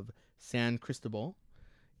of San Cristobal.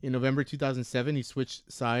 In November 2007, he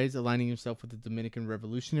switched sides, aligning himself with the Dominican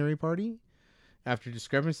Revolutionary Party. After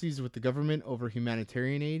discrepancies with the government over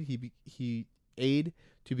humanitarian aid, aid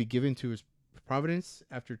to be given to his province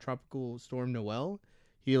after Tropical Storm Noel,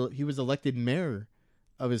 he was elected mayor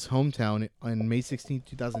of his hometown on May 16,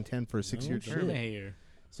 2010 for a 6-year term. Mayor.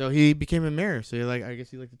 So he became a mayor. So I guess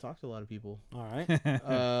he liked to talk to a lot of people. All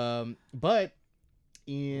right. But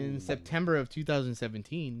in September of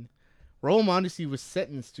 2017, Raul Mondesi was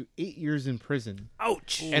sentenced to 8 years in prison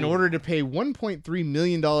Ouch. in order to pay $1.3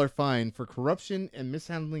 million fine for corruption and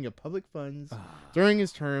mishandling of public funds during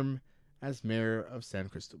his term as mayor of San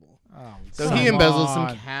Cristobal. Oh, So come he embezzled on.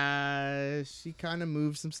 some cash. He kind of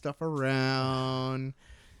moved some stuff around.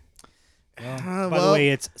 By the way,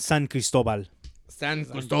 it's San Cristobal. San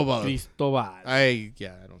Cristobal. Cristobal.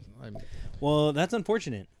 Well, that's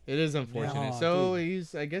unfortunate. It is unfortunate. Yeah, So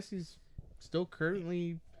I guess he's still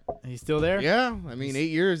currently. He's still there. Yeah, I mean, 8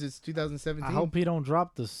 years. It's 2017. I hope he don't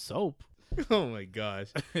drop the soap. Oh my gosh.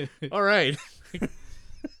 All right.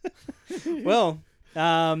 Well, you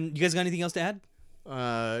guys got anything else to add?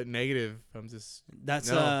 Negative. I'm just. That's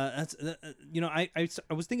No. I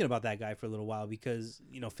was thinking about that guy for a little while because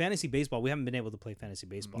fantasy baseball, we haven't been able to play fantasy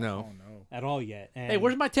baseball No. no. at all yet. And Hey,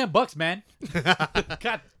 where's my $10, man?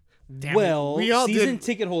 God damn it. well, We all season did-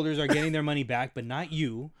 ticket holders are getting their money back, but not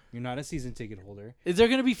you. You're not a season ticket holder. Is there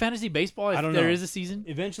gonna be fantasy baseball if I don't there know. is a season?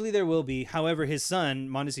 Eventually, there will be. However, his son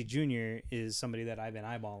Mondesi Jr. is somebody that I've been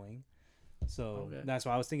eyeballing. So Okay. that's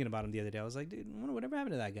why I was thinking about him the other day. I was like, dude, I wonder whatever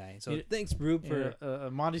happened to that guy. So Yeah. thanks, Rube, for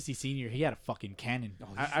Mondesi Senior, he had a fucking cannon. Oh,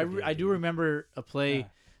 he I sure did, do dude. remember a play Yeah.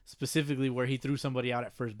 specifically where he threw somebody out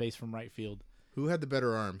at first base from right field. Who had the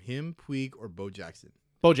better arm, him, Puig, or Bo Jackson?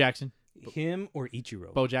 Bo Jackson. him or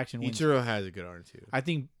Ichiro. Bo Jackson wins. Ichiro has a good arm too. I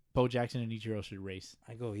think Bo Jackson and Ichiro should race.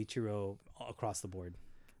 I go Ichiro across the board.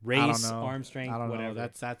 I Race, don't know. arm strength, I don't whatever. know.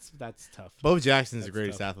 That's tough. Bo Jackson's the That's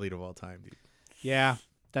greatest tough. athlete of all time, dude. Yeah.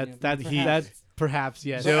 Yeah, That's perhaps. perhaps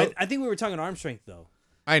yes. So- I think we were talking arm strength though.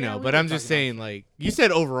 I know, we but were I'm just talking saying, like you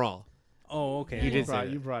said, overall, Oh, okay. You you, did say brought,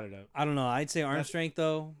 that. you brought it up. I don't know. I'd say arm strength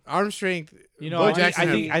though. arm strength. You know, Bo I Jackson.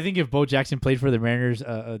 think I think if Bo Jackson played for the Mariners,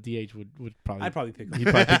 DH would probably. I'd probably pick him. He'd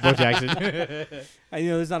probably pick Bo Jackson.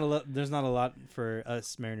 There's not a lot. There's not a lot for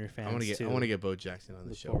us Mariner fans. I want to get Bo Jackson on the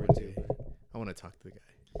look show. forward one to. day. I want to talk to the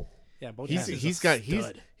guy. Yeah, Bo He's Jackson's he's a got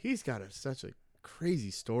stud. he's got such a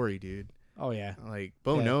crazy story, dude. Oh yeah, Like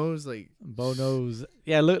Bo Yeah. knows, like Bo knows.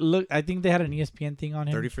 Yeah, look. I think they had an ESPN thing on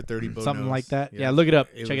him. 30 for 30. Bo something knows. like that. Yeah, look it up.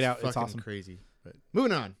 Check was it out. It's fucking awesome. Crazy. But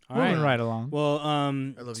moving on. All Moving right. right along. Well, I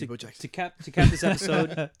love you, Bo Jackson. to cap this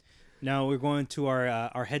episode, Now we're going to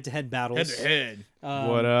our head-to-head battles. Head to head.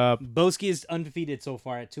 What up? Boski is undefeated so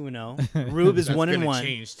far at 2-0. Rube is 1-1.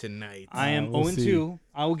 Change tonight. I am We'll 0-2.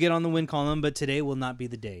 I will get on the win column, but today will not be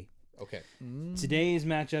the day. Okay. Today's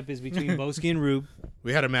matchup is between Boski and Rube.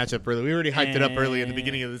 We had a matchup early. We already hyped it up early in the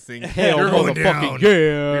beginning of this thing. Hell, You're going down. motherfucking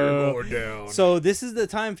You're yeah. going down. So this is the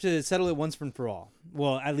time to settle it once and for all.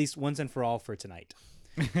 Well, at least once and for all for tonight.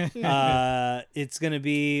 It's gonna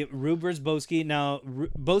be Rube versus Boski. Now,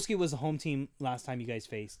 Boski was the home team last time you guys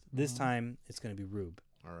faced. This time, it's gonna be Rube.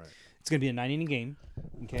 All right. It's gonna be a 9-inning game.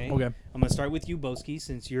 Okay. Okay. I'm gonna start with you, Boski,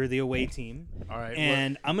 since you're the away team. All right.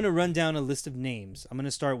 And I'm gonna run down a list of names. I'm gonna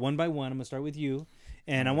start one by one. I'm gonna start with you,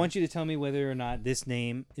 and I want you to tell me whether or not this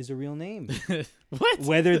name is a real name. What?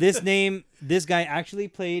 Whether this guy actually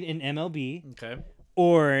played in MLB, Okay.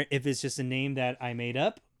 or if it's just a name that I made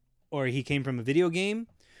up, or he came from a video game,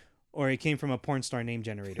 or he came from a porn star name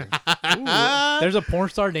generator. There's a porn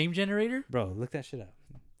star name generator? Bro, look that shit up.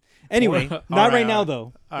 Anyway, All not right, right now all right.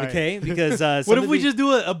 though. All right. Okay, because What if we just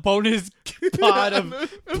do a bonus pod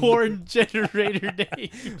of porn generator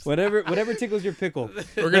names? whatever tickles your pickle. We're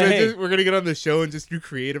But gonna hey, we're gonna get on the show and just do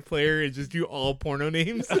creative player and just do all porno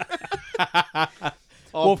names.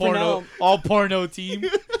 All for now- all porno team.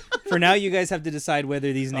 for now, you guys have to decide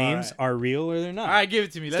whether these names right. are real or they're not. All right, give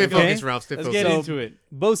it to me. Stay Let's go. focused, Ralph. Stay Let's focused. get So- into it.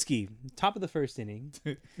 Boski, top of the first inning.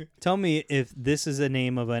 Tell me if this is a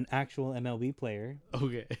name of an actual MLB player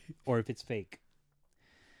Okay. or if it's fake.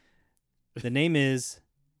 The name is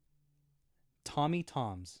Tommy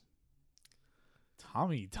Toms.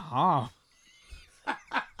 Tommy Tom.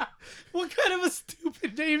 What kind of a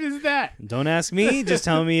stupid name is that? Don't ask me. Just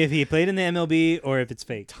tell me if he played in the MLB or if it's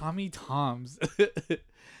fake. Tommy Toms.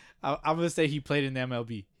 I'm going to say he played in the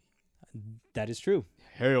MLB. That is true.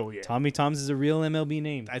 Hell yeah. Tommy Toms is a real MLB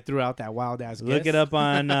name. I threw out that wild ass Look guess. it up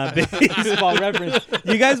on Baseball Reference.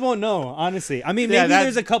 You guys won't know, honestly. I mean, Yeah, maybe that-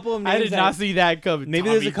 there's a couple of names. I did not see that coming. Maybe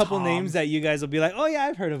Tommy there's a couple Toms. names that you guys will be like, oh yeah,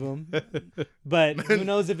 I've heard of them. But who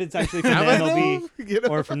knows if it's actually from the Have I MLB though? Get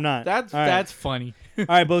or up. from not. That's All right. that's funny. All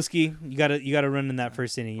right, Boski, you gotta run in that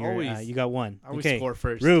first inning. Always. You got one. I always Okay, score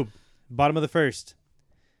first. Rube, bottom of the first.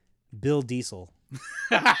 Bill Diesel.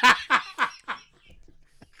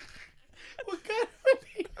 What kind of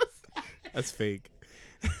name is That's fake.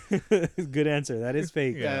 Good answer. That is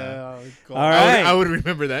fake. Yeah. All right. I would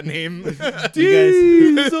remember that name.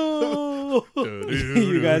 Diesel.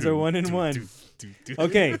 You guys are 1-1.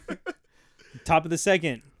 Okay. Top of the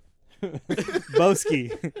second.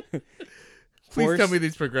 Boski. Please tell me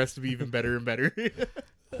these progress to be even better and better.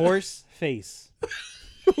 Horse face.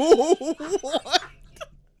 What?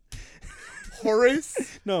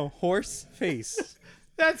 Horace? No, horse face.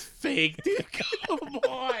 That's fake, dude. Come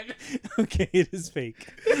on. Okay, it is fake.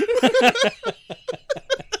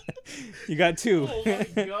 You got two. Oh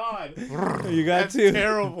my god. You got That's two.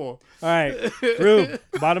 terrible. All right. Rube,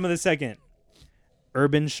 bottom of the second.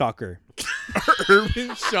 Urban Shocker.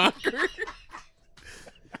 Urban Shocker?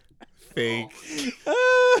 Fake.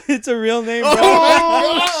 It's a real name, bro.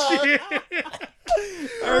 Oh my god!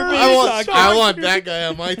 Urban I Shocker. want that guy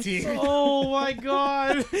on my team. Oh my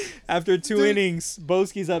god. After two innings,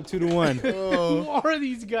 Boski's up 2-1. Oh. Who are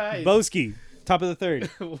these guys? Boski, top of the third.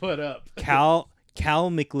 What up? Cal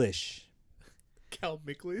McLish. Cal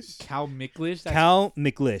Miklish? Cal Miklish? That's, Cal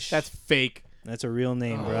McLish. that's fake. That's a real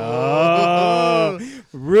name, bro. Oh.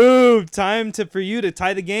 Rube, time for you to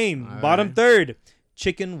tie the game. All Bottom right. third.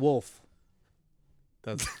 Chicken Wolf.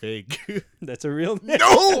 That's fake. That's a real name.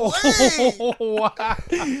 No way! Wow.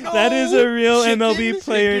 That is a real MLB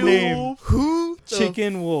player Chicken name. Wolf? Who the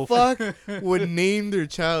Chicken Wolf. fuck would name their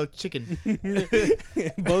child Chicken?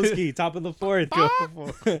 Boski, top of the fourth.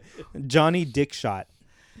 Johnny Dickshot.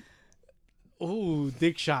 Oh,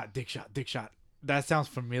 dick shot. That sounds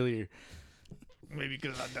familiar. Maybe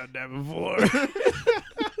because I've done that before.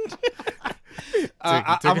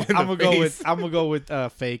 Took it in the face. I'm gonna go with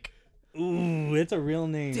fake. Ooh, it's a real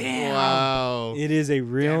name. Damn. Wow. It is a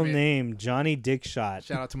real Damn it. name. Johnny Dickshot.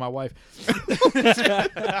 Shout out to my wife.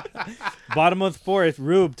 Bottom of the fourth.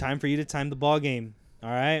 Rube, time for you to time the ball game. All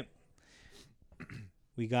right.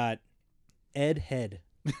 We got Ed Head.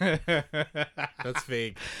 That's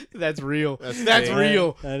fake. That's real. That's That's fake.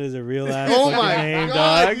 real. That is a real ass Oh fucking my name,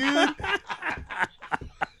 god, dog.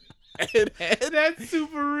 dude. That's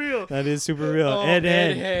super real. That is super real. Oh, Ed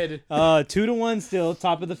Head. Head. 2-1 still.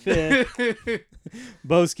 Top of the fifth.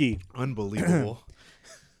 Boski. Unbelievable.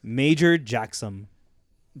 Major Jackson.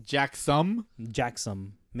 Jackson.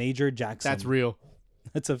 Major Jackson. That's real.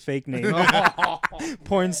 That's a fake name.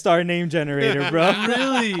 Porn star name generator, bro.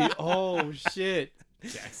 Really? Oh shit.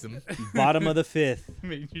 Jackson. Bottom of the fifth.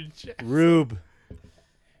 Major Jackson. Rube.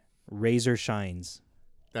 Razor Shines.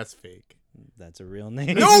 That's fake. That's a real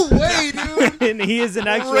name. No way, dude. And he is an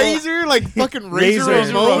actual Razor, like fucking Razor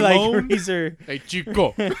Ramon. like Razor. Hey,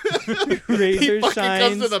 Chico. He Razor fucking Shines.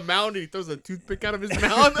 comes to the mound and he throws a toothpick out of his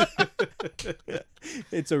mouth.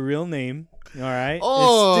 It's a real name. All right.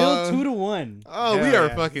 Oh. It's still 2-1. Oh, we Hell are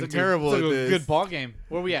yeah. fucking It's a terrible good, at it's a this. good ball game.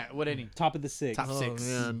 Where we at? What inning? Top of the sixth. Top Oh, six.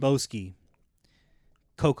 man. Boski.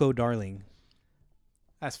 Coco Darling.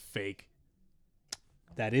 That's fake.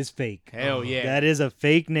 That is fake. Hell yeah. That is a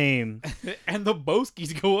fake name. And the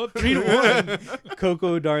Boskies go up 3-1.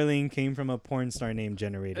 Coco Darling came from a porn star name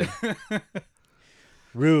generator.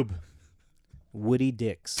 Rube. Woody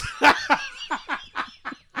Dix.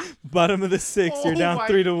 Bottom of the sixth. You're down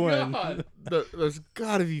 3-1. That's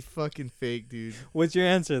gotta be fucking fake, dude. What's your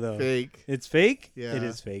answer though? Fake. It's fake? Yeah. It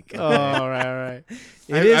is fake. Oh, all right.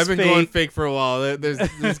 It is I've been fake. going fake for a while.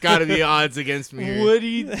 There's gotta be odds against me here.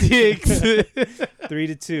 Woody Dix.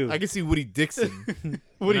 3-2. I can see Woody Dixon.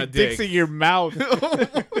 Woody Not Dix Dick. in your mouth.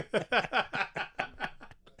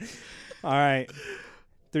 All right.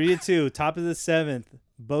 3-2. Top of the seventh.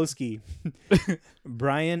 Boski.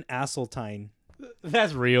 Brian Asseltine.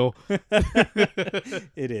 That's real.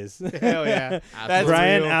 It is. Hell yeah. That's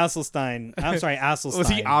Brian real. Asselstein. I'm sorry, Asselstein. Was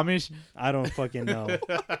he Amish? I don't fucking know.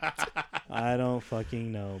 I don't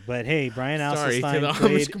fucking know. But hey, Brian Sorry Asselstein to the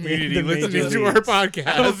played Amish community in the listening major to our leagues. podcast.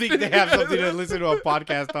 I don't think they have something to listen to a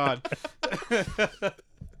podcast on.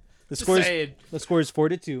 The score is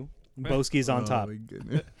 4-2. Boski's on top. my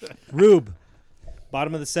goodness. Rube,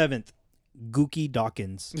 bottom of the seventh. Gookie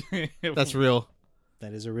Dawkins. That's real.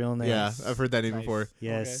 That is a real name. Yeah, I've heard that name Nice. before.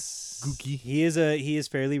 Yes. Gookie. He is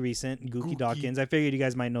fairly recent. Gookie Gookie. Dawkins. I figured you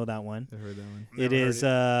guys might know that one. I've heard that one. It Never heard is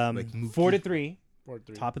Like Mookie. 4-3.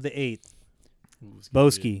 4-3. Top of the eighth. Ooh,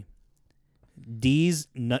 Boski. D's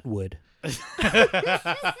Nutwood. That's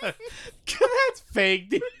fake,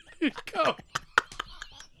 dude. Go.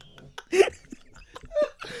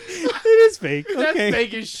 It is fake. That's Okay.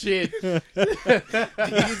 fake as shit.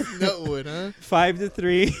 Nutwood, huh?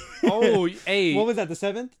 5-3. Oh, hey. What was that? The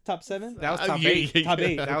seventh? Top seven? That was top Yeah, 8. yeah, Top yeah.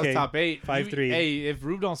 eight. That Okay. was top 8. 5-3. Hey, if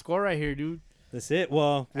Rube don't score right here, dude. That's it.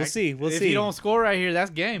 Well, we'll see. We'll if see. he don't score right here,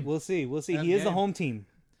 that's game. We'll see. We'll see. That's He is the game. home team.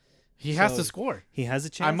 He has So- to score. He has a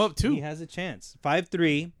chance. I'm up too. He has a chance.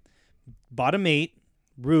 5-3. Bottom 8.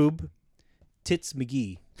 Rube. Tits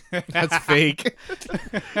McGee. That's fake.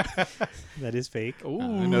 That is fake. Ooh,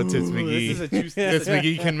 I know Tits McGee. This is a juice. Tits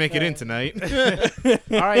McGee can make it in tonight.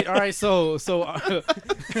 all right. So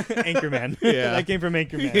Anchorman. Yeah. That came from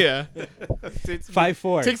Anchorman. Yeah.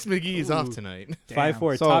 5-4. Tits McGee is off Ooh. tonight.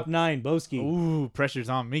 5-4. So- Top 9. Boski. Ooh, pressure's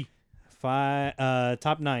on me.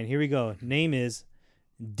 Top 9. Here we go. Name is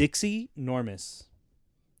Dixie Normus.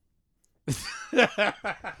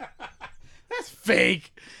 That's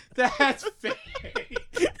fake. That's fake.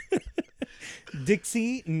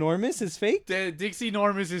 Dixie Normus is fake? Dixie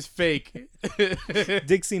Normus is fake.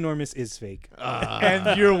 Dixie Normus is fake.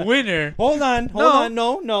 And your winner. Hold on.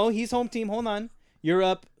 No. No. He's home team. Hold on. You're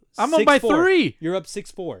up. I'm up by 6-4. 3. You're up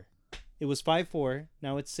 6-4. It was 5-4.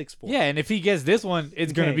 Now it's 6-4. Yeah, and if he gets this one,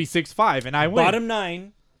 it's gonna Okay. be 6-5, and I win. Bottom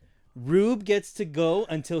 9. Rube gets to go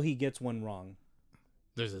until he gets one wrong.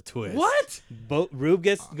 There's a twist. What? Rube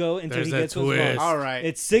gets to go until There's he a gets one wrong. twist. All right.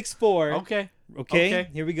 It's 6-4. Okay. Okay.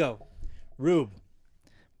 Here we go. Rube.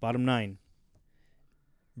 Bottom 9.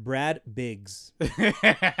 Brad Biggs.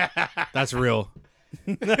 That's real.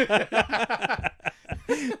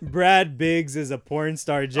 Brad Biggs is a porn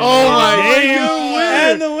star. Oh my name. God.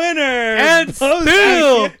 And the winner. And Boski.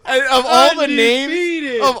 still, And of all the names,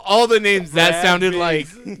 undefeated. that Brad sounded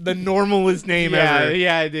Biggs. like the normalest name ever.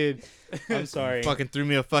 Yeah, I did. I'm sorry. Fucking threw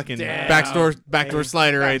me a fucking Damn. backdoor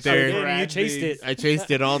slider right Sorry, there. dude, you Brad chased Biggs. it. I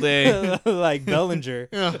chased it all day. Like Bellinger.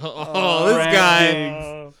 Oh, this Brad guy.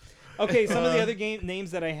 Biggs. Okay, some of the other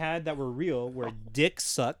names that I had that were real were Dick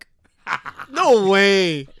Suck, No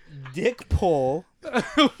way. Dick Pole,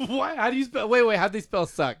 Why? How do you spell? Wait. How'd they spell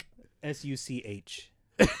suck? SUCH.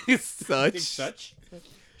 Such.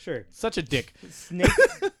 Sure. Such a dick.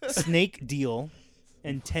 Snake Deal,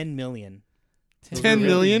 and 10 million. 10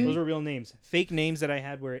 million? Those are real names. Fake names that I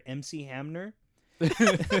had were MC Hamner,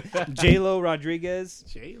 J-Lo Rodriguez,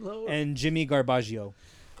 J-Lo. and Jimmy Garbaggio.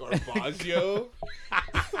 Garbaggio.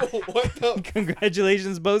 What the?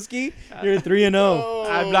 Congratulations, Boski. You're 3-0.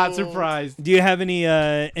 I'm not surprised. Do you have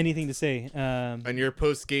anything to say? On your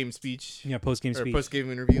post game speech Yeah, post game or speech. post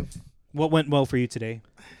game interview. What went well for you today?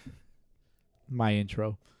 My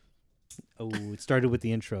intro. Oh, it started with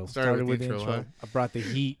the intro, Started with the intro, huh? I brought the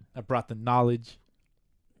heat. I brought the knowledge.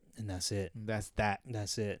 and that's it. And that's that.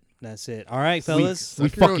 That's it. That's it. All right, fellas. We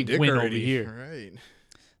Suck your own fucking dick win already. over here. All right.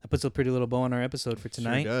 That puts a pretty little bow on our episode for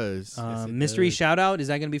tonight. Sure does. Yes, it Mystery does. shout out. Is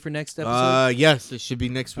that going to be for next episode? Yes, it should be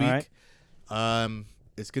next All week. right.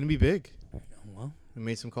 It's gonna be big. Well, We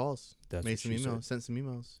made some calls. That's Made what some she emails. said. Sent some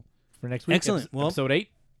emails. For next week. Excellent. Well, Episode 8.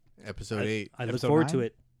 Episode 8. I look Episode forward to 9.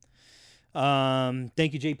 it.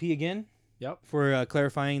 Thank you, JP, again. Yep. For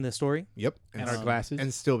clarifying the story. Yep. And our glasses.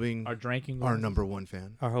 And still being our drinking. our glasses. number one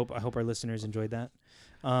fan. I hope our listeners enjoyed that.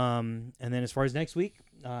 And then as far as next week,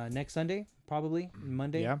 next Sunday, probably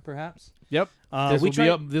Monday, Yeah. perhaps. Yep. We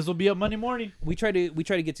try. This will be up Monday morning. We try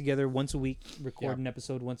to get together once a week, record an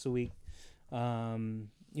episode once a week.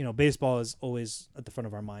 Baseball is always at the front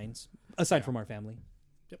of our minds, aside from our family.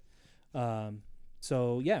 Yep.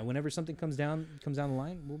 So yeah, whenever something comes down the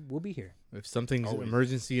line, we'll be here. If something's Always.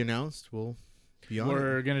 emergency announced, we'll be on it.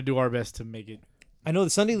 We're gonna do our best to make it. I know the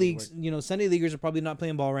Sunday leagues, Sunday leaguers are probably not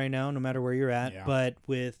playing ball right now, no matter where you're at. Yeah. But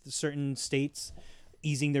with certain states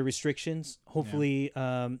easing their restrictions, hopefully,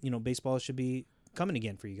 baseball should be coming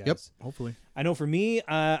again for you guys. Yep. Hopefully. I know for me,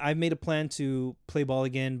 I've made a plan to play ball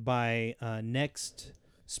again by next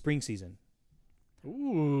spring season.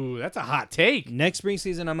 Ooh, that's a hot take. Next spring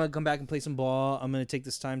season, I'm gonna come back and play some ball. I'm gonna take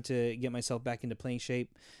this time to get myself back into playing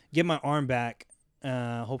shape, get my arm back.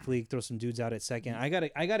 Hopefully, throw some dudes out at second. I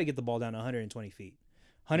gotta get the ball down 120 feet,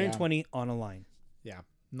 120 on a line. Yeah.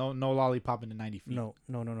 No lollipop into 90 feet. No.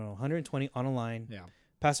 120 on a line. Yeah.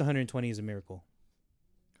 Past 120 is a miracle.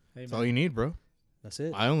 Hey, That's all you need, bro. That's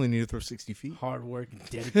it. I only need to throw 60 feet. Hard work and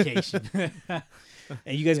dedication.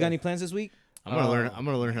 And you guys got any plans this week? I'm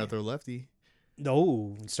gonna learn how to throw lefty.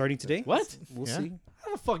 No, starting today. What? We'll Yeah. see.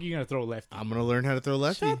 How the fuck are you gonna throw lefty? I'm gonna learn how to throw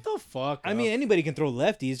lefty. Shut the fuck I up. mean, anybody can throw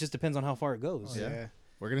lefties. It just depends on how far it goes. Yeah.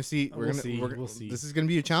 We're gonna see. We'll see. We'll see. This is gonna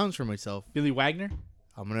be a challenge for myself. Billy Wagner.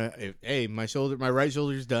 I'm gonna. Hey, my right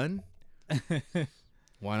shoulder's done.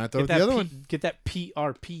 Why not throw Get the that other one? Get that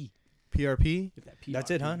PRP. PRP. Get that PRP.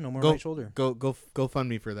 That's it, huh? No more Go- right shoulder. Go fund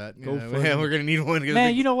me for that. Go Yeah, fund yeah, me. we're gonna need one.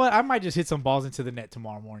 Man, you know what? I might just hit some balls into the net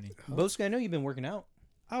tomorrow morning. Boski, I know you've been working out.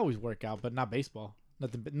 I always work out, but not baseball.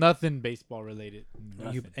 Nothing baseball related.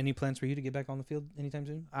 Nothing. Any plans for you to get back on the field anytime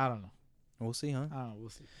soon? I don't know. We'll see, huh? I don't know. We'll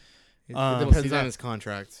see. It we'll depends see on that. his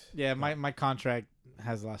contract. Yeah, my contract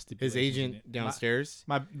has a lot of His stipulations in agent it. downstairs.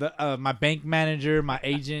 My bank manager, my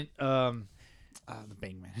agent, the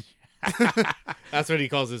bank manager. That's what he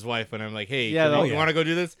calls his wife when I'm like, hey, Yeah, you yeah. want to go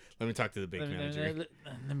do this? Let me talk to the bank Let me- manager.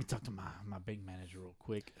 Let me talk to my bank manager real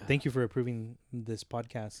quick. Thank you for approving this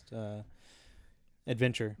podcast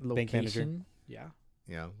adventure, bank manager. Location? Yeah.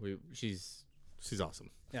 Yeah, she's awesome.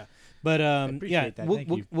 But appreciate that. Thank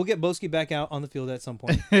you. we'll get Boski back out on the field at some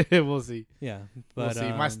point. We'll see. Yeah, We'll but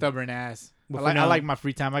see. My stubborn ass. but I for like, I now- like my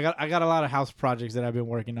free time. I got a lot of house projects that I've been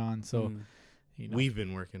working on. So Mm. you know. We've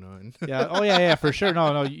been working on. Yeah. Oh yeah, for sure.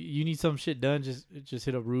 No. You need some shit done. Just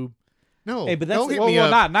hit up Rube. No, Hey, but that's don't the- hit Well, me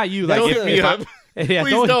up. not you. That's Like the- if, Hit me if I- up. yeah,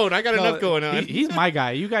 Please don't. I got enough going on. He's my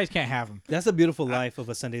guy. You guys can't have him. That's the beautiful life of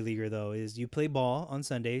a Sunday leaguer, though, is you play ball on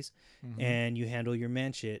Sundays Mm-hmm. and you handle your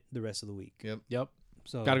man shit the rest of the week. Yep.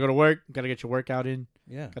 So Got to go to work. Got to get your workout in.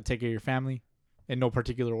 Yeah. Got to take care of your family in no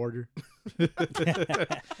particular order.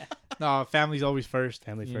 No, family's always first.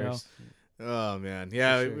 Family you know? first. Oh man,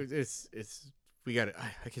 yeah, For sure. it's we got it.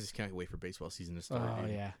 I just can't wait for baseball season to start. Oh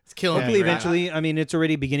dude. yeah. It's killing Yeah, me. Hopefully, right? eventually. I mean, it's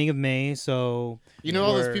already beginning of May, so You know,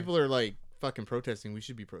 all those we're- people are like fucking protesting. We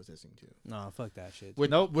should be protesting too. No, fuck that shit. With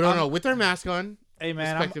Nope, no, no, with our mask on. Hey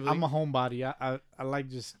man, Respectively. I'm a homebody. I like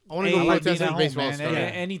just. I wanna go I like protest being when at baseball home, man. starts.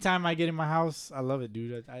 Yeah. Anytime I get in my house, I love it,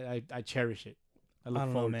 dude. I cherish it. I look I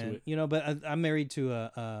don't know, forward to man. it. You know, but I'm married to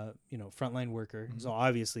a frontline worker, Mm-hmm. so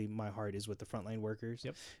obviously my heart is with the frontline workers.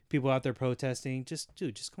 Yep. People out there protesting, just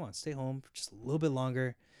come on, stay home for just a little bit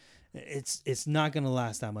longer. It's not gonna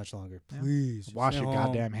last that much longer. Yeah. Please just Wash stay your home.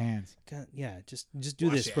 goddamn hands. Yeah, just do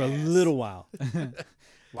Wash this your for a ass. little while.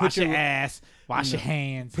 Wash your your- ass. Wash your No.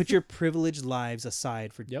 hands. Put your privileged lives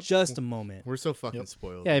aside for Yep. just a moment. We're so fucking Yep.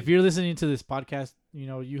 spoiled. Yeah, if you're listening to this podcast, you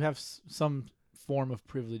know you have some form of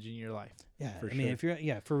privilege in your life. Yeah, For I mean, sure. if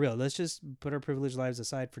you're for real, let's just put our privileged lives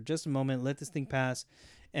aside for just a moment. Let this thing pass,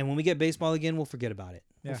 and when we get baseball again, we'll forget about it.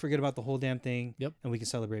 Yeah. We'll forget about the whole damn thing. Yep. And we can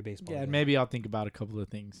celebrate baseball. Yeah, and again. maybe I'll think about a couple of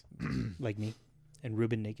things like me and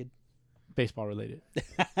Ruben naked baseball related.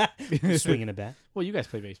 swinging a bat. Well, you guys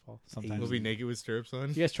play baseball sometimes. We'll be naked with stirrups on.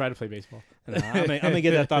 You guys try to play baseball. No, I'm gonna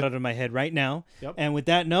get that thought out of my head right now. Yep. And with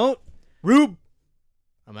that note, Rube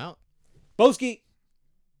I'm out. Boski.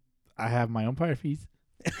 I have my umpire fees.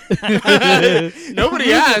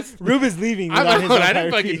 Nobody asked. Rube is leaving. I'm without his out. I umpire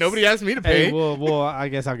didn't fucking. fees. Nobody asked me to pay. Hey, well, I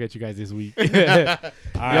guess I'll get you guys this week. All Yo, right,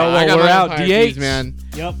 well, I got we're my out. umpire DH. fees, man.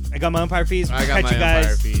 Yep, I got my umpire fees. I got Catch my you guys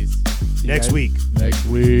umpire fees. See you next guys week. Next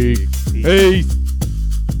week. Peace. Peace.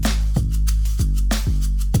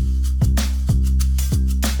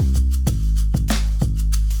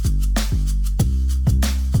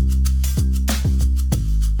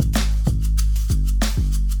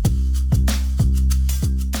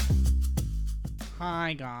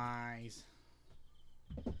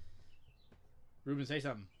 Ruben, say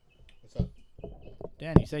something. What's up?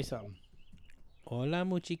 Danny, say something. Hola,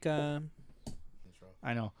 muchica. What's wrong?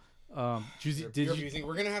 I know. Did You're you abusing.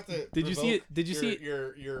 We're gonna have to. did you see it? Did you see it?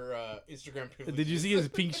 your Instagram privileges. Did you see his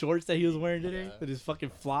pink shorts that he was wearing today Yeah. with his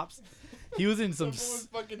fucking flops? He was in some Someone was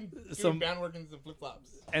fucking doing some- band work in some flip flops.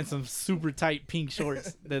 and some super tight pink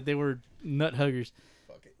shorts that they were nut huggers.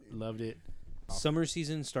 Fuck it. Dude. Loved it. Summer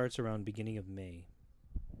season starts around beginning of May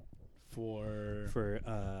For for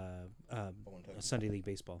One time. Sunday League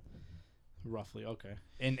baseball. roughly okay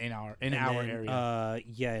in our And then, area.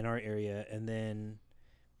 Yeah, in our area, and then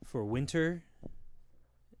for winter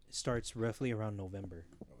starts roughly around November.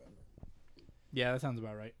 Yeah, that sounds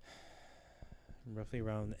about right. Roughly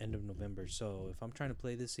around the end of November. So if I'm trying to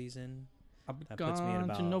play this season, I'll be that puts me in gone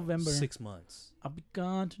about to November. 6 months. I'll be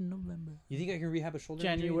gone to November. You think I can rehab a shoulder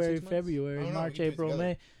injury in January, 6 months? I February, don't know, March, we can do it April, together.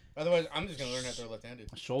 May. Otherwise, I'm just gonna learn how to throw left-handed.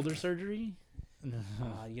 Shoulder surgery?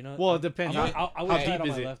 You know, Well, it depends. I How would try deep it on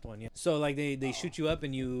is my it? left one. Yeah. So like they shoot you up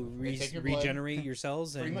and you They take your blood. regenerate your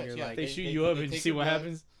cells and Pretty much, you're yeah. like They They- shoot they- you up they and take see your what blood.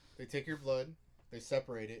 happens. They take your blood, they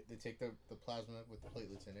separate it, they take the plasma with the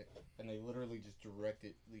platelets in it, and they literally just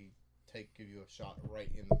directly give you a shot right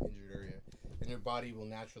in the injured area, and your body will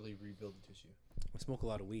naturally rebuild the tissue. I smoke a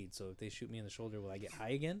lot of weed, so if they shoot me in the shoulder, will I get high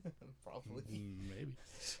again? Probably. Maybe.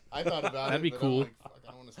 I thought about That'd it. be but cool. I'm like, fuck, I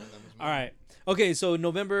don't want to spend that much All money. right. Okay, so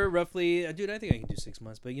November roughly, dude, I think I can do 6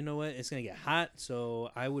 months, but you know what? It's gonna get hot, so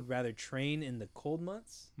I would rather train in the cold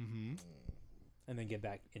months Mm-hmm. and then get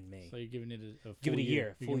back in May. So you're giving it a full Give it a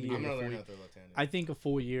year, You're full giving it year. I'm a gonna full learn year. how to throw left-handed. I think a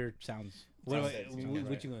full year sounds. What, Sounds am I- sense, what, you're what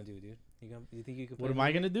right. you gonna do, dude? You think you could? What play am I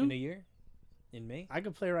in a- gonna do? in a year? In May? I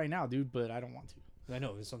could play right now, dude, but I don't want to. I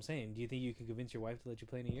know. That's what I'm saying. Do you think you could convince your wife to let you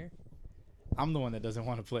play in a year? I'm the one that doesn't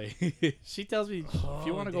want to play. She tells me if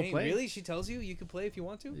you want to go play. Really? She tells you you can play if you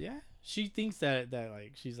want to? Yeah. She thinks that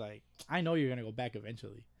like she's like, I know you're gonna go back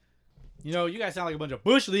eventually. You know, you guys sound like a bunch of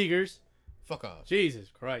bush leaguers. Fuck off. Jesus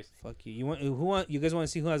Christ. Fuck you. You guys want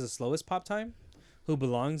to see who has the slowest pop time? Who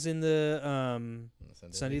belongs in the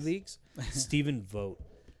Sunday leagues? Stephen Vogt.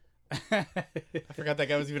 I forgot that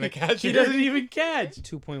guy was even a catcher. He doesn't even catch.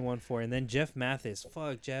 2.14, and then Jeff Mathis.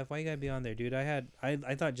 Fuck Jeff, why you gotta be on there, dude? I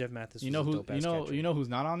thought Jeff Mathis. You was know a who? dope-ass catcher. You know who's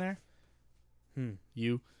not on there?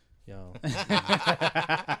 You. Yo.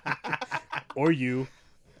 Or you.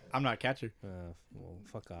 I'm not a catcher. Well,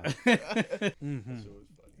 fuck off. Mm-hmm.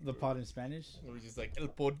 The pod in Spanish. We're just like el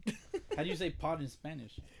pod. How do you say pod in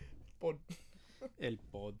Spanish? Pod. El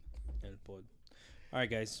pod. El pod. All right,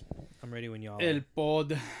 guys, I'm ready when y'all. El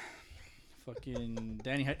pod. Fucking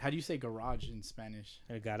Danny. How do you say garage in Spanish?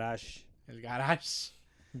 El garage. El garage.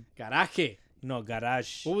 Garaje. No,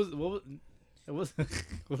 garage. What was what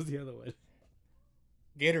was the other one?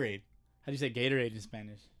 Gatorade. How do you say Gatorade in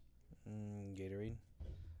Spanish? Gatorade.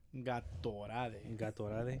 Gatorade.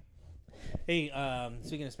 Gatorade. Hey,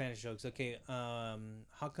 speaking of Spanish jokes, okay,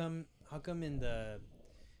 how come in the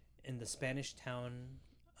Spanish town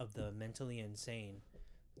of the mentally insane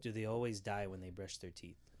do they always die when they brush their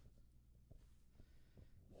teeth?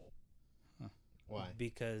 Why?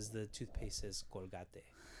 Because the toothpaste says Colgate.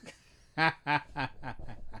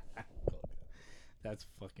 That's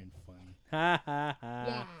fucking funny. Ha ha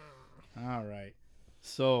ha. All right.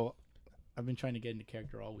 So, I've been trying to get into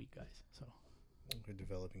character all week, guys. So, We're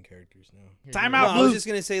developing characters now. time No, out, I was Blue. just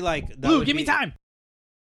gonna say like that Blue, would give me be- time.